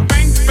brother.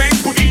 Bang, bang,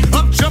 boogie,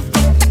 up, jump,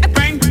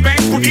 bang, bang,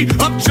 boogie,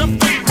 up, jump,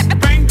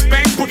 bang,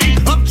 bang, boogie,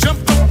 up, jump,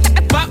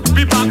 bop,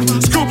 bebop,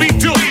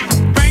 Scooby-Doo.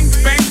 Bang,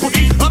 bang,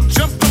 boogie, up,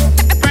 jump,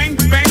 bang,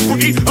 bang,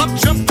 boogie, up,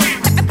 jump,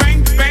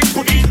 bang, bang,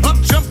 boogie, up,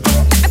 jump,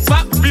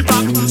 bop,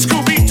 bebop,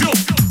 Scooby-Doo.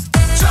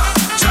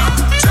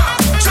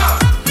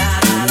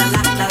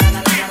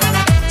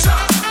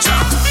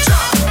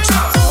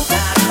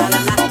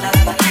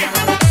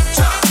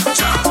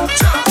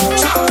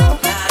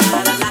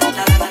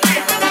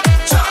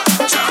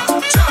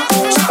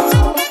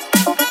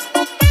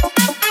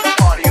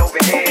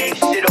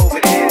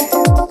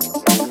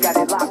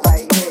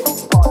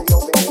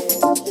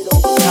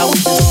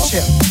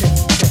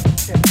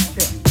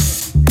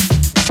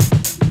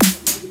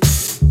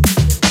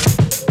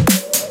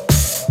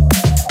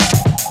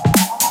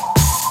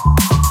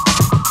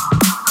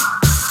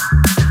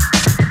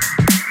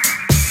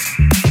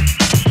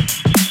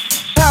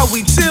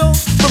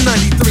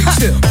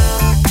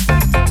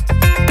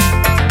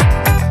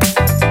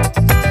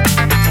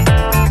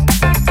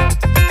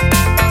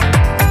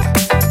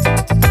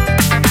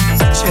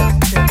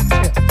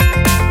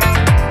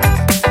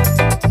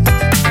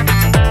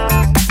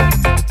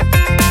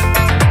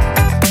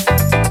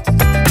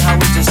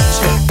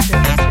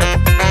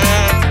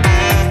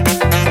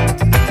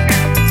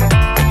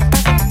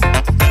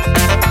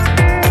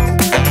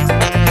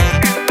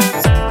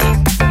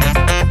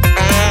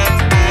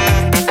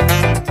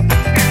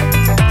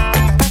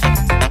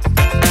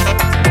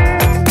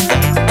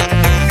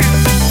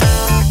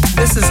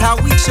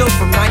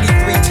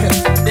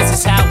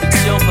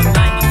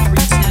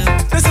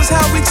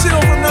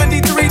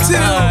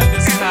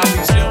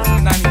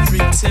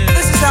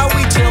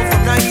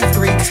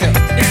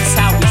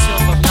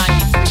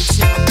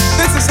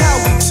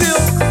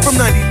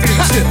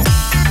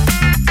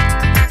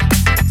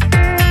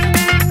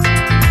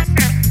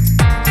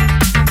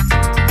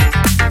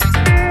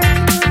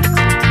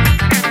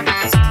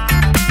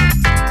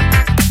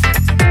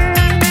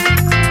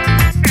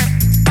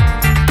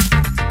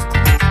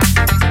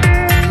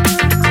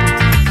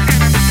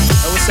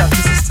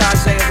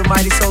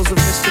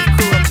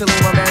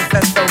 salute my man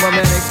Festo, my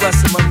man A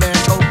Plus, and my man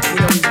Hope, you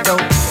know he's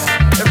dope.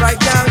 And right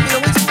now, you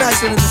know, we're just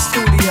bashing in the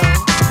studio.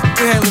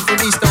 We're hailing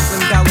from East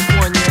Oakland,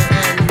 California,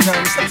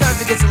 and sometimes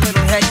it gets a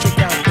little hectic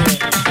out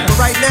there. But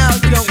right now,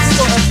 you know, we're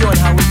gonna enjoy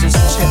how we just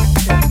chill.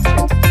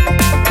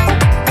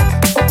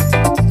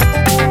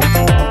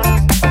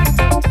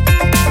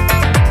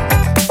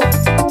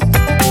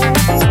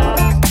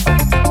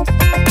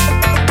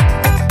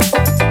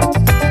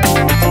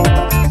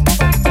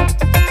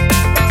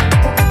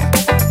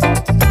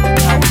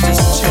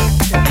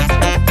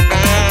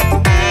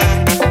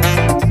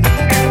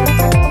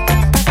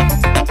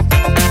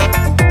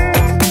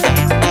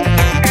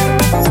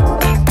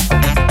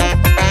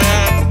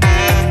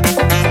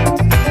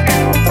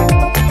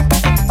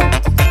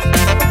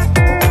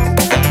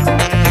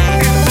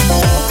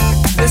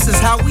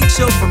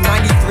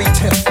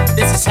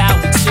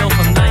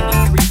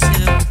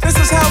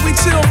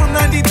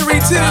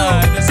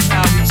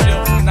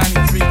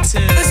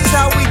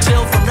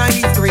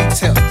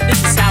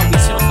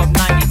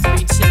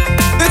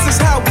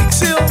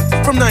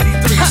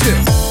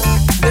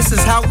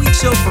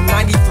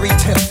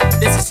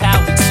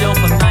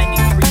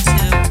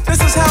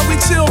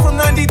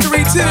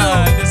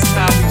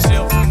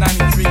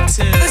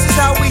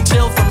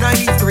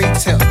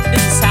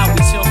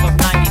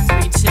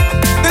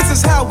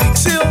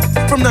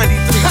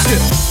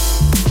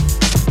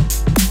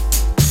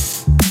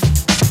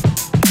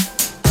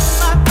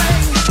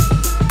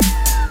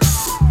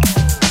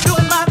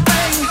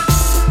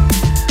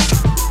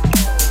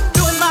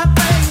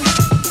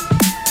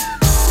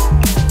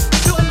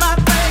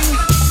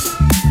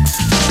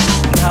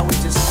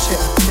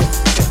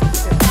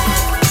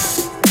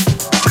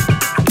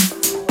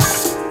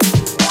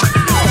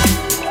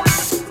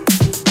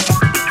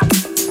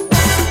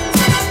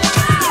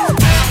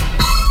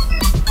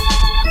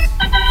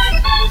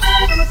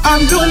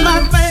 I'm doing my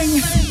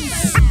thing.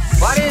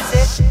 What is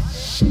it?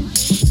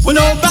 With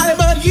nobody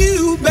but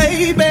you,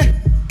 baby.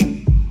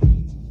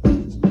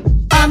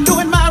 I'm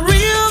doing my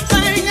real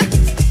thing.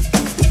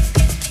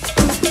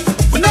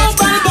 With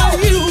nobody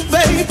but you,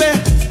 baby.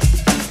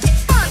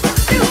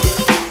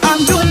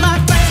 I'm doing my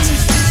thing.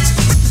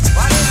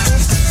 What is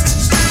it?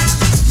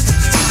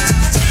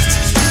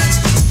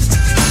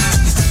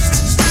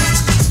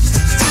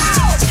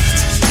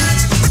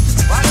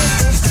 What is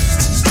it?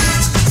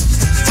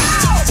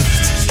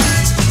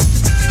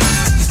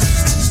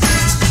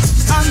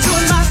 I'm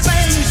doing my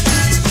thing.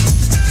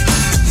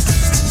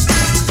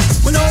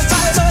 With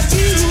nobody but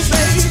you,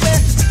 baby.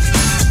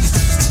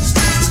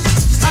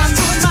 I'm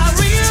doing my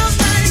real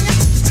thing.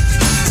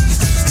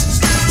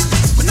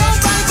 With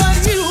nobody but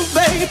you,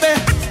 baby.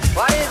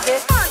 What is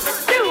it? I'm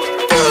doing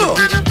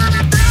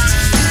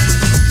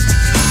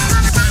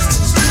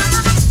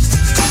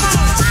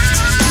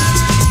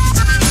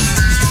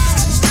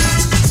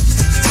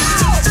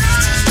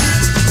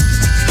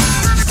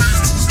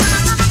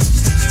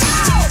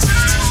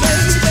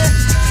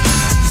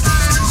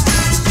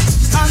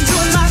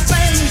my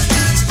thing.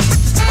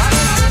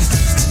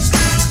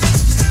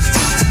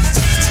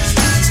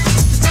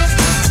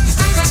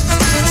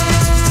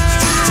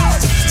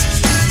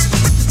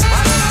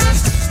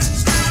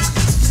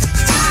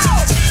 I'm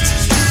doing my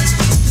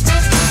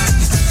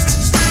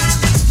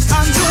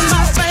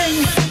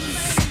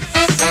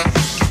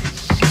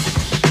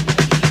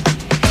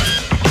thing.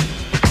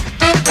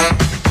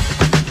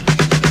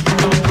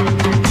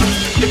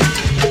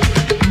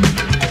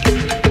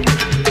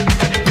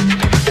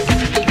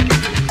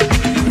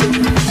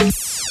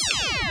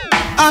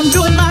 I'm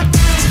doing my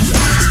baby.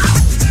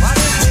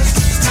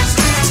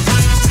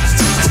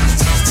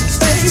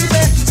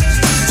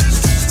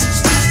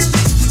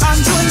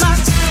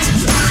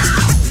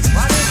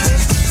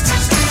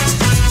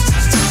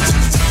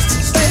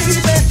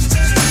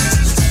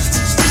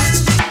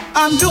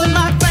 I'm doing my baby. I'm doing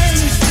my thing.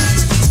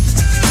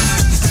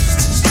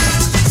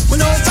 With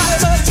nobody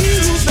but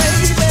you,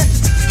 baby.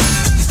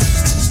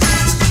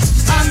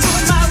 I'm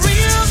doing my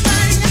real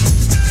thing.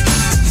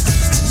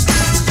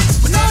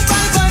 With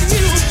nobody but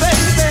you,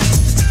 baby.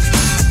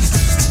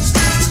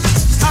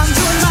 I'm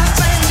doing my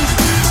thing.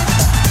 I'm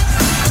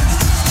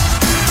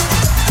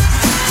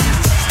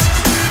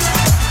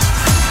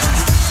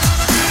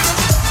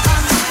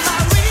doing my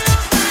real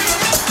thing.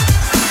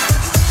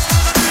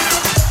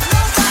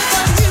 Nobody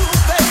but you,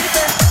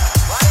 baby.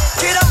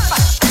 Get up,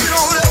 get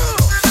on up,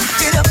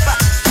 get up,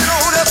 get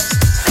on up.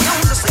 Stay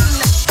on the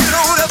scene, get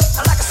on up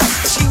like a sex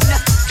machine.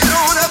 Get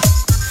on up,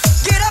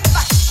 get up,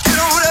 get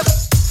on up,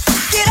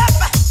 get up,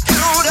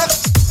 get on up.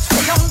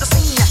 Stay on the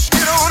scene,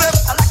 get on up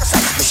like a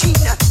sex machine.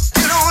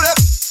 Get on up.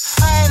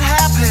 I ain't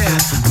happy,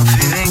 I'm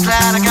feeling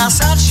glad I got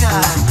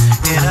sunshine.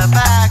 In a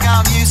bag,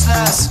 I'm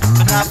useless,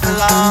 but not for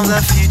long, the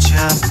future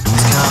is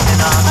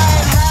coming on. I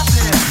ain't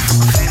happy,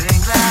 I'm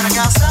feeling glad I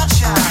got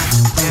sunshine.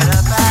 In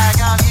a bag,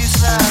 I'm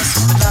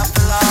useless, but not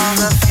for long,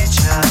 the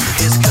future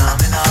is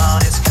coming on,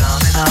 it's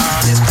coming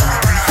on, it's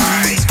coming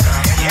on, it's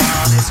coming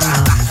on, it's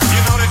coming on. You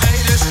know the day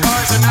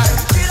destroys the night.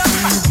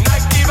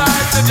 Night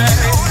divides the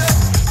day.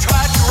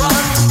 Try to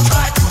run,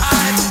 try to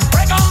hide.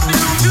 Break on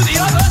through to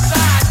the other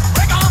side.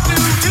 Break on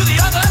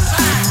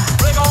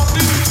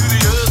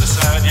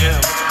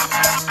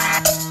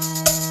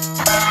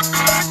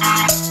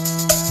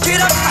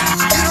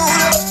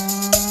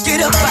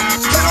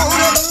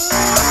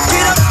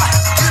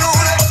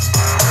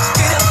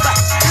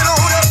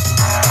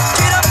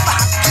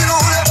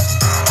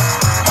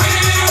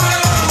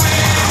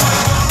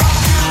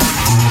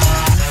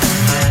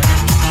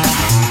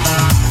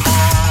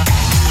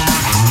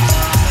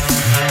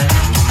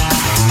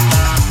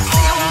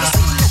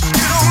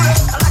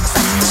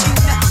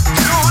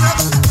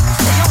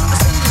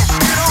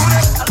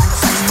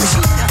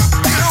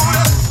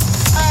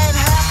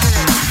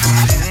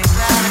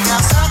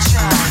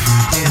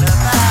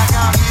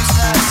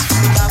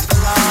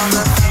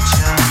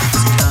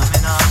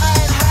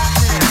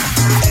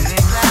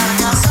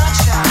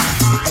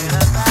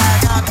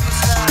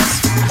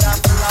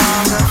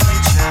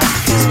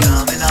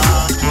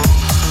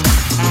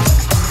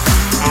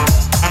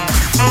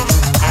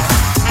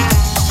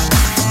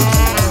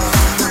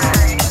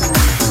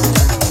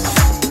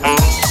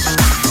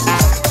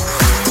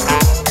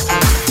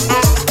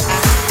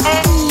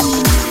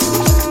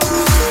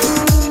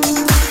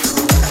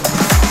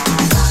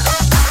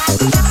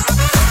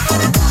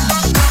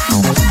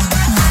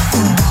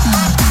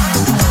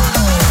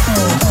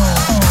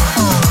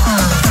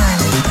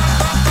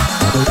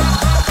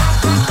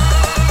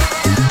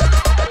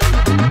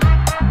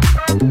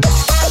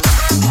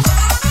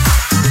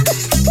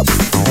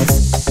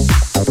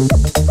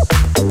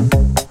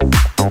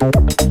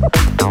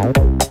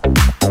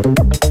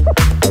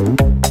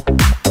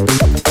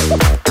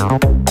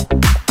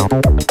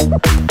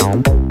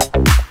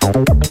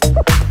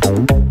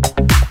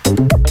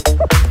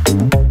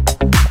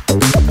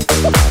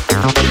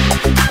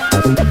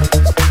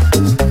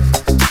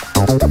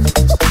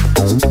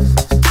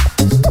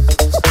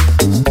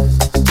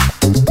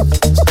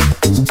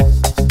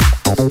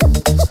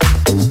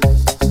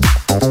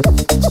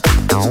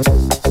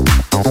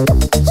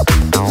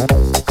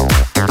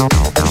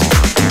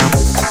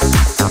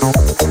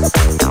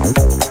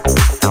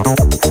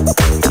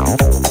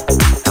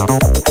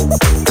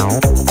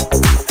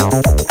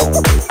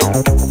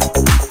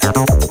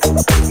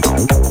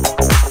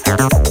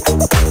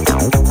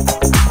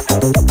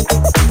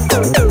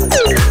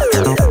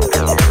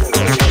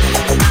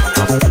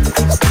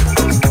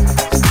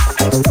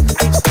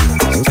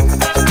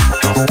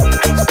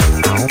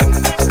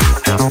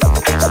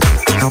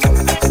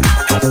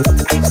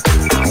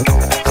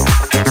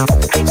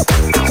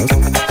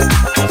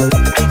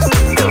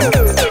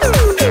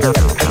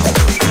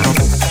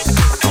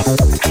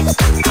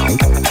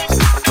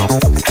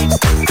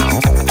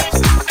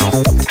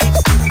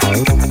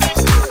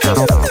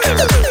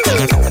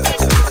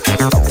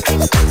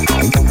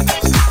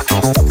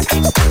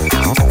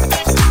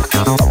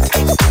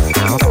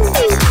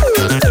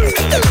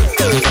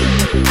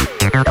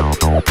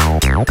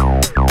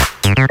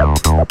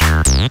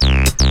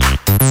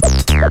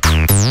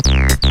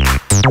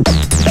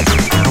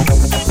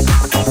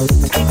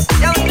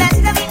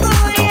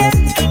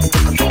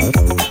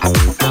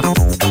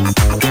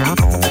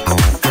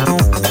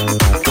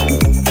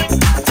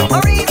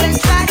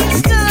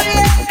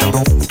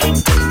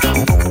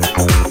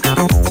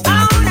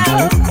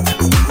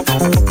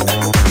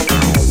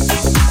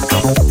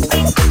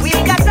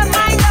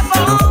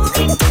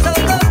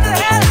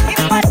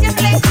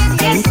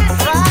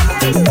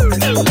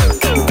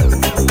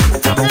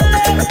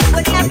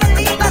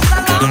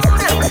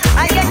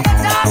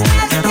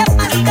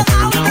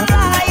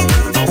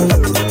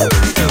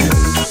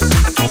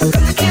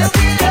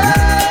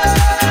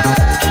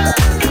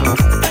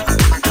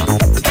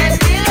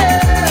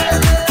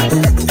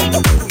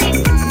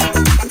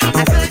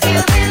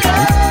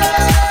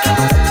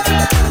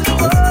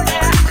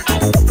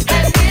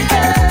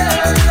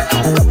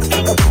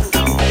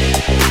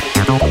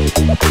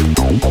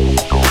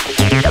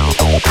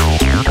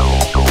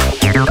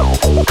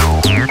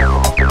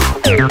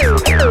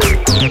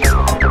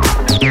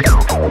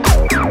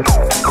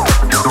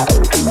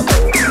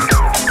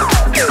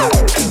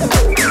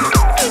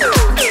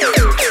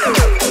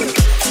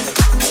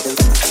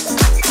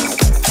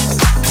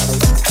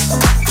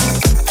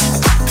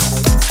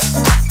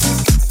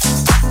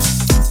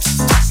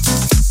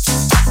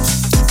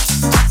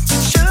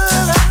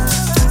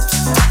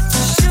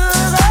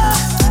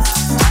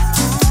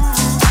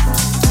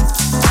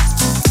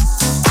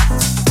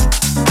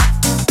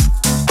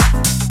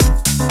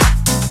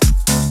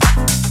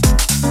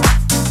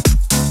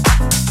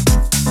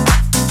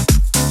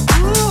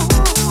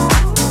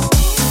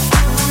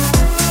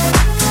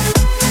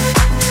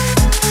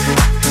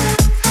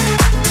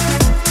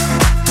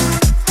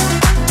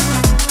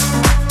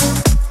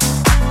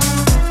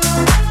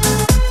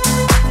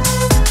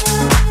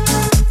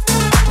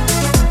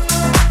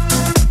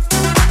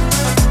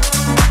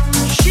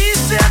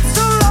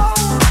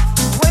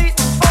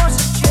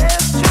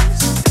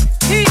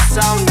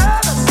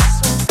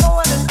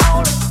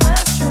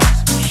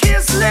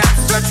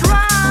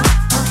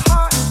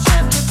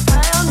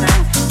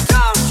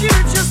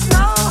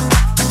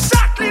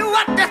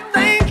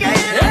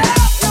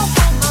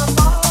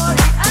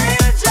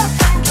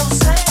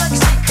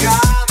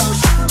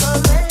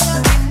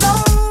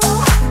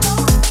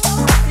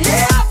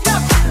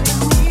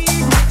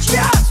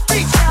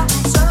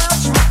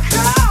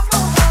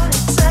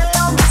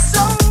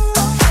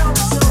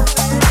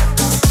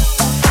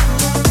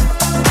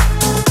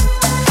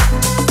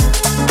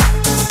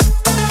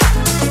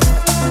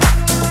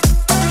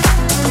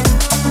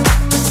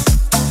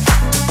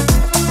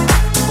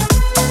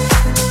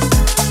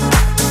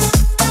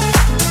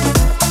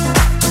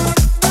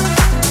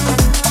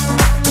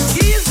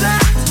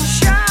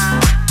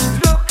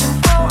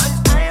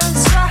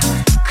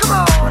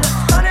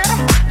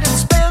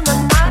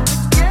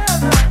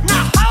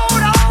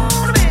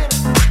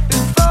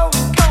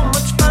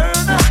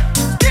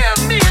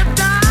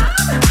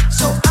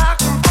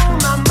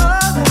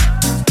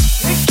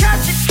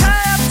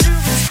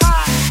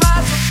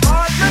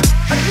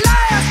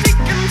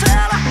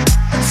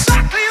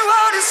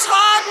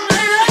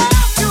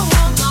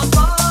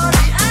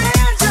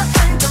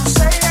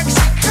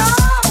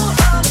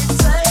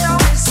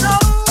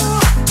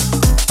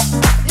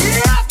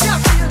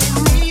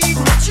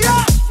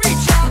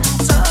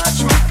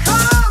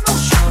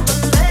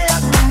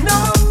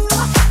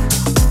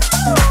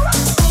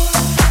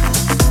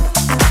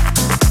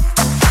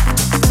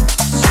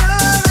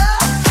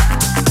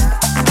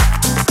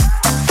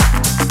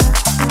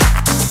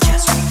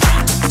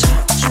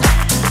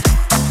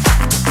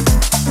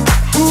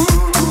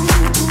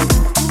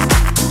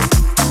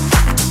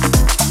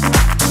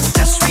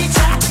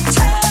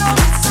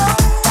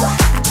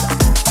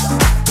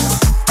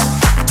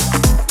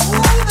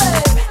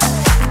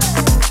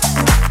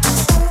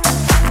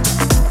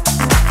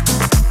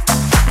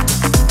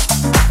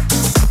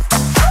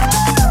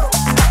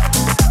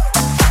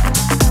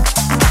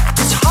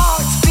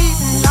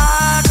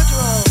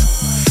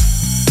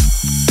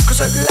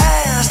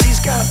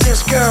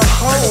girl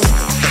home.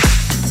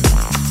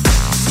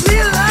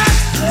 Relax,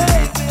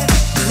 baby.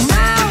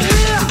 Now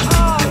we're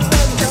all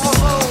gonna go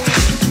home.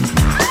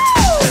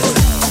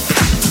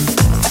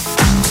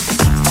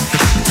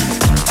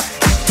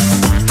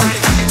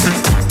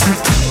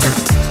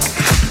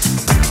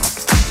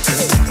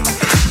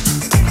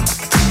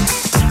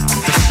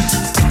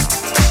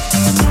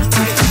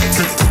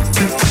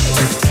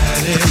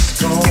 And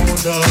it's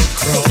gone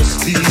across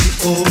the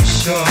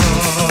ocean.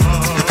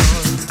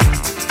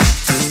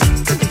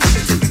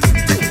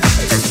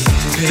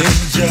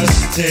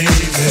 Just a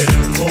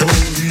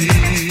memory,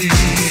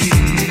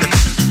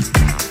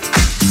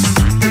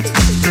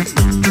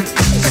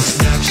 a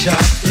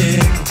snapshot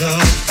in the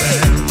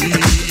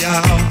family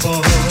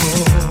album.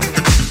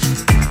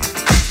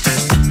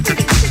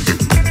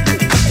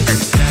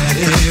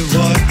 Daddy,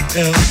 what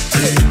else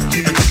did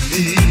you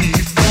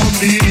leave for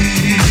me?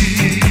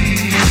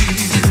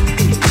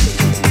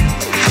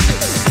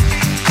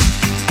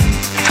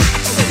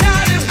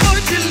 Daddy,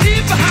 what'd you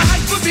leave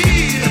behind for me?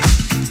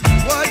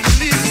 What'd you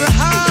leave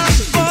behind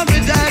for me,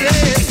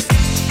 Daddy?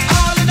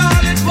 All in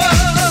all, it was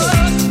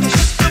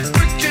just a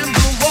brick in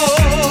the wall.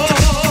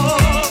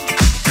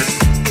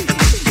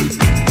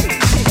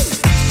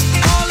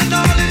 All in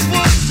all, it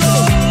was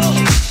all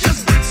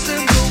just bricks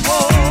in the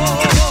wall.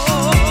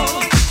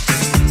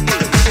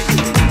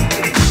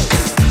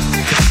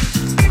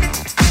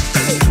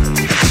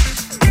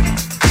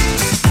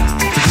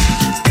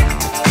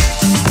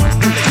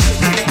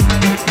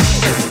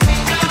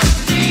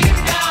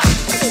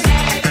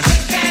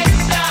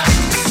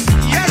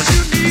 Yes,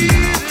 you need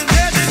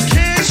an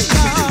education.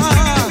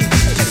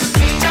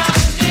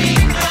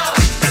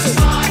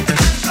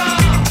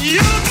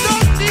 You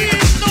don't need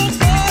no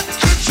thought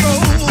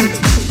control.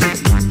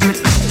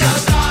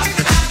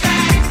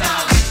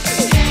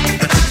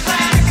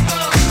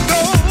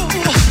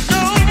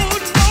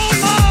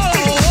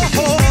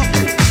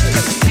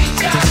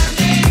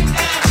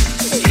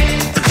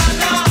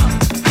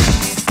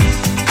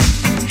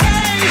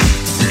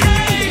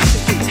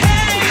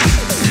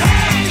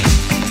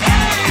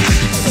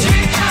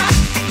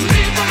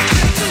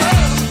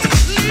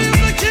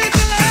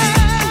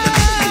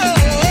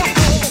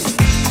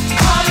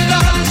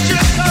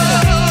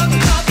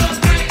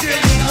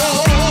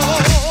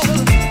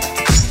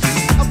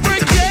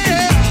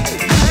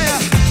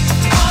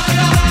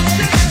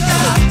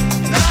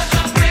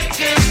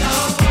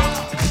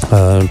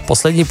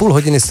 Poslední půl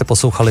hodiny jste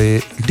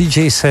poslouchali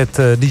DJ set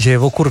DJ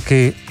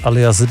Vokurky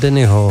alias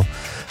Dennyho,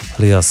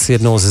 alias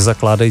jednoho ze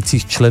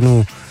zakládajících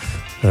členů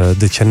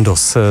The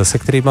Tchendos, se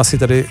kterými si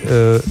tady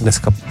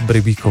dneska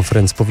Breakbeat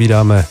Conference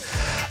povídáme.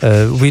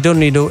 We don't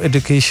need no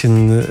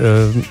education,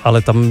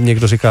 ale tam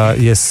někdo říká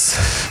yes.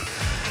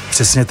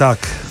 Přesně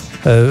tak.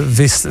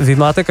 Vy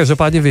máte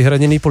každopádně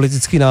vyhraněný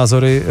politický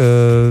názory,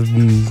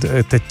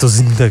 teď to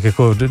zní tak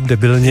jako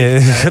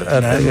debilně,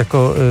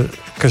 jako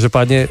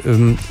každopádně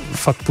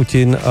fakt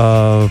Putin a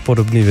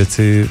podobné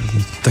věci.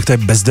 Tak to je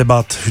bez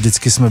debat,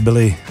 vždycky jsme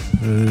byli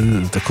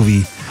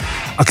takový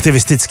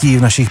aktivistický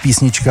v našich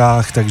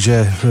písničkách,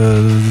 takže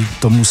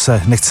tomu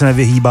se nechceme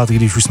vyhýbat,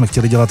 když už jsme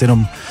chtěli dělat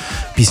jenom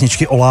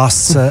písničky o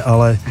lásce,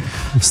 ale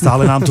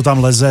stále nám to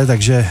tam leze,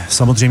 takže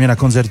samozřejmě na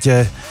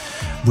koncertě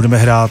budeme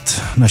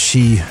hrát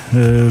naší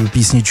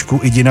písničku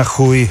Idi na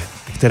chuj,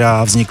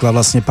 která vznikla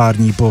vlastně pár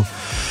dní po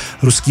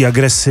ruské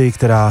agresi,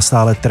 která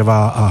stále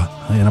trvá a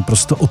je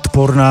naprosto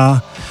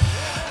odporná.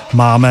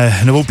 Máme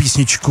novou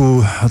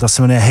písničku, ta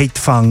se jmenuje Hate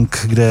Funk,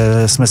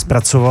 kde jsme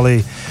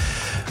zpracovali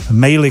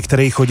maily,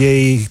 které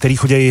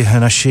chodí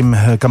našim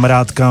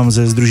kamarádkám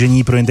ze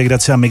Sdružení pro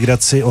integraci a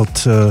migraci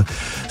od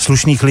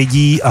slušných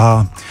lidí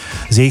a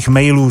z jejich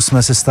mailů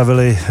jsme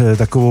sestavili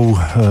takovou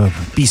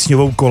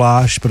písňovou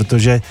koláž,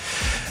 protože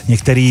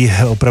některé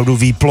opravdu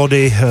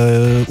výplody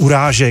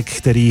urážek,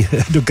 který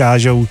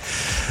dokážou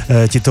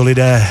tito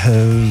lidé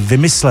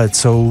vymyslet,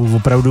 jsou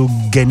opravdu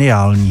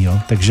geniální. Jo?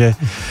 Takže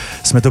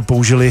jsme to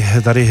použili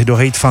tady do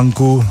Hate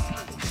Funku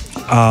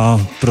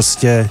a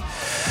prostě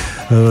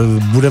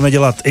budeme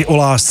dělat i o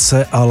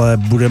lásce, ale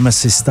budeme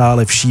si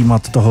stále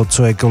všímat toho,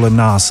 co je kolem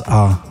nás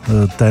a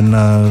ten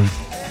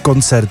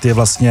koncert je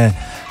vlastně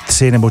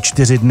 3 nebo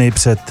 4 dny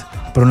před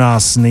pro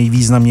nás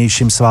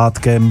nejvýznamnějším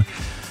svátkem,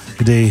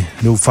 kdy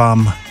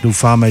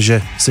doufáme,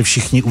 že se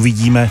všichni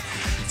uvidíme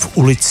v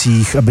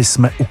ulicích, aby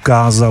jsme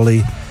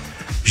ukázali,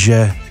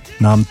 že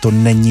nám to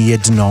není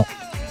jedno,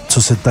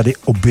 co se tady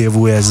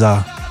objevuje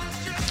za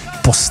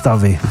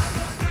postavy.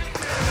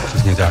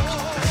 Přesně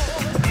tak.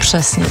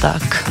 Přesně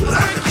tak.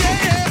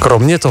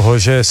 Kromě toho,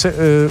 že se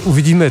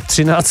uvidíme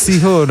 13.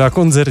 na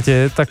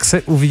koncertě, tak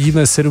se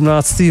uvidíme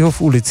 17.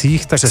 v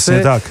ulicích, tak přesně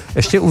se tak.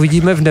 ještě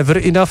uvidíme v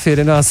Never Enough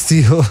 11.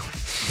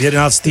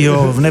 11.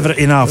 v Never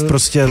Enough,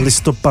 prostě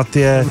listopad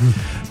je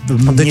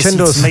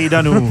měsíc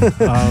Mejdanu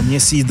a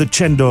měsíc The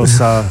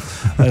Tchendos a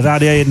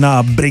Rádia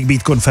 1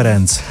 Breakbeat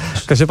Conference.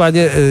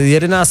 Každopádně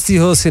 11.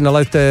 si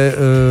nalaďte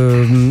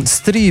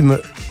stream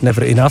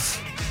Never Enough.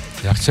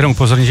 Já chci jenom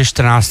upozornit, že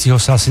 14.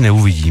 se asi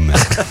neuvidíme.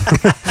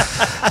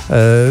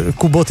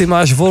 Kubo, ty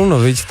máš volno,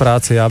 viď, v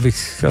práci, já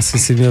bych asi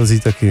si měl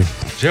vzít taky.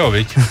 Že jo,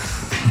 viď?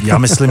 Já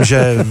myslím,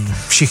 že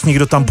všichni,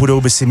 kdo tam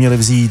půjdou, by si měli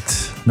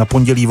vzít na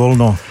pondělí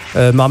volno.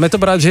 Máme to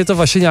brát, že je to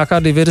vaše nějaká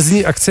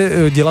diverzní akce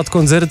dělat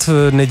koncert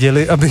v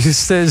neděli,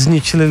 abyste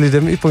zničili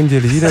lidem i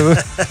pondělí, nebo?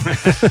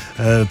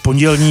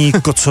 Pondělní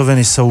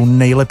kocoviny jsou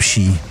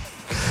nejlepší.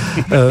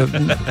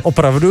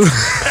 Opravdu?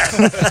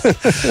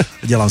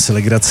 Dělám si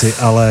legraci,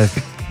 ale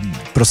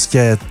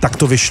prostě tak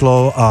to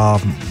vyšlo a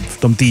v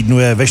tom týdnu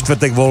je ve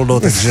čtvrtek volno,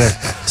 takže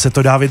se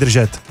to dá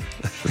vydržet.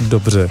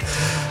 Dobře.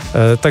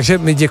 Takže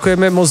my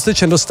děkujeme moc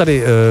Tchendos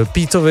tady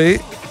Pítovi.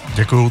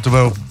 Děkuju, to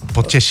bylo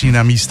potěší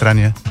na mý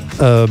straně.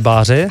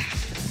 Báře.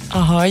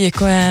 Ahoj,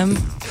 děkujem.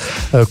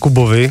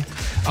 Kubovi.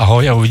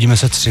 Ahoj a uvidíme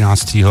se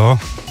 13.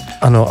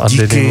 Ano, a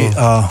díky Dennymu.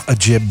 a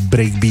je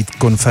Breakbeat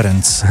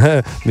Conference.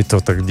 My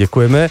to tak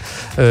děkujeme.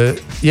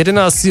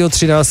 11.,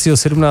 13.,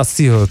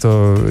 17.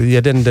 to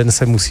jeden den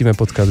se musíme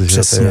potkat.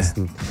 Přesně. Že?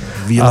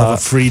 We love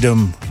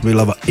freedom, we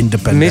love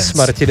independence. My s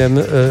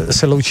Martinem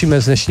se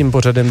loučíme s dnešním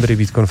pořadem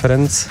Breakbeat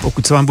Conference.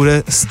 Pokud se vám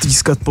bude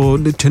stýskat po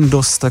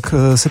Tchendos, tak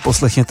se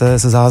poslechněte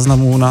ze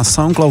záznamu na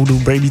Soundcloudu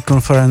Breakbeat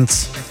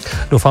Conference.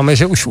 Doufáme,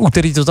 že už v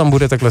úterý to tam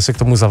bude, takhle se k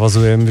tomu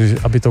zavazujeme,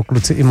 aby to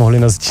kluci i mohli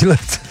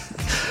nasdílet.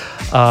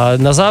 A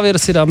na závěr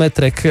si dáme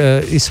track,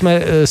 i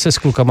jsme se s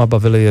klukama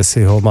bavili,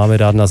 jestli ho máme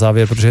dát na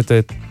závěr, protože to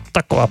je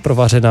taková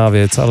provařená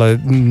věc, ale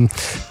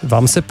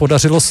vám se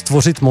podařilo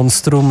stvořit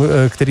monstrum,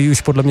 který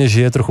už podle mě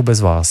žije trochu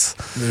bez vás.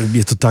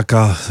 Je to tak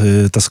a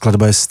ta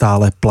skladba je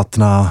stále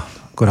platná,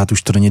 akorát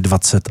už to není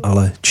 20,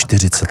 ale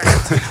 40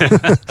 let.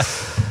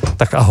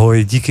 Tak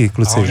ahoj, díky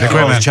kluci. Ahoj,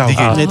 děkujeme, čau.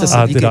 Díky.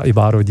 A teda i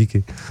Báro,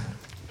 díky.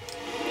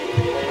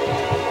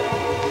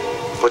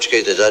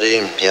 Počkejte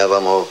tady, já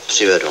vám ho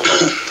přivedu.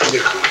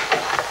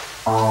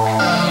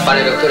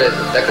 Pane doktore,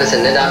 takhle se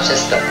nedá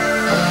přestat.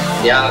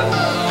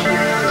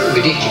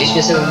 Když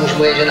mě se už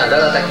moje žena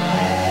dala, tak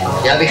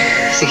já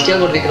bych si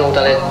chtěl odvyknout,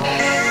 ale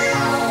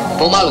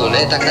pomalu,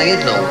 ne tak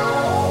najednou.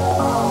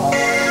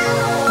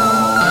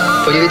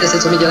 Podívejte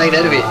se, co mi dělají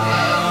nervy.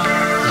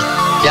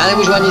 Já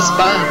nemůžu ani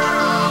spát.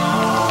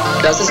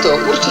 Já se z toho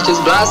určitě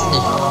zblázní.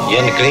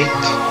 Jen klid,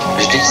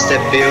 vždyť jste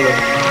pil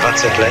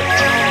 20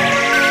 let.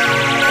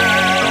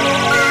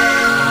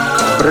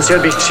 Prosil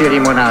bych 3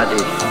 limonády.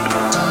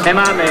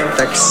 Nemáme,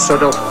 tak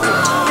sodovku.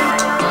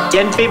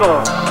 Jen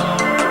pivo.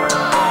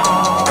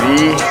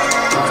 Vy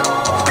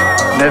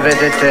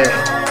nevedete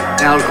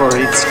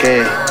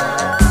nealkoholické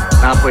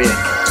nápoje.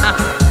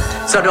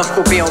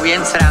 Sodovku pijou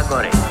jen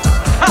srágory.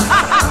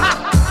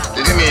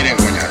 Dejte mi jeden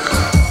koněk.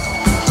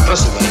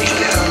 Prosím, pane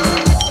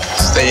inženýr.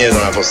 Stejně je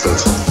to na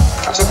postelce.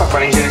 A co pak,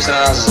 pane inženýr, se na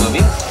nás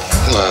zlobí?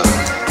 No.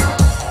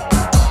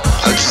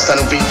 Ale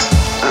přestanu pít.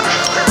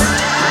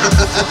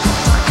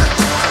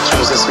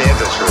 Čemu se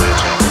smějete,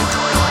 člověče?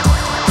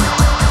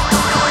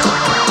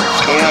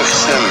 Koněk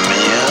jsem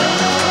měl,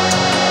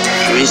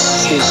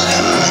 whisky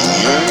jsem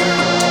měl.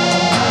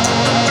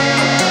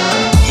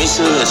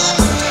 Myslíte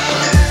si,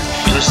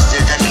 že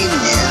jste taky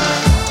měl?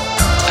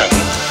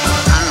 Taky?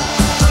 Ano.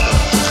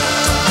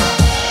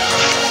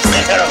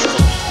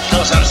 Michalovku,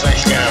 to jsem se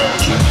ještě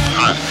naučil.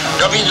 Ale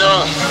dobít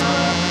to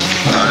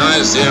a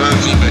donést je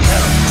velký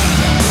bečer.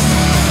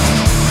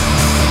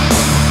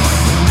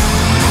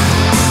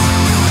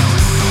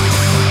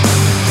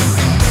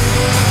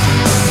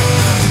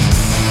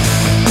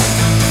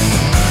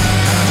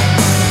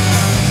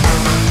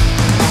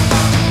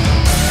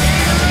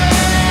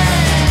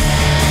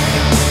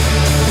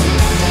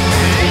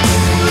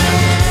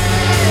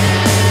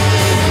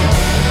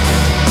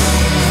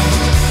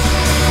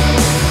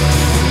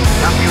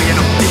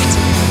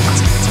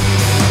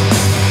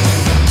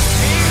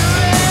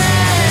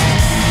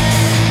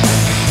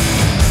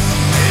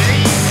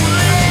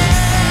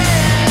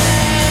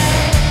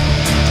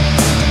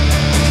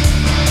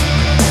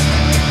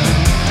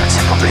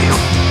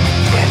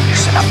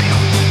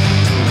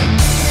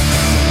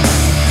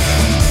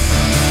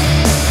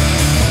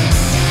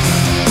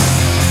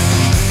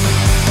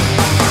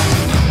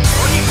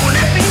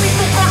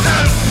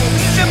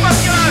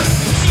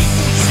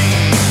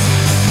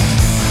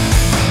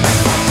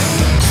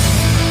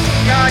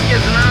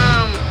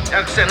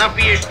 Se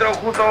napiješ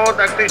trochu toho,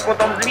 tak jsi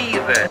potom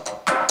zvíře.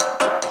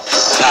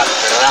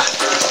 Sakra,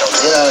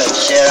 to dělal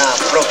včera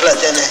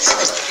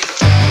prokletenec.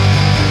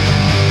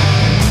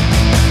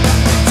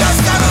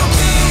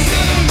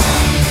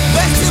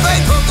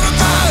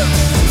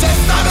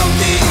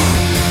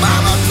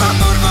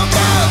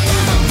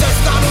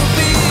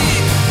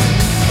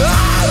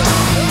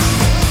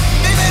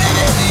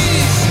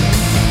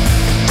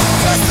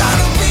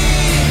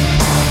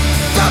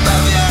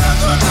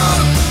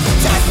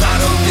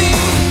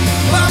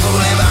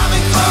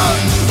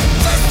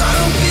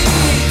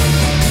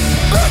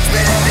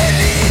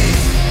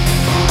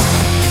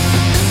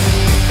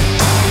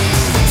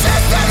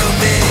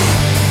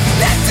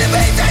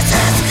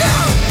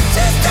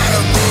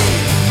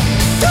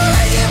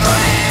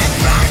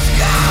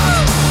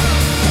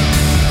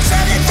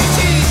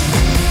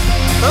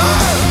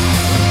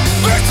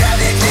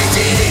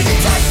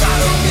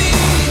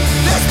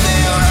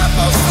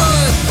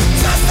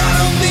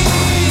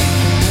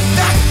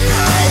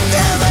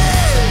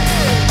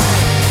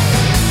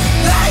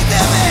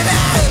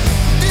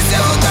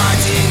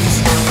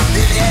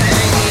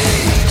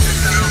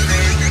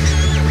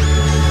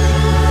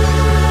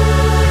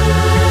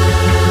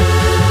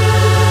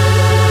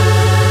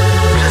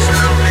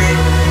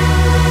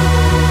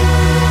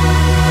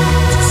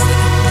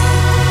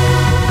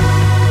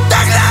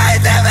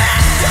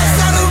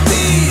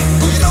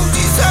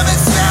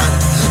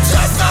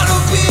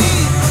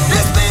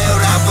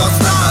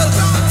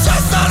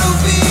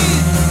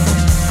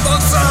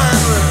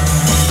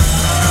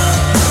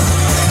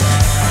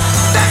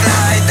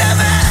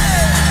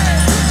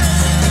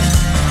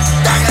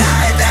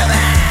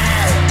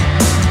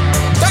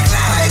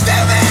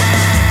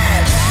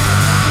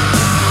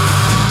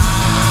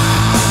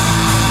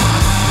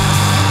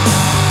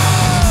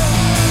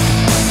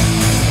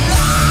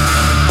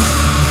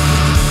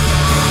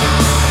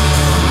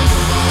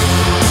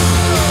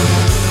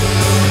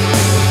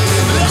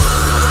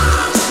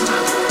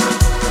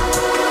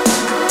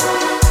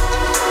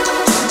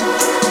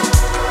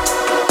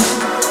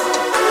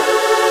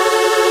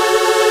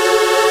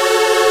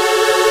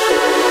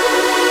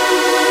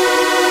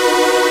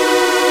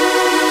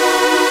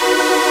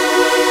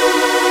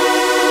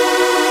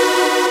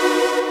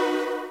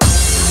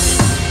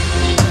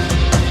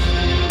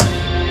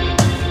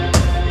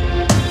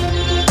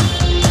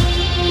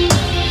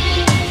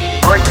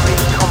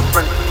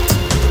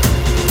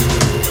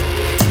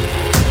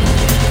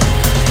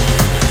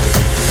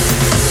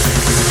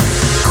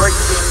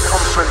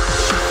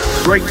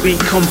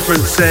 Breakbeat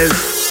Conference says.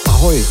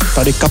 Ahoj,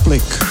 tady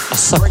Kaplik a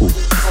Saku.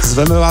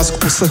 Zveme vás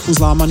k poslechu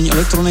zlámaný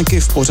elektroniky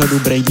v pořadu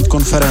Breakbeat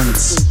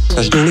Conference.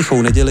 Každou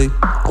lichou neděli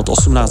od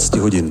 18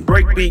 hodin.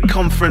 Breakbeat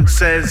Conference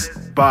says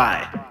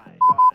bye.